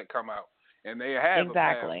coaches that come out and they have a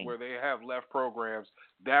path where they have left programs,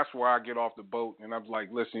 that's where I get off the boat. And I'm like,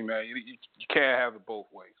 listen, man, you can't have it both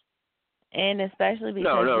ways. And especially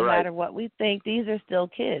because no matter what we think, these are still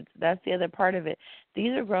kids. That's the other part of it.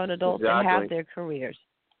 These are grown adults that have their careers.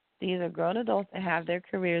 These are grown adults that have their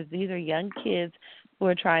careers. These are young kids who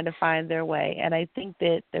are trying to find their way. And I think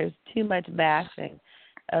that there's too much bashing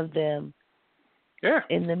of them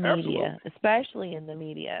in the media, especially in the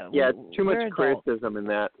media. Yeah, too much criticism in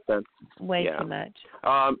that sense. Way too much.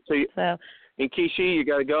 So, in Kishi, you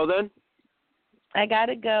got to go then? I got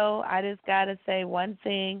to go. I just got to say one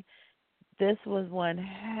thing. This was one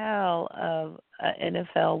hell of an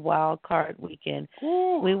NFL wild card weekend.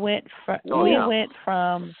 Ooh. We went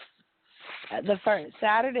from the first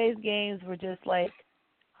Saturday's games were just like,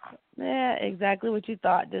 exactly what you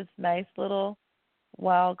thought, just nice little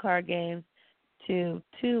wild card games, to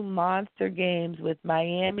two monster games with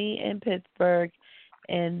Miami and Pittsburgh,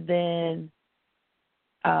 and then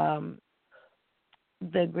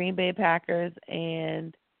the Green Bay Packers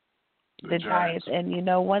and the Giants. And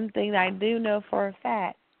one thing I do know for a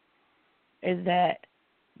fact is that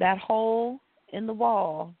hole in the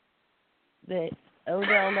wall that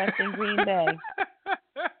Odell left in Green Bay,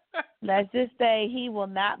 let's just say he will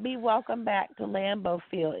not be welcome back to Lambeau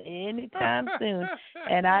Field anytime soon.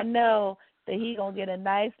 And I know that he's going to get a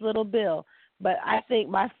nice little bill. But I think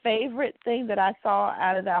my favorite thing that I saw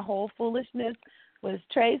out of that whole foolishness was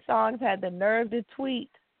Trey Songz had the nerve to tweet,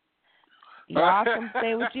 y'all can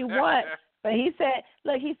say what you want. But he said,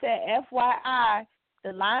 FYI, the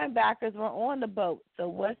linebackers were on the boat. So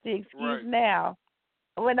what's the excuse now?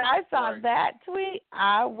 When I saw that tweet,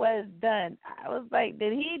 I was done. I was like,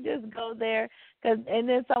 did he just go there? And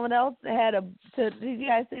then someone else did you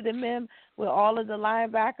guys see the meme with all of the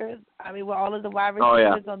linebackers? I mean, with all of the wide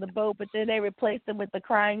receivers on the boat, but then they replaced them with the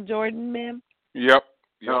crying Jordan meme? Yep.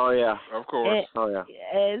 Oh, yeah. Of course.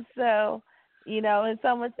 And so, and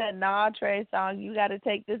someone said, nah, Trey Songz, you got to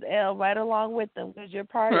take this L right along with them because you're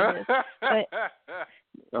part of this.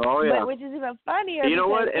 But which is even funnier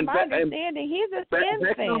because to my understanding, he's a Skins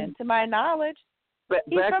fan, to my knowledge.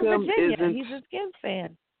 He's from Virginia. He's a Skins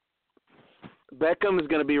fan. Beckham is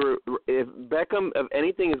going to be, if Beckham of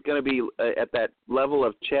anything is going to be at that level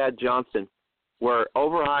of Chad Johnson, where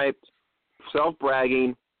overhyped,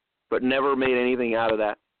 self-bragging, but never made anything out of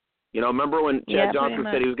that. Remember when Chad Johnson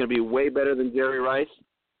said he was going to be way better than Jerry Rice?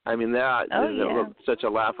 I mean, that is such a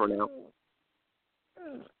laugher now.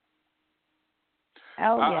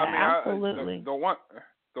 Absolutely.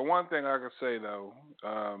 The one thing I could say though,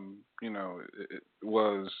 it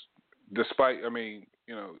was despite. I mean,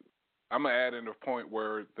 I'm gonna add in the point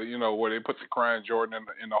where where they put the crying Jordan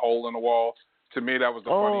in the hole in the wall. To me, that was the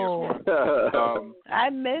funniest one. I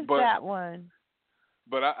missed that one.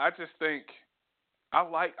 But I just think I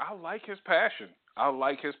like his passion. I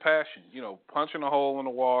like his passion. Punching a hole in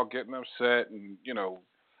the wall, getting upset, and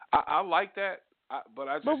I like that.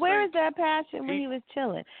 But where is that passion when he was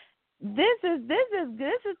chilling? This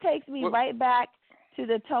takes me right back to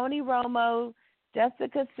the Tony Romo,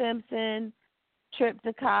 Jessica Simpson trip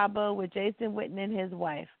to Cabo with Jason Witten and his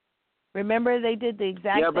wife. Remember, they did the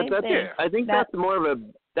exact same thing. I think that's more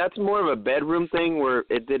of a bedroom thing where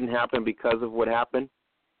it didn't happen because of what happened.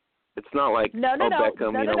 It's not like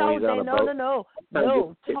Beckham, he's on a boat.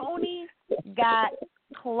 No. Tony got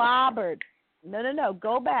clobbered. No.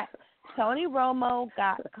 Go back. Tony Romo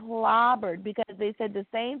got clobbered because they said the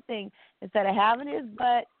same thing. Instead of having his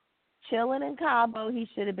butt chilling in Cabo, he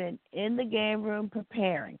should have been in the game room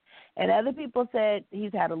preparing. And other people said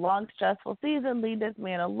he's had a long, stressful season. Leave this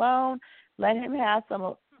man alone. Let him have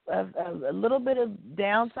a little bit of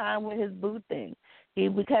downtime with his boo thing.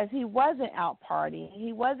 Because he wasn't out partying.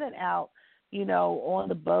 He wasn't out, on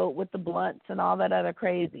the boat with the blunts and all that other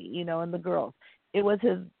crazy, and the girls. It was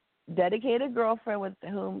his dedicated girlfriend with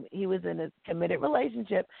whom he was in a committed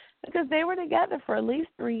relationship because they were together for at least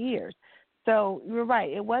 3 years. So you're right.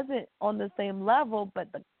 It wasn't on the same level, but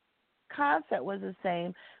the concept was the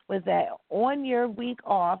same, was that on your week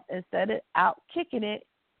off, instead of out kicking it,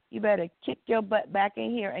 you better kick your butt back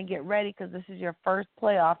in here and get ready because this is your first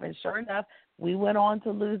playoff. And sure enough, we went on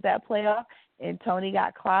to lose that playoff, and Tony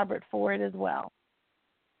got clobbered for it as well.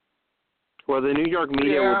 Well, the New York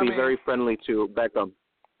media will be very friendly to Beckham.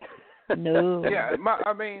 No. Yeah, my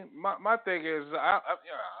thing is, I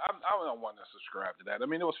don't want to subscribe to that. I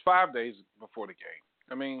mean, it was 5 days before the game.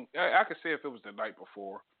 I mean, I could see if it was the night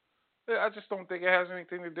before. I just don't think it has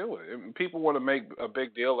anything to do with it. People want to make a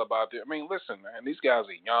big deal about it. I mean, listen, man, these guys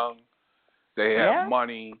are young. They have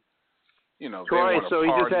money. Troy, so he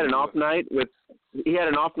just had an off night with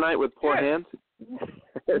poor hands?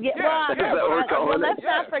 Let's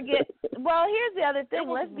not forget. Well, here's the other thing.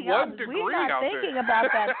 Let's be honest. We're not thinking about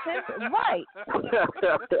that since, right.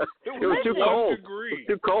 It was too cold.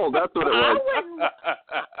 Too cold. That's what it was.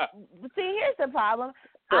 See, here's the problem.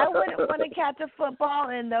 I wouldn't want to catch a football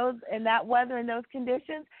in that weather and those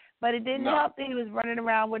conditions, but it didn't help that he was running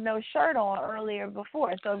around with no shirt on earlier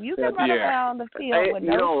before. So if you can run around the field with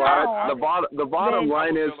no shirt on, the bottom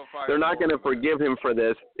line is they're not going to forgive him for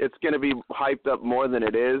this. It's going to be hyped up more than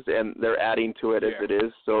it is, and they're adding to it as it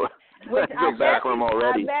is. So I feel bad for him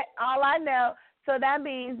already. All I know. So that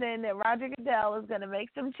means then that Roger Goodell is going to make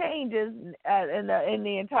some changes, in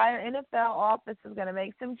the entire NFL office is going to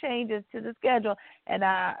make some changes to the schedule, and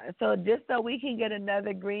so just so we can get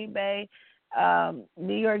another Green Bay,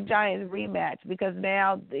 New York Giants rematch, because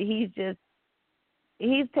now he's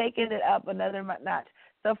taking it up another notch.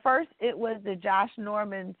 So first it was the Josh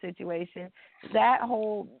Norman situation. That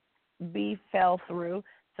whole beef fell through.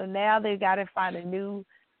 So now they've got to find a new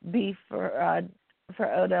beef for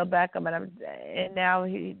Odell Beckham, and now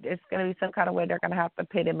it's going to be some kind of way they're going to have to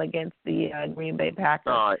pit him against the Green Bay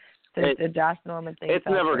Packers. Since the Josh Norman thing. It's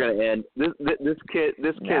never going to end. This kid's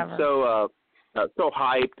so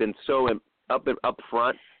hyped and so up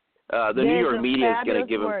front. The New York media is going to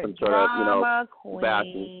give him some sort of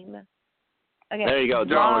bashing. Okay. There you go,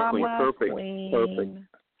 drama queen. Perfect.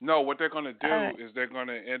 No, what they're going to do is they're going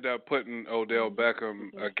to end up putting Odell Beckham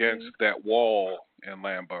against that wall in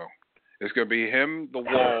Lambeau. It's going to be him, the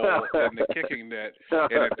wall, and the kicking net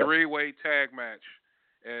in a 3-way tag match.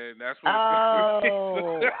 And that's what it's going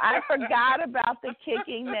to be. I forgot about the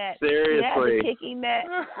kicking net. Seriously. Yeah, the kicking net.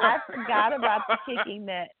 I forgot about the kicking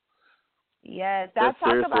net. Yes, that's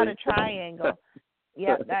talk about a triangle.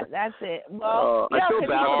 Yeah, that's it. Well, I feel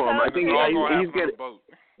bad for him. I think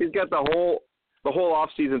he's got the whole off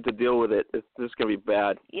season to deal with it. It's just going to be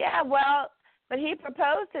bad. Yeah, well, but he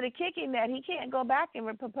proposed to the kicking net. He can't go back and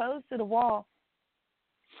propose to the wall.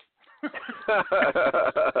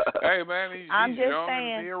 Hey, man, he's young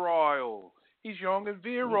and virile. He's young and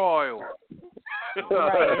virile.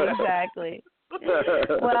 Right, exactly.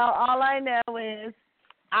 Well, all I know is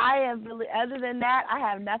other than that, I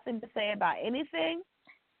have nothing to say about anything.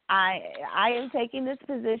 I am taking this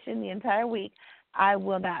position the entire week. I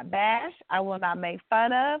will not bash. I will not make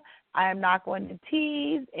fun of. I am not going to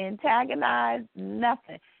tease, antagonize,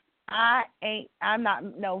 nothing. I'm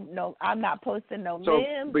not posting no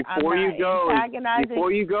memes. Before you go,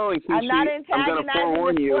 in case I'm not I'm going to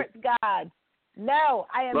forewarn the you. sports gods. No,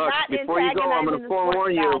 I am not before you go, I'm going to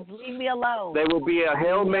forewarn you. Leave me alone. There will be a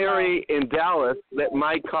Hail Mary in Dallas that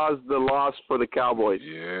might cause the loss for the Cowboys.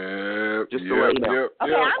 Yeah. Just to let you know.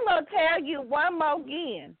 Okay, I'm going to tell you one more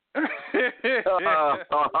again.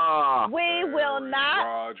 We will not.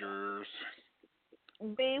 Rodgers.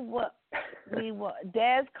 We will.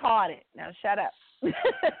 Dez caught it. Now shut up.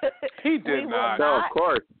 He did not. No, of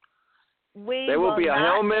course. There will be a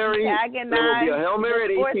Hail Mary. There will be a Hail Mary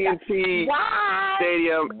at AT&T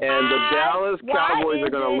Stadium, and the Dallas Cowboys are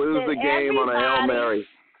going to lose the game on a Hail Mary.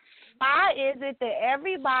 Why is it that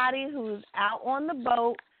everybody who's out on the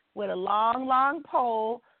boat with a long, long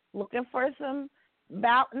pole looking for some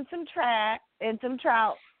bout and some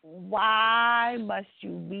trout, why must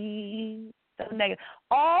you be so negative?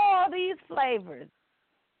 All these flavors.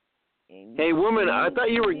 Hey, woman, I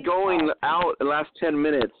thought you were going out the last 10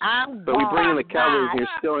 minutes. But we bring in the Cowboys and you're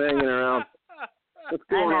still hanging around. What's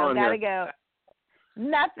going on here? I gotta go.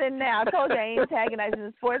 Nothing now. I told you I ain't antagonizing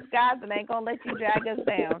the sports guys and I ain't going to let you drag us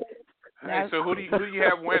down. Hey, so who do you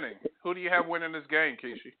have winning? Who do you have winning this game,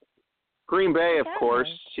 Kishi? Green Bay, of course.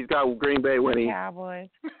 She's got Green Bay winning. The Cowboys.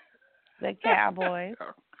 The Cowboys.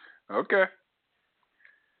 Okay.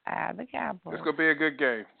 The Cowboys. It's going to be a good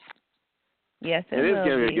game. Yes, it is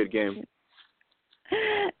going to be a good game.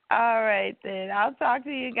 All right, then. I'll talk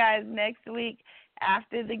to you guys next week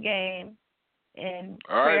after the game. And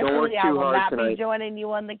all right, don't work too hard tonight. Be joining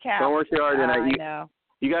you on the couch. Don't work too hard tonight.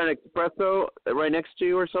 You got an espresso right next to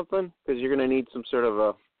you or something? Because you're going to need some sort of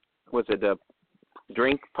a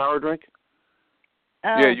drink, power drink?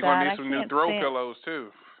 Yeah, you're going to need some new throw pillows,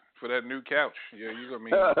 too, for that new couch. Yeah, you're going to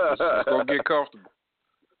need it's going to get comfortable.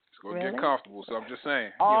 It's going to get comfortable, so I'm just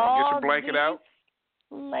saying. Get your blanket out.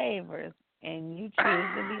 Flavors, and you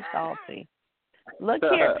choose to be salty. Look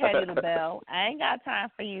here, Petty LaBelle. I ain't got time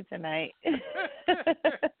for you tonight.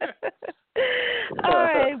 All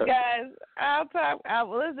right, guys.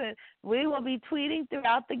 Listen, we will be tweeting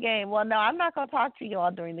throughout the game. Well, no, I'm not going to talk to you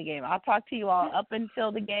all during the game. I'll talk to you all up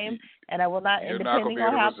until the game, and I will not, depending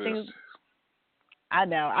on how things. I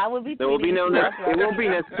know. I will be. There will be no. It won't be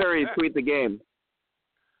necessary to tweet the game.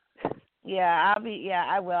 Yeah,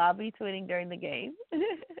 I will. I'll be tweeting during the game.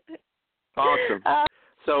 Awesome.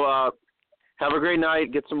 So, have a great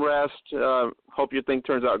night. Get some rest. Hope your thing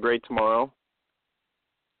turns out great tomorrow.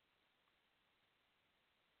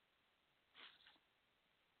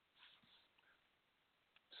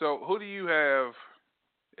 So, who do you have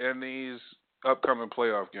in these upcoming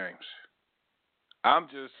playoff games? I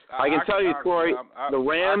can tell you, Corey, the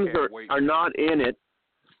Rams are not in it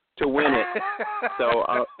to win it. So.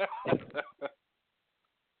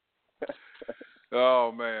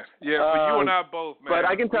 Oh man, yeah, but you and I both, man. But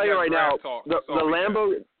I can tell you right now, the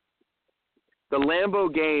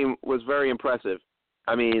Lambeau game was very impressive.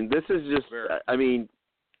 I mean, this is just. I mean,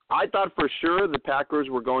 I thought for sure the Packers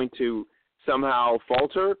were going to somehow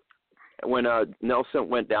falter when Nelson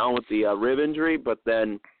went down with the rib injury, but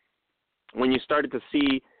then when you started to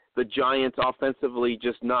see the Giants offensively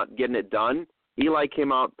just not getting it done, Eli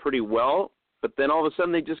came out pretty well, but then all of a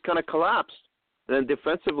sudden they just kind of collapsed. And then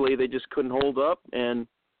defensively, they just couldn't hold up, and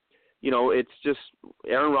it's just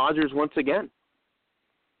Aaron Rodgers once again.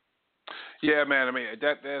 Yeah, man. I mean,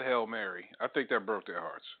 that Hail Mary, I think that broke their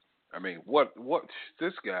hearts. I mean, what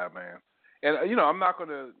this guy, man. And I'm not going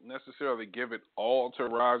to necessarily give it all to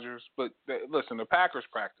Rodgers, but listen, the Packers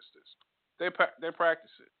practice this. They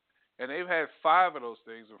practice it, and they've had 5 of those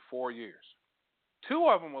things in 4 years. 2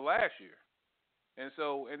 of them were last year, and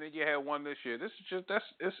then you had 1 this year. This is just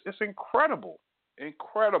it's incredible.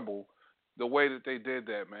 Incredible the way that they did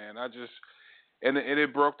that, man. And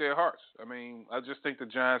it broke their hearts. I mean, I just think the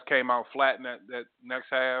Giants came out flat in that next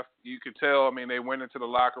half. You could tell, I mean, they went into the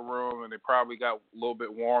locker room and they probably got a little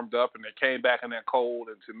bit warmed up and they came back in that cold.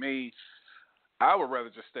 And to me, I would rather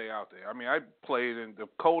just stay out there. I mean, I played in the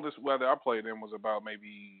coldest weather I played in was about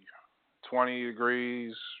maybe 20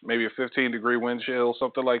 degrees, maybe a 15-degree wind chill,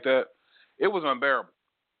 something like that. It was unbearable.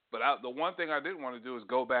 But the one thing I didn't want to do is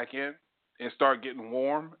go back in and start getting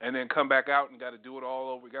warm and then come back out and got to do it all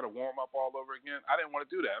over. We got to warm up all over again. I didn't want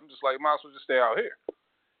to do that. I'm just like, might as well just stay out here.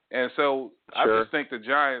 And so I just think the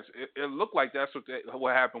Giants, it looked like that's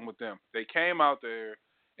what happened with them. They came out there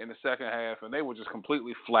in the second half and they were just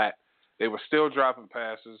completely flat. They were still dropping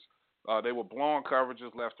passes. They were blowing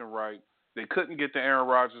coverages left and right. They couldn't get to Aaron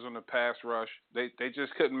Rodgers on the pass rush. They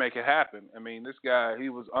just couldn't make it happen. I mean, this guy, he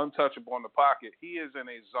was untouchable in the pocket. He is in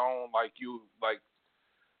a zone like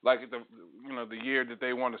the year that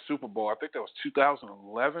they won the Super Bowl. I think that was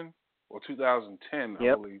 2011 or 2010,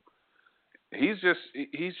 I believe. He's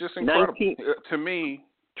just incredible. To me,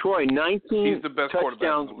 Troy, 19 he's the best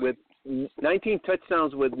touchdowns with 19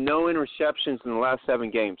 touchdowns with no interceptions in the last 7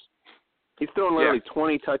 games. He's thrown literally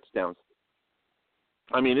 20 touchdowns.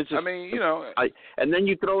 I mean, it's just. I mean, and then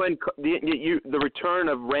you throw in the return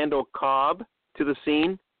of Randall Cobb to the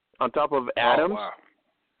scene on top of Adams. Oh, wow.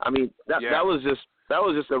 I mean, that was just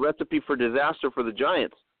a recipe for disaster for the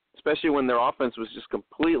Giants, especially when their offense was just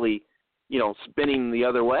completely, spinning the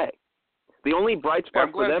other way. The only bright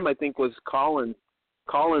spot for them, you... I think, was Collins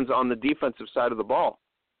on the defensive side of the ball.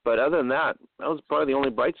 But other than that was probably the only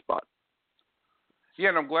bright spot. Yeah,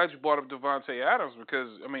 and I'm glad you brought up Devontae Adams because,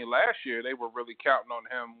 last year they were really counting on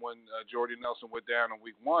him when Jordy Nelson went down in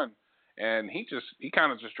week 1, and he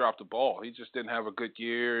kind of just dropped the ball. He just didn't have a good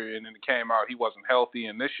year, and then it came out he wasn't healthy.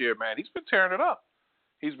 And this year, man, he's been tearing it up.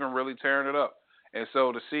 He's been really tearing it up. And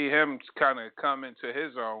so to see him kind of come into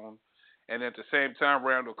his own, and at the same time,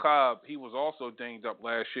 Randall Cobb, he was also dinged up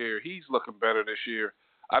last year. He's looking better this year.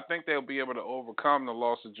 I think they'll be able to overcome the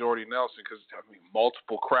loss of Jordy Nelson because,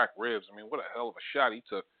 multiple cracked ribs. What a hell of a shot he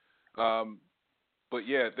took. But,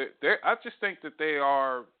 yeah, I just think that they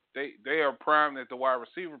are primed at the wide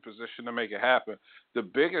receiver position to make it happen. The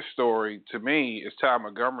biggest story to me is Ty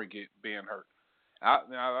Montgomery being hurt.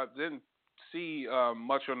 I didn't see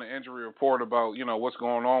much on the injury report about, what's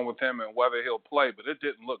going on with him and whether he'll play, but it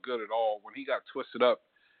didn't look good at all when he got twisted up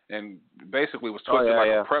and basically was twisted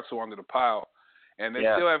a pretzel under the pile. And they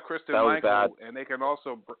still have Christian Michael, and they can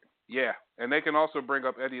also bring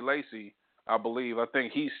up Eddie Lacy, I believe. I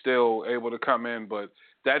think he's still able to come in, but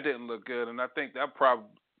that didn't look good. And I think that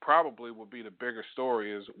probably will be the bigger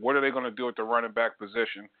story is what are they going to do at the running back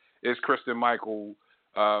position? Is Christian Michael,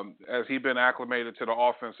 has he been acclimated to the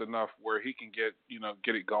offense enough where he can get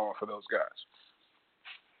it going for those guys?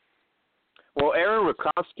 Well, Aaron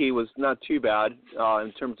Rakowski was not too bad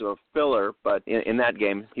in terms of a filler, but in that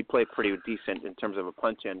game he played pretty decent in terms of a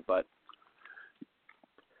punch-in. But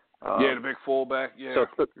the big fullback, so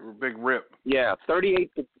big rip. Yeah,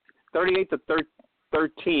 38 to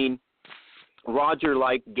 13,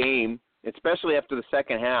 Roger-like game, especially after the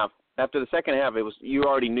second half. After the second half, you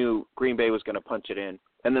already knew Green Bay was going to punch it in,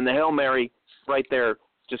 and then the Hail Mary right there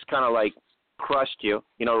just kind of like crushed you.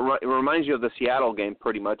 It reminds you of the Seattle game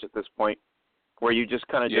pretty much at this point, where you just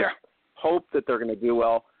kind of just hope that they're going to do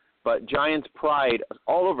well. But Giants pride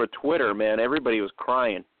all over Twitter, man. Everybody was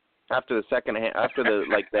crying after the second after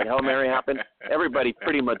the Hail Mary happened. Everybody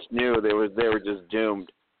pretty much knew they were just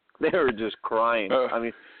doomed. They were just crying.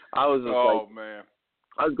 I was just man.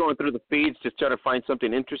 I was going through the feeds just trying to find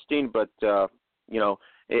something interesting, but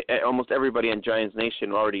almost everybody in Giants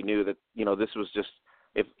Nation already knew that this was just,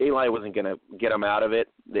 if Eli wasn't going to get them out of it,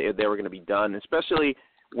 they were going to be done. Especially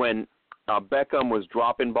when Beckham was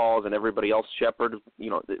dropping balls and everybody else, Shepard,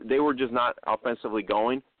 they were just not offensively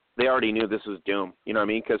going. They already knew this was doom. You know what I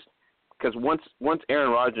mean? Because once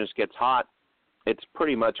Aaron Rodgers gets hot, it's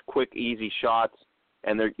pretty much quick, easy shots,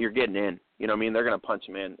 and you're getting in. You know what I mean? They're going to punch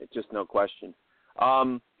him in. It's just no question.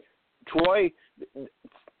 Troy,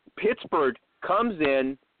 Pittsburgh comes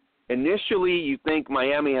in. Initially, you think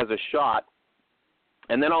Miami has a shot,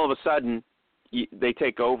 and then all of a sudden, they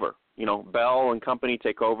take over. Bell and company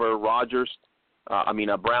take over.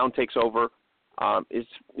 Brown takes over.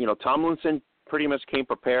 Tomlinson pretty much came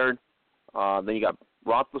prepared. Then you got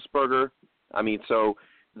Roethlisberger. So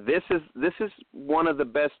this is one of the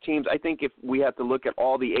best teams. I think if we have to look at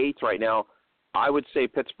all the eights right now, I would say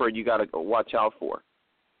Pittsburgh you got to watch out for.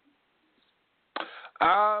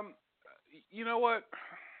 You know what?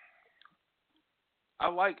 I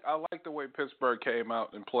like the way Pittsburgh came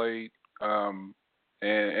out and played, and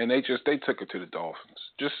they took it to the Dolphins.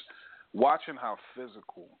 Just watching how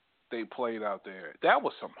physical they played out there, that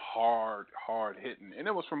was some hard hitting, and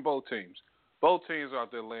it was from both teams. Both teams out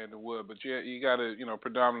there laying the wood, but you got to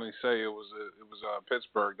predominantly say it was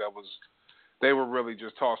Pittsburgh that was. They were really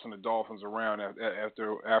just tossing the Dolphins around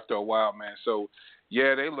after a while, man. So,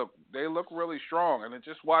 yeah, they look really strong. And then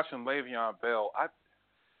just watching Le'Veon Bell,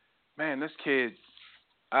 this kid,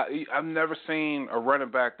 I've never seen a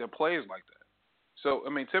running back that plays like that. So,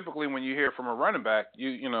 typically when you hear from a running back,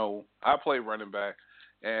 I play running back,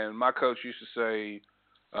 and my coach used to say,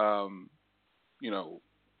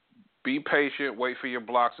 be patient, wait for your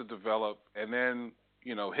blocks to develop, and then,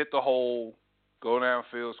 hit the hole. Go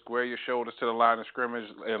downfield, square your shoulders to the line of scrimmage,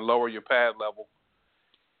 and lower your pad level.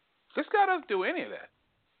 This guy doesn't do any of that.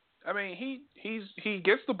 He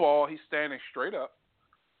gets the ball. He's standing straight up.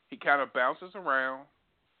 He kind of bounces around,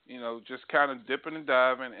 just kind of dipping and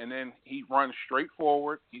diving, and then he runs straight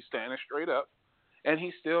forward. He's standing straight up, and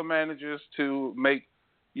he still manages to make,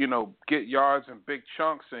 get yards in big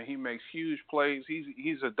chunks, and he makes huge plays.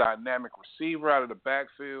 He's a dynamic receiver out of the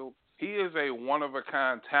backfield. He is a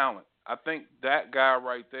one-of-a-kind talent. I think that guy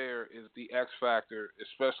right there is the X factor,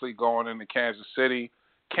 especially going into Kansas City.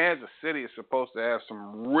 Kansas City is supposed to have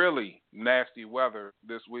some really nasty weather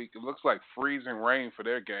this week. It looks like freezing rain for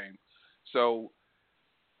their game. So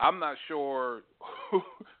I'm not sure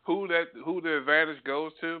who the advantage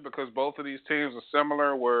goes to, because both of these teams are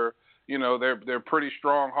similar. Where they're pretty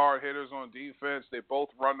strong, hard hitters on defense. They both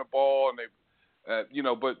run the ball, and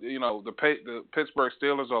the Pittsburgh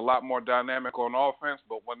Steelers are a lot more dynamic on offense.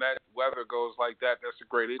 But when that weather goes like that, that's a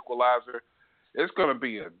great equalizer. It's going to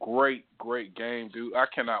be a great, great game, dude. I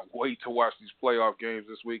cannot wait to watch these playoff games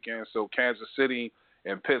this weekend. So Kansas City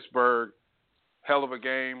and Pittsburgh, hell of a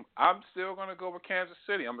game. I'm still going to go with Kansas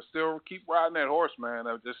City. I'm going to still keep riding that horse, man.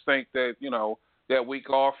 I just think that, that week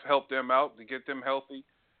off helped them out to get them healthy.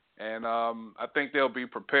 And I think they'll be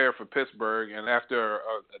prepared for Pittsburgh. And after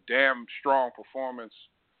a damn strong performance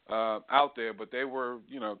out there, but they were,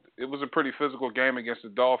 it was a pretty physical game against the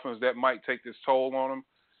Dolphins. That might take this toll on them.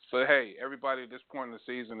 But, hey, everybody at this point in the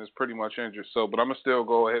season is pretty much injured. But I'm going to still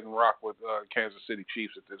go ahead and rock with Kansas City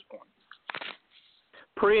Chiefs at this point.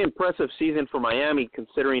 Pretty impressive season for Miami,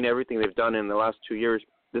 considering everything they've done in the last 2 years.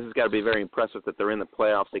 This has got to be very impressive that they're in the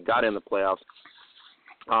playoffs. They got in the playoffs.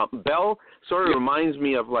 Bell sort of reminds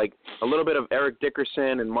me of like a little bit of Eric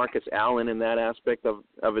Dickerson and Marcus Allen in that aspect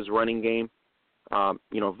of his running game.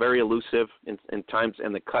 Very elusive in times,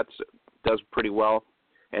 and the cuts does pretty well.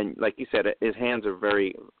 And like you said, his hands are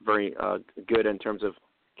very, very good in terms of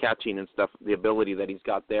catching and stuff, the ability that he's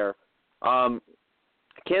got there.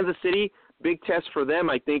 Kansas City, big test for them,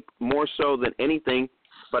 I think, more so than anything.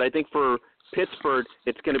 But I think for Pittsburgh,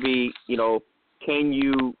 it's going to be, can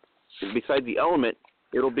you, besides the element,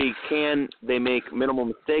 it'll be can they make minimal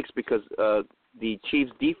mistakes, because the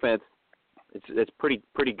Chiefs' defense, it's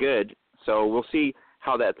pretty good. So we'll see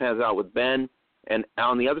how that pans out with Ben. And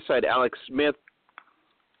on the other side, Alex Smith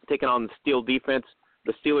taking on the Steel defense.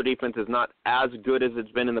 The Steeler defense is not as good as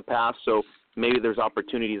it's been in the past, so maybe there's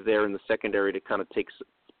opportunities there in the secondary to kind of take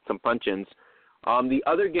some punch-ins. The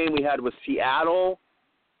other game we had was Seattle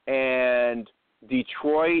and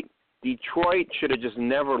Detroit. Detroit should have just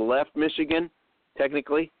never left Michigan,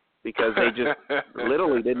 technically, because they just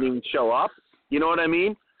literally didn't even show up. You know what I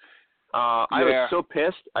mean? I was so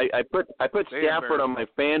pissed. I put Stafford on my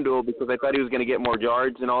FanDuel because I thought he was going to get more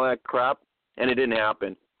yards and all that crap, and it didn't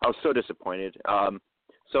happen. I was so disappointed.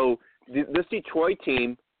 So this Detroit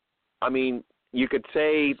team, I mean, you could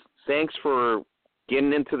say thanks for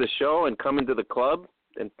getting into the show and coming to the club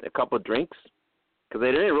and a couple of drinks, because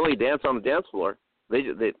they didn't really dance on the dance floor. They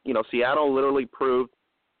Seattle literally proved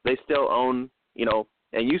they still own,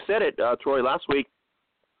 and you said it, Troy, last week,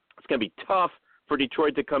 it's going to be tough for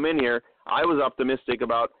Detroit to come in here. I was optimistic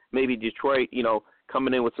about maybe Detroit,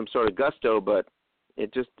 coming in with some sort of gusto, but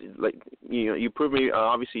it just, you proved me,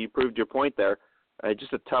 obviously you proved your point there.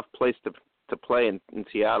 Just a tough place to play in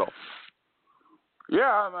Seattle. Yeah,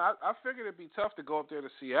 I figured it'd be tough to go up there to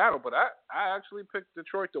Seattle, but I actually picked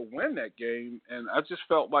Detroit to win that game, and I just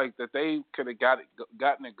felt like that they could have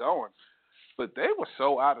gotten it going. But they were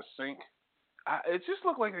so out of sync. It just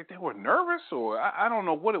looked like they were nervous, or I don't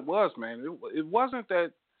know what it was, man. It wasn't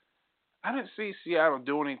that I didn't see Seattle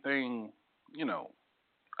do anything,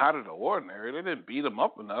 out of the ordinary. They didn't beat them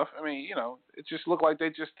up enough. I mean, it just looked like they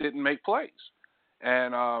just didn't make plays.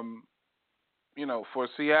 And, for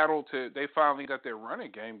Seattle they finally got their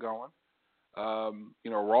running game going.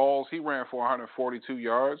 Rawls, he ran for 142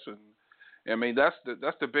 yards. And, I mean, that's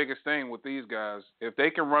the biggest thing with these guys. If they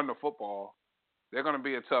can run the football, they're going to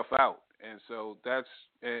be a tough out. And so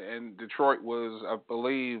and Detroit was, I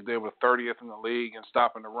believe, they were 30th in the league in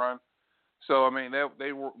stopping the run. So, I mean,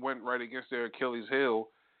 they went right against their Achilles heel.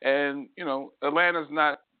 And, Atlanta's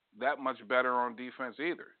not that much better on defense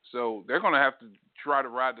either. So they're going to have to try to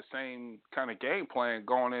ride the same kind of game plan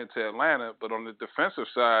going into Atlanta. But on the defensive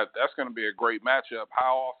side, that's going to be a great matchup.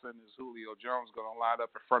 How often is Julio Jones going to line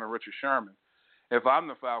up in front of Richard Sherman? If I'm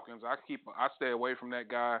the Falcons, I stay away from that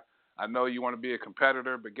guy. I know you want to be a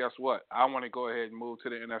competitor, but guess what? I want to go ahead and move to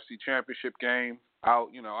the NFC Championship game. I'll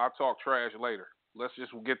talk trash later. Let's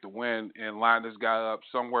just get the win and line this guy up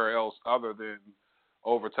somewhere else other than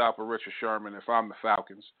over top of Richard Sherman if I'm the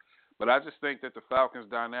Falcons. But I just think that the Falcons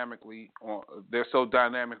they're so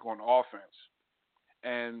dynamic on offense.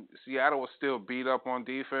 And Seattle is still beat up on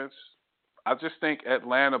defense. I just think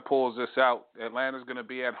Atlanta pulls this out. Atlanta's going to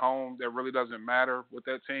be at home. That really doesn't matter with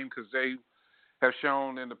that team because they have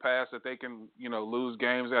shown in the past that they can, lose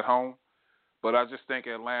games at home. But I just think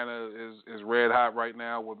Atlanta is red hot right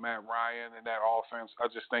now with Matt Ryan and that offense. I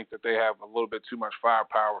just think that they have a little bit too much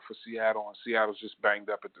firepower for Seattle, and Seattle's just banged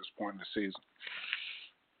up at this point in the season.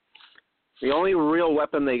 The only real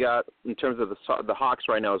weapon they got in terms of the Hawks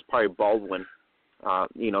right now is probably Baldwin,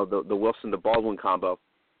 the Wilson to Baldwin combo,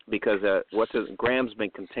 because Graham's been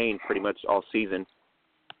contained pretty much all season.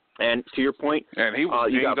 And to your point, and he was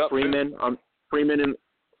you got up Freeman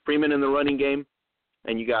Freeman in the running game,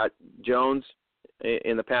 and you got Jones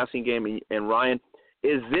in the passing game, and Ryan.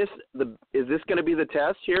 Is this going to be the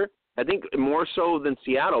test here? I think more so than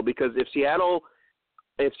Seattle, because if Seattle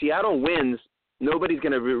wins, nobody's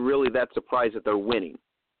going to be really that surprised that they're winning.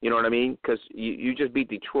 You know what I mean? Because you just beat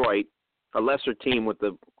Detroit, a lesser team with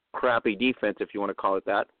the crappy defense, if you want to call it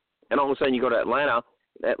that. And all of a sudden you go to Atlanta.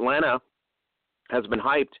 Atlanta has been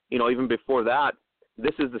hyped, even before that.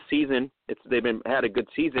 This is the season. They've had a good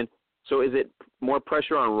season. So is it more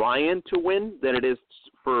pressure on Ryan to win than it is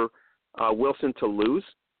for Wilson to lose?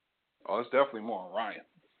 Oh, it's definitely more on Ryan.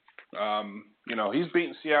 He's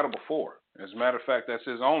beaten Seattle before. As a matter of fact, that's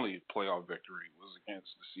his only playoff victory was against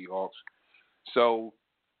the Seahawks. So,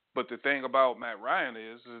 but the thing about Matt Ryan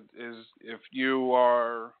is if you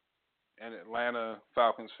are an Atlanta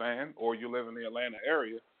Falcons fan or you live in the Atlanta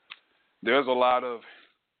area, there's a lot of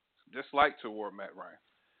dislike toward Matt Ryan.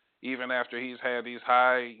 Even after he's had these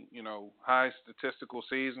high statistical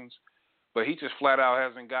seasons, but he just flat out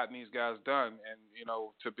hasn't gotten these guys done. And,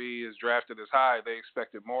 to be as drafted as high, they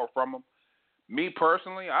expected more from him. Me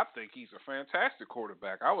personally, I think he's a fantastic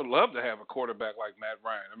quarterback. I would love to have a quarterback like Matt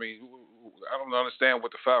Ryan. I mean, I don't understand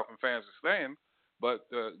what the Falcon fans are saying, but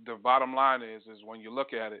the bottom line is when you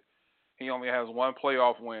look at it, he only has one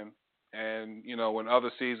playoff win. And, in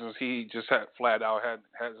other seasons, he just flat out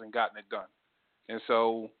hasn't gotten it done. And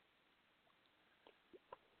so,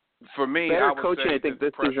 for me, better I would coaching, say I think,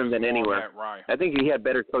 this season than anywhere. I think he had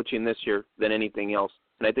better coaching this year than anything else,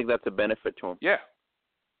 and I think that's a benefit to him. Yeah.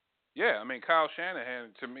 I mean, Kyle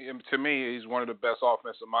Shanahan, to me, he's one of the best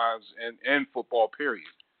offensive minds in football. Period.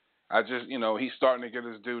 I just, he's starting to get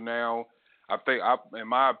his due now. I think, in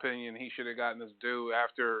my opinion, he should have gotten his due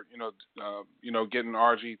after, getting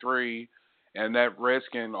RG3 and that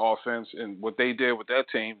Redskin offense and what they did with that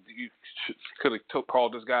team. You could have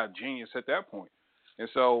called this guy a genius at that point. And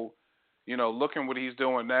so, looking what he's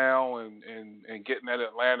doing now and getting that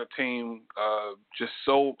Atlanta team just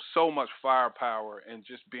so much firepower and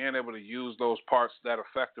just being able to use those parts that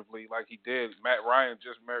effectively like he did. Matt Ryan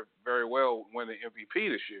just very well win the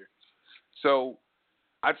MVP this year. So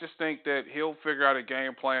I just think that he'll figure out a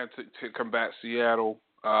game plan to combat Seattle.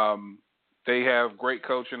 They have great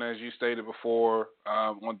coaching, as you stated before.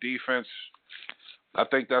 On defense, I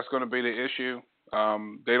think that's going to be the issue.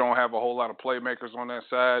 They don't have a whole lot of playmakers on that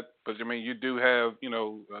side, but I mean, you do have,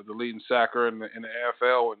 the leading sacker in the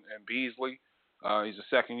NFL and Beasley. He's a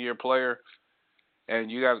second-year player,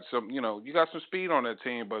 and you got some speed on that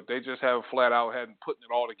team, but they just hadn't putting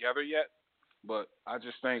it all together yet. But I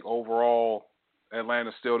just think overall,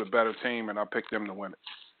 Atlanta's still the better team, and I picked them to win it.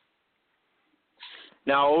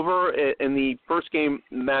 Now, over in the first game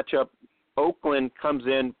matchup, Oakland comes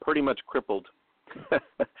in pretty much crippled.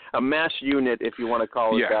 A mash unit, if you want to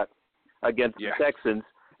call it that, against the Texans.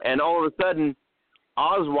 And all of a sudden,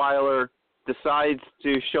 Osweiler decides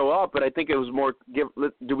to show up, but I think it was more,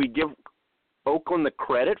 do we give Oakland the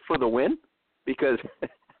credit for the win? Because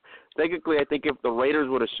technically, I think if the Raiders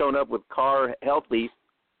would have shown up with Carr healthy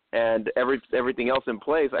and everything else in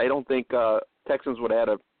place, I don't think Texans would have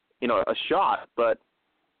had a shot. But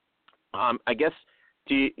I guess,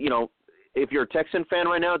 if you're a Texan fan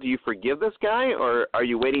right now, do you forgive this guy, or are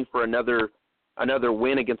you waiting for another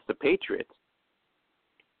win against the Patriots?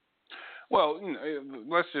 Well,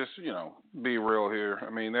 let's just be real here. I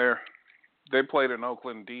mean, they played an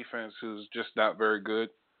Oakland defense who's just not very good.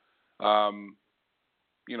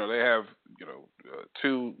 They have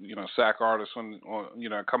two sack artists on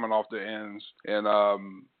coming off the ends, and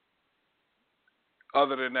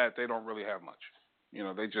other than that, they don't really have much.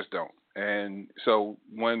 They just don't. And so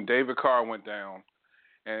when David Carr went down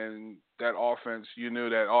and that offense, you knew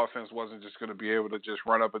that offense wasn't just going to be able to just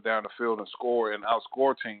run up and down the field and score and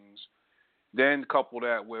outscore teams. Then couple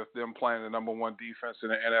that with them playing the number one defense in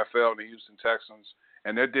the NFL, the Houston Texans,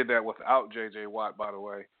 and they did that without J.J. Watt, by the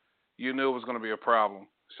way. You knew it was going to be a problem.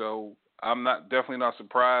 So I'm definitely not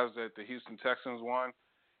surprised that the Houston Texans won.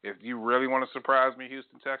 If you really want to surprise me,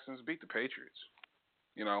 Houston Texans beat the Patriots.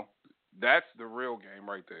 That's the real game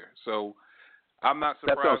right there. So I'm not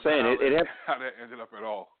surprised. That's what I'm saying. How that ended up at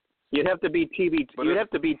all. You'd have to be TV. You'd have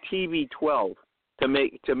to be TV 12 to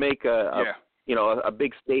make a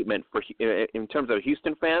big statement for in terms of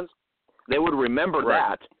Houston fans. They would remember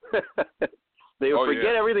that. They would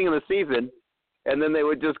forget everything in the season, and then they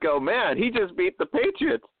would just go, "Man, he just beat the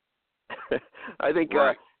Patriots." I think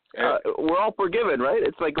we're all forgiven, right?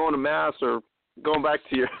 It's like going to mass or going back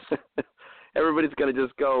to your. Everybody's going to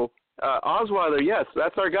just go. Osweiler, yes,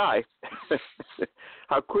 that's our guy.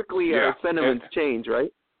 How quickly our sentiments change,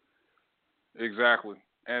 right? Exactly.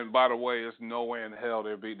 And by the way, there's no way in hell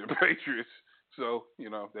they're beating the Patriots. So,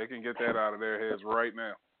 they can get that out of their heads right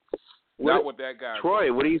now. Not with that guy.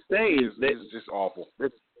 Troy, what do you say? He's just awful.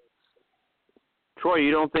 Troy,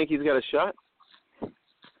 you don't think he's got a shot?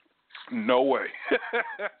 No way.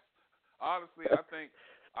 Honestly, I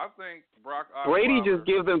think Brock Osweiler. Brady just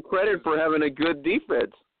gives them credit for having a good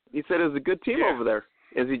defense. He said it's a good team over there.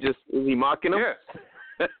 Is he mocking them?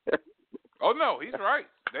 Yes. Oh no, he's right.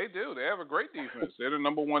 They do. They have a great defense. They're the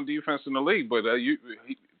number one defense in the league. But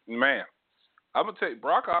man, I'm gonna tell you,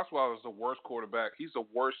 Brock Osweiler is the worst quarterback. He's the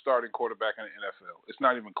worst starting quarterback in the NFL. It's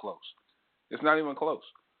not even close. It's not even close.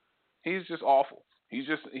 He's just awful. He's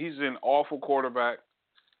an awful quarterback.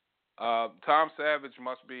 Tom Savage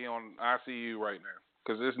must be on ICU right now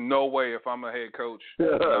because there's no way if I'm a head coach,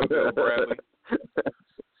 Bill Bradley,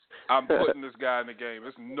 I'm putting this guy in the game.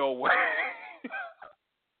 There's no way.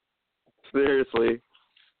 Seriously.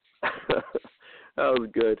 That was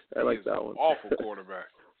good. I like that one. Awful quarterback.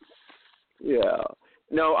 Yeah.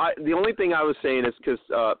 No, the only thing I was saying is because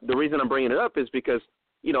the reason I'm bringing it up is because,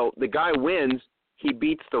 the guy wins, he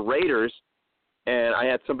beats the Raiders, and I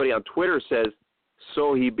had somebody on Twitter says,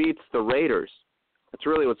 so he beats the Raiders. That's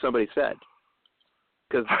really what somebody said.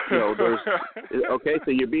 Because, there's – okay,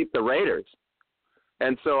 so you beat the Raiders.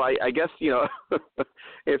 And so I guess,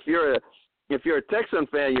 if you're a Texan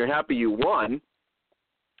fan, you're happy you won.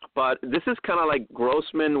 But this is kind of like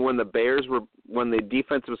Grossman when the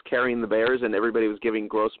defense was carrying the Bears and everybody was giving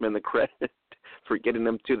Grossman the credit for getting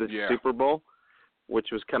them to the Super Bowl, which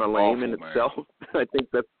was kind of lame in itself. I think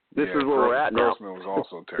that this is where we're at now. Grossman was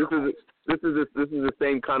also terrible. This is the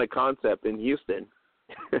same kind of concept in Houston.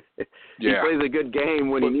 He plays a good game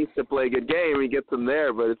when he needs to play a good game. He gets them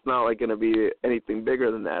there, but it's not like going to be anything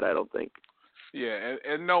bigger than that, I don't think. Yeah,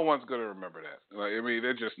 and no one's going to remember that.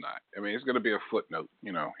 They're just not. It's going to be a footnote.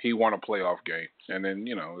 He won a playoff game, and then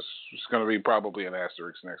it's going to be probably an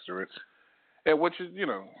asterisk next to it. And which is he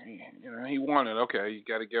won it. Okay, you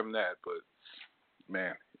got to give him that. But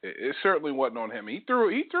man, it certainly wasn't on him. He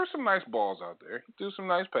threw some nice balls out there. He threw some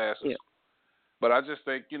nice passes. Yeah. But I just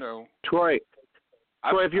think Troy,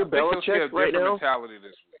 if you're Belichick right now, mentality this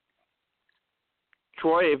week.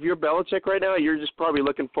 Troy, if you're Belichick right now, you're just probably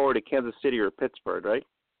looking forward to Kansas City or Pittsburgh, right?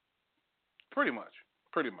 Pretty much.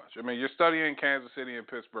 You're studying Kansas City and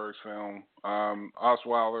Pittsburgh's film.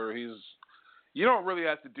 Osweiler, you don't really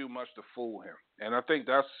have to do much to fool him, and I think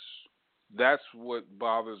that's what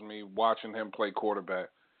bothers me watching him play quarterback.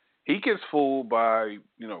 He gets fooled by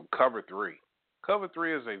cover 3. Cover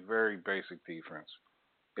 3 is a very basic defense.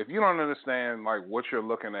 If you don't understand what you're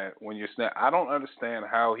looking at when you're snap, I don't understand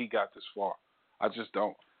how he got this far. I just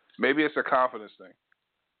don't. Maybe it's a confidence thing.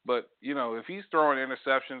 But, if he's throwing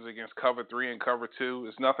interceptions against cover 3 and cover 2,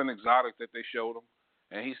 it's nothing exotic that they showed him.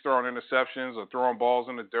 And he's throwing interceptions or throwing balls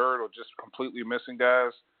in the dirt or just completely missing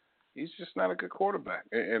guys. He's just not a good quarterback.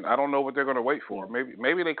 And I don't know what they're going to wait for.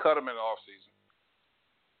 Maybe they cut him in the offseason.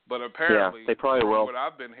 But apparently, they probably will. What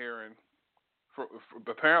I've been hearing, for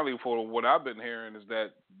what I've been hearing is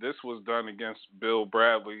that this was done against Bill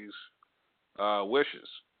Bradley's wishes.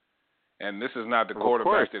 And this is not the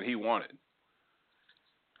quarterback that he wanted.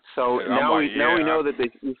 So now we know that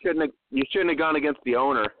you shouldn't have gone against the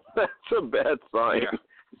owner. That's a bad sign.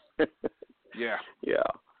 Yeah.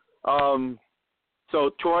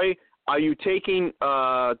 So Troy, are you taking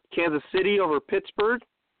Kansas City over Pittsburgh,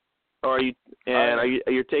 or are you? And are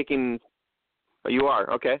you taking? You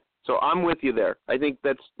are, okay. So I'm with you there. I think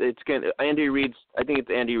it's Andy Reid's. I think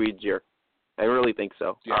it's Andy Reid's year. I really think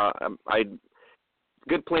so. Yeah.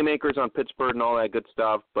 Good playmakers on Pittsburgh and all that good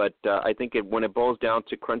stuff, but I think when it boils down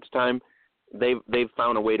to crunch time, they've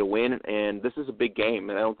found a way to win, and this is a big game,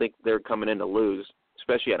 and I don't think they're coming in to lose,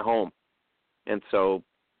 especially at home. And so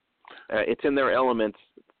it's in their elements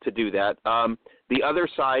to do that. The other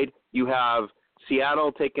side, you have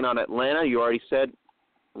Seattle taking on Atlanta. You already said,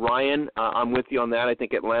 Ryan, I'm with you on that. I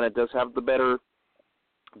think Atlanta does have the better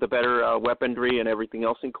weaponry and everything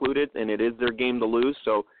else included, and it is their game to lose,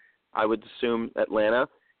 so I would assume Atlanta.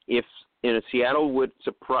 If Seattle would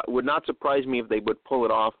not surprise me if they would pull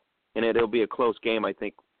it off, and it'll be a close game, I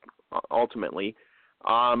think, ultimately.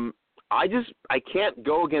 I can't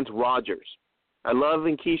go against Rodgers. I love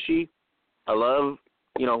Nkishi. I love,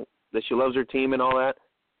 that she loves her team and all that,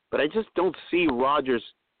 but I just don't see Rodgers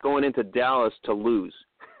going into Dallas to lose,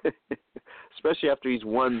 especially after he's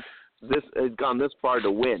gone this far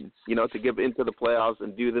to win, to get into the playoffs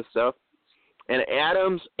and do this stuff. And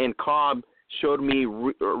Adams and Cobb showed me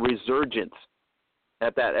resurgence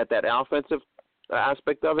at that offensive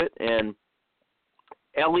aspect of it. And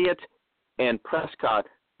Elliott and Prescott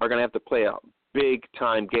are going to have to play a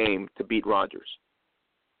big-time game to beat Rodgers.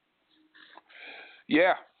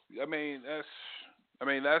 Yeah, I mean, I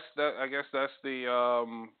guess that's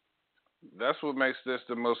the that's what makes this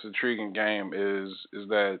the most intriguing game is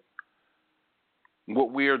that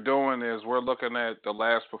what we are doing is we're looking at the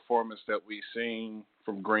last performance that we've seen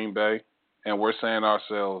from Green Bay, and we're saying to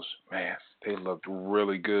ourselves, man, they looked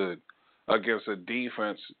really good against a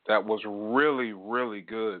defense that was really, really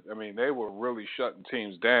good. I mean, they were really shutting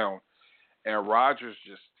teams down, and Rodgers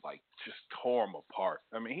just tore them apart.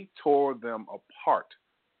 I mean, he tore them apart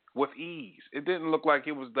with ease. It didn't look like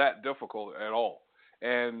it was that difficult at all.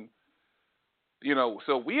 And,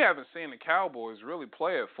 so we haven't seen the Cowboys really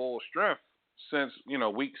play at full strength since,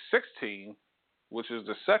 week 16, which is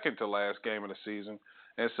the second to last game of the season.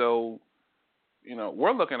 And so,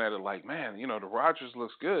 we're looking at it like, man, the Rodgers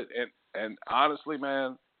looks good. And honestly,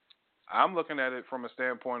 man, I'm looking at it from a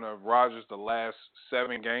standpoint of Rodgers the last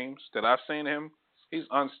 7 games that I've seen him, he's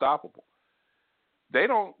unstoppable. They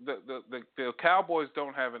don't. The Cowboys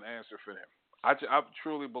don't have an answer for him. I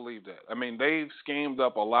truly believe that. I mean, they've schemed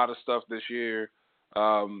up a lot of stuff this year,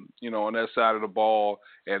 on that side of the ball,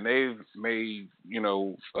 and they've made,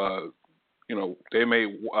 they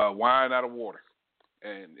made wine out of water,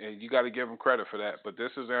 and you got to give them credit for that. But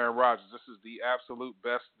this is Aaron Rodgers. This is the absolute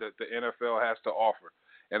best that the NFL has to offer,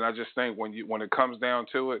 and I just think when it comes down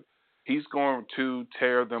to it, he's going to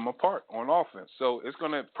tear them apart on offense. So it's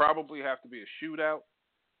going to probably have to be a shootout.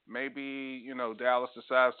 Maybe, Dallas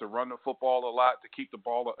decides to run the football a lot to keep the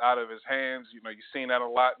ball out of his hands. You've seen that a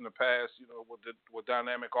lot in the past, with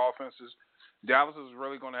dynamic offenses. Dallas is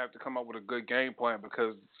really going to have to come up with a good game plan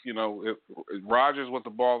because, if Rodgers with the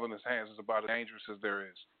ball in his hands is about as dangerous as there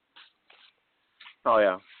is. Oh,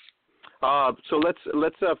 yeah. So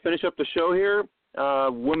let's finish up the show here.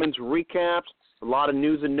 Women's recaps. A lot of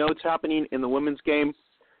news and notes happening in the women's game.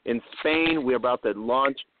 In Spain, we're about to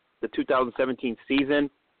launch the 2017 season.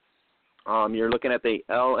 You're looking at the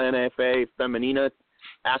LNFA Femenina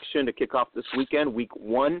action to kick off this weekend, week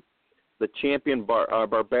 1. The champion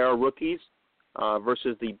Barbera Rookies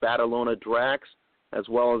versus the Badalona Dracs, as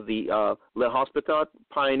well as the Le Hospital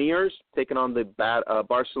Pioneers taking on the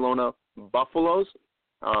Barcelona Buffaloes.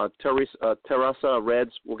 Terrassa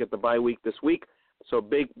Reds will get the bye week this week. So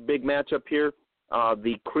big matchup here.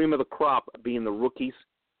 The cream of the crop being the rookies.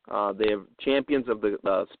 They have champions of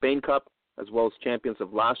the Spain Cup as well as champions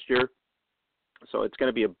of last year. So it's going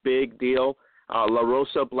to be a big deal. La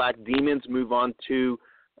Rosa Black Demons move on to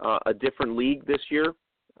a different league this year,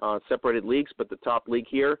 separated leagues, but the top league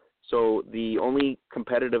here. So the only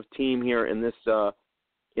competitive team here in this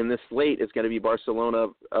slate is going to be Barcelona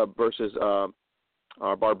versus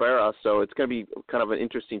Barbera. So it's going to be kind of an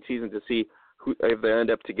interesting season to see if they end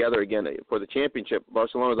up together again for the championship.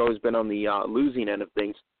 Barcelona's always been on the losing end of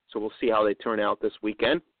things, so we'll see how they turn out this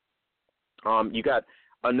weekend. You got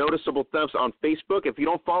a noticeable thefts on Facebook. If you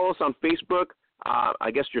don't follow us on Facebook,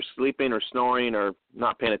 I guess you're sleeping or snoring or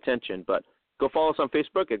not paying attention, but go follow us on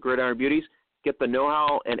Facebook at Gridiron Beauties. Get the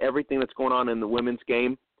know-how and everything that's going on in the women's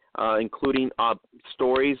game, including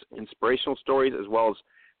stories, inspirational stories, as well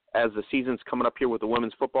as the season's coming up here with the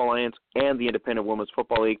Women's Football Alliance and the Independent Women's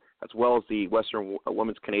Football League, as well as the Western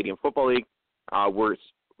Women's Canadian Football League. We're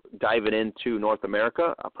diving into North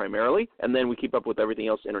America primarily, and then we keep up with everything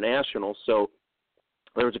else international. So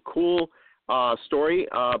there was a cool story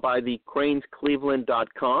by the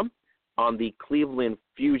CranesCleveland.com on the Cleveland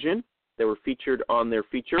Fusion. They were featured on their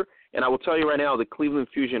feature. And I will tell you right now, the Cleveland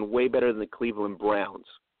Fusion way better than the Cleveland Browns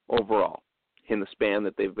overall in the span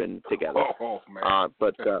that they've been together. Oh, man.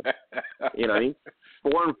 But you know what I mean?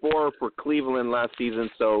 4-4 for Cleveland last season,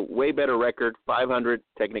 so way better record, 500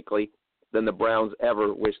 technically, than the Browns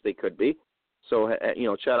ever wish they could be. So,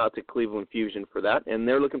 shout out to Cleveland Fusion for that. And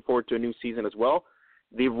they're looking forward to a new season as well.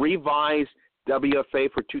 The revised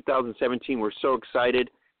WFA for 2017, we're so excited.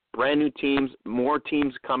 Brand new teams, more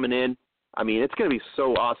teams coming in. I mean, it's going to be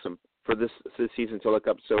so awesome for this season to look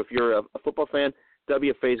up. So if you're a football fan,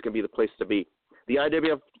 WFA is going to be the place to be. The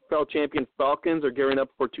IWFL champion Falcons are gearing up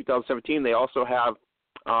for 2017. They also have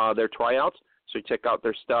their tryouts, so check out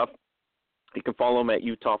their stuff. You can follow them at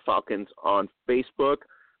Utah Falcons on Facebook.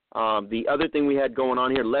 The other thing we had going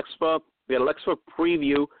on here, LEXFA, we had a LEXFA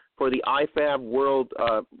preview for the IFAB World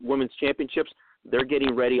Women's Championships. They're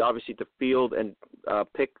getting ready, obviously, to field and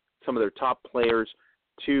pick some of their top players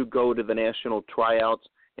to go to the national tryouts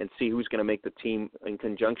and see who's going to make the team in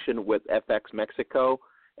conjunction with FX Mexico.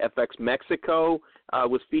 FX Mexico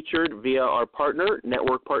was featured via our partner,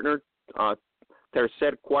 network partner,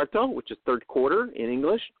 Tercer Cuarto, which is third quarter in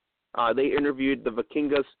English. They interviewed the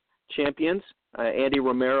Vikingas champions, Andy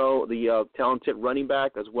Romero, the talented running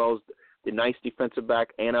back, as well as the nice defensive back,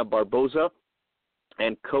 Ana Barboza,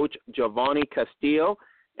 and Coach Giovanni Castillo.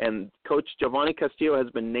 and Coach Giovanni Castillo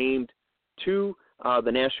has been named to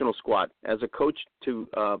the national squad as a coach to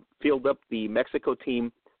field up the Mexico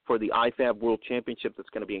team for the IFAB World Championship that's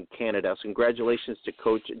going to be in Canada. So congratulations to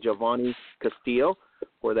Coach Giovanni Castillo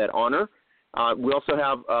for that honor. We also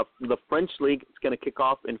have the French League. It's going to kick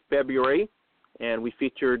off in February, and we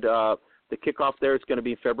featured the kickoff there. It's going to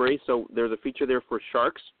be in February, so there's a feature there for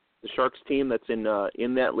Sharks, the Sharks team that's in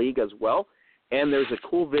that league as well. And there's a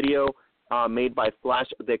cool video made by Flash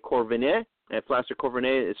de Corvinet, and Flash de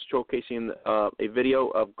Corvinet is showcasing a video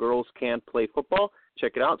of Girls Can Play Football.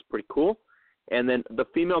 Check it out. It's pretty cool. And then the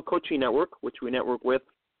Female Coaching Network, which we network with,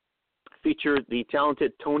 featured the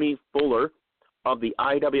talented Tony Fuller of the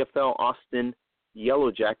IWFL Austin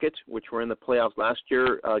Yellow Jackets, which were in the playoffs last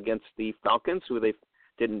year against the Falcons, who they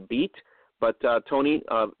didn't beat. But Tony,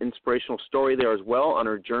 inspirational story there as well on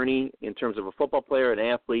her journey in terms of a football player, an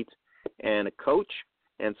athlete, and a coach.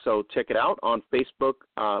 And so check it out on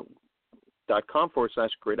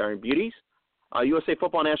Facebook.com/Gridiron Beauties. USA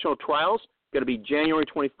Football National Trials going to be January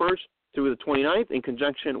 21st through the 29th in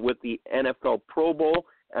conjunction with the NFL Pro Bowl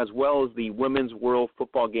as well as the Women's World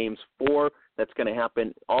Football Games 4. That's going to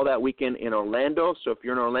happen all that weekend in Orlando. So if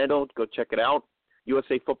you're in Orlando, go check it out.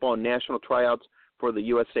 USA Football National Tryouts for the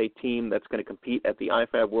USA team that's going to compete at the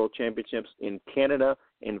IFAB World Championships in Canada,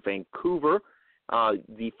 in Vancouver.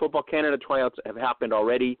 The Football Canada tryouts have happened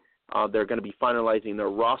already. They're going to be finalizing their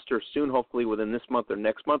roster soon, hopefully within this month or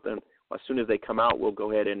next month. And as soon as they come out, we'll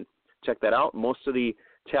go ahead and check that out. Most of the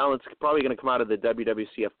talent's probably going to come out of the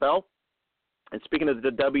WWCFL. And speaking of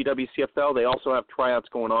the WWCFL, they also have tryouts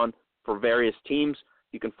going on for various teams.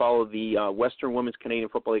 You can follow the Western Women's Canadian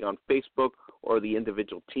Football League on Facebook or the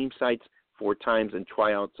individual team sites for times and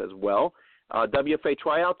tryouts as well. WFA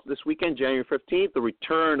tryouts this weekend, January 15th, the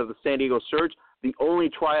return of the San Diego Surge, the only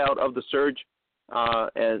tryout of the Surge.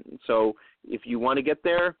 And so if you want to get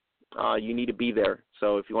there, you need to be there.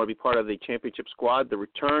 So if you want to be part of the championship squad, the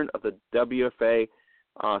return of the WFA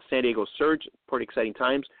San Diego Surge, pretty exciting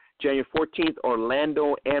times. January 14th,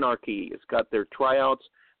 Orlando Anarchy has got their tryouts.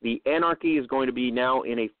 The Anarchy is going to be now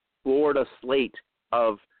in a Florida slate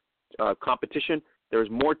of competition. There's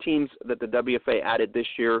more teams that the WFA added this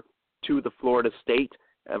year to the Florida state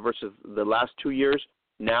versus the last 2 years.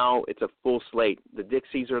 Now it's a full slate. The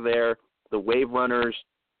Dixies are there, the Wave Runners,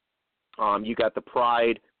 you got the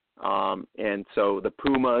Pride, and so the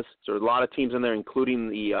Pumas. So a lot of teams in there, including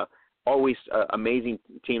the always amazing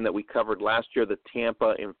team that we covered last year, the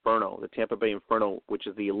Tampa Bay Inferno, which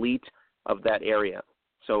is the elite of that area.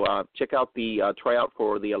 So check out the tryout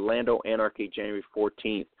for the Orlando Anarchy January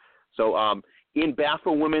 14th. So in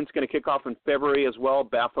BAFA Women's going to kick off in February as well.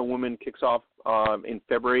 BAFA Women kicks off in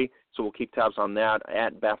February, so we'll keep tabs on that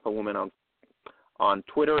at BAFA Women on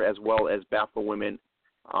Twitter as well as BAFA Women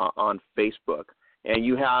on Facebook. And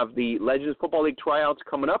you have the Legends Football League tryouts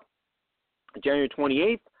coming up January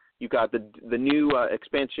 28th. You got the new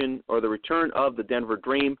expansion or the return of the Denver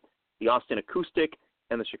Dream, the Austin Acoustic,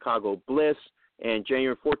 and the Chicago Bliss. And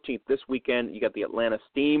January 14th, this weekend, you got the Atlanta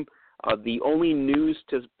Steam. The only news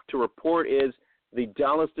to report is the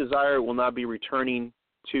Dallas Desire will not be returning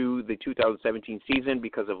to the 2017 season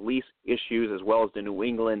because of lease issues, as well as the New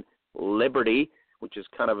England Liberty, which is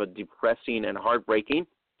kind of a depressing and heartbreaking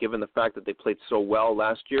given the fact that they played so well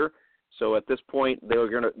last year. So at this point, they're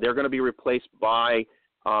going to be replaced by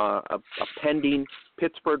a pending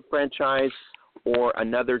Pittsburgh franchise, or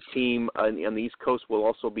another team on the East Coast will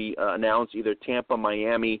also be announced. Either Tampa,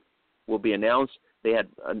 Miami will be announced. They had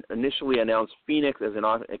initially announced Phoenix as an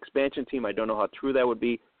expansion team. I don't know how true that would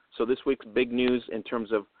be. So this week's big news in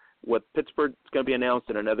terms of what Pittsburgh is going to be announced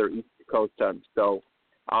and another East Coast team. So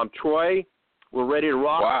Troy, we're ready to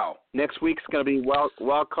rock. Wow. Next week's going to be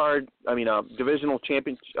divisional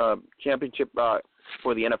championship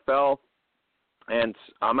for the NFL. And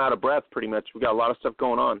I'm out of breath pretty much. We got a lot of stuff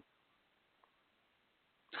going on.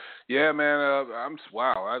 Yeah, man. I'm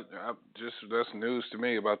just that's news to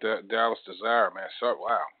me about that Dallas Desire, man. So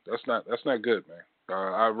wow, that's not good, man.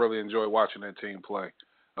 I really enjoy watching that team play.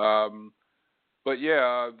 But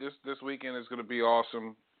yeah, this weekend is going to be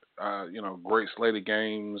awesome. Great slate of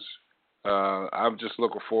games. I'm just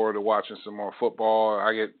looking forward to watching some more football.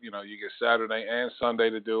 You get Saturday and Sunday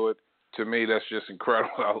to do it. To me, that's just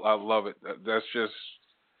incredible. I love it. That's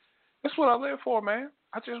what I live for, man.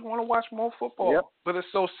 I just want to watch more football. Yep. But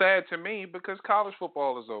it's so sad to me because college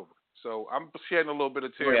football is over. So I'm shedding a little bit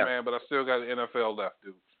of tear, man, but I still got the NFL left,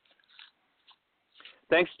 dude.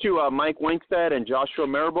 Thanks to Mike Winkstead and Joshua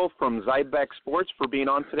Marable from Zybeck Sports for being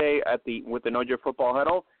on today with the No Joke Football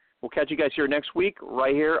Huddle. We'll catch you guys here next week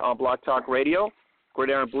right here on Block Talk Radio.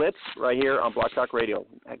 Gridiron Blitz right here on Block Talk Radio.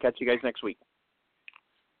 I'll catch you guys next week.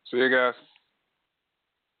 See you guys.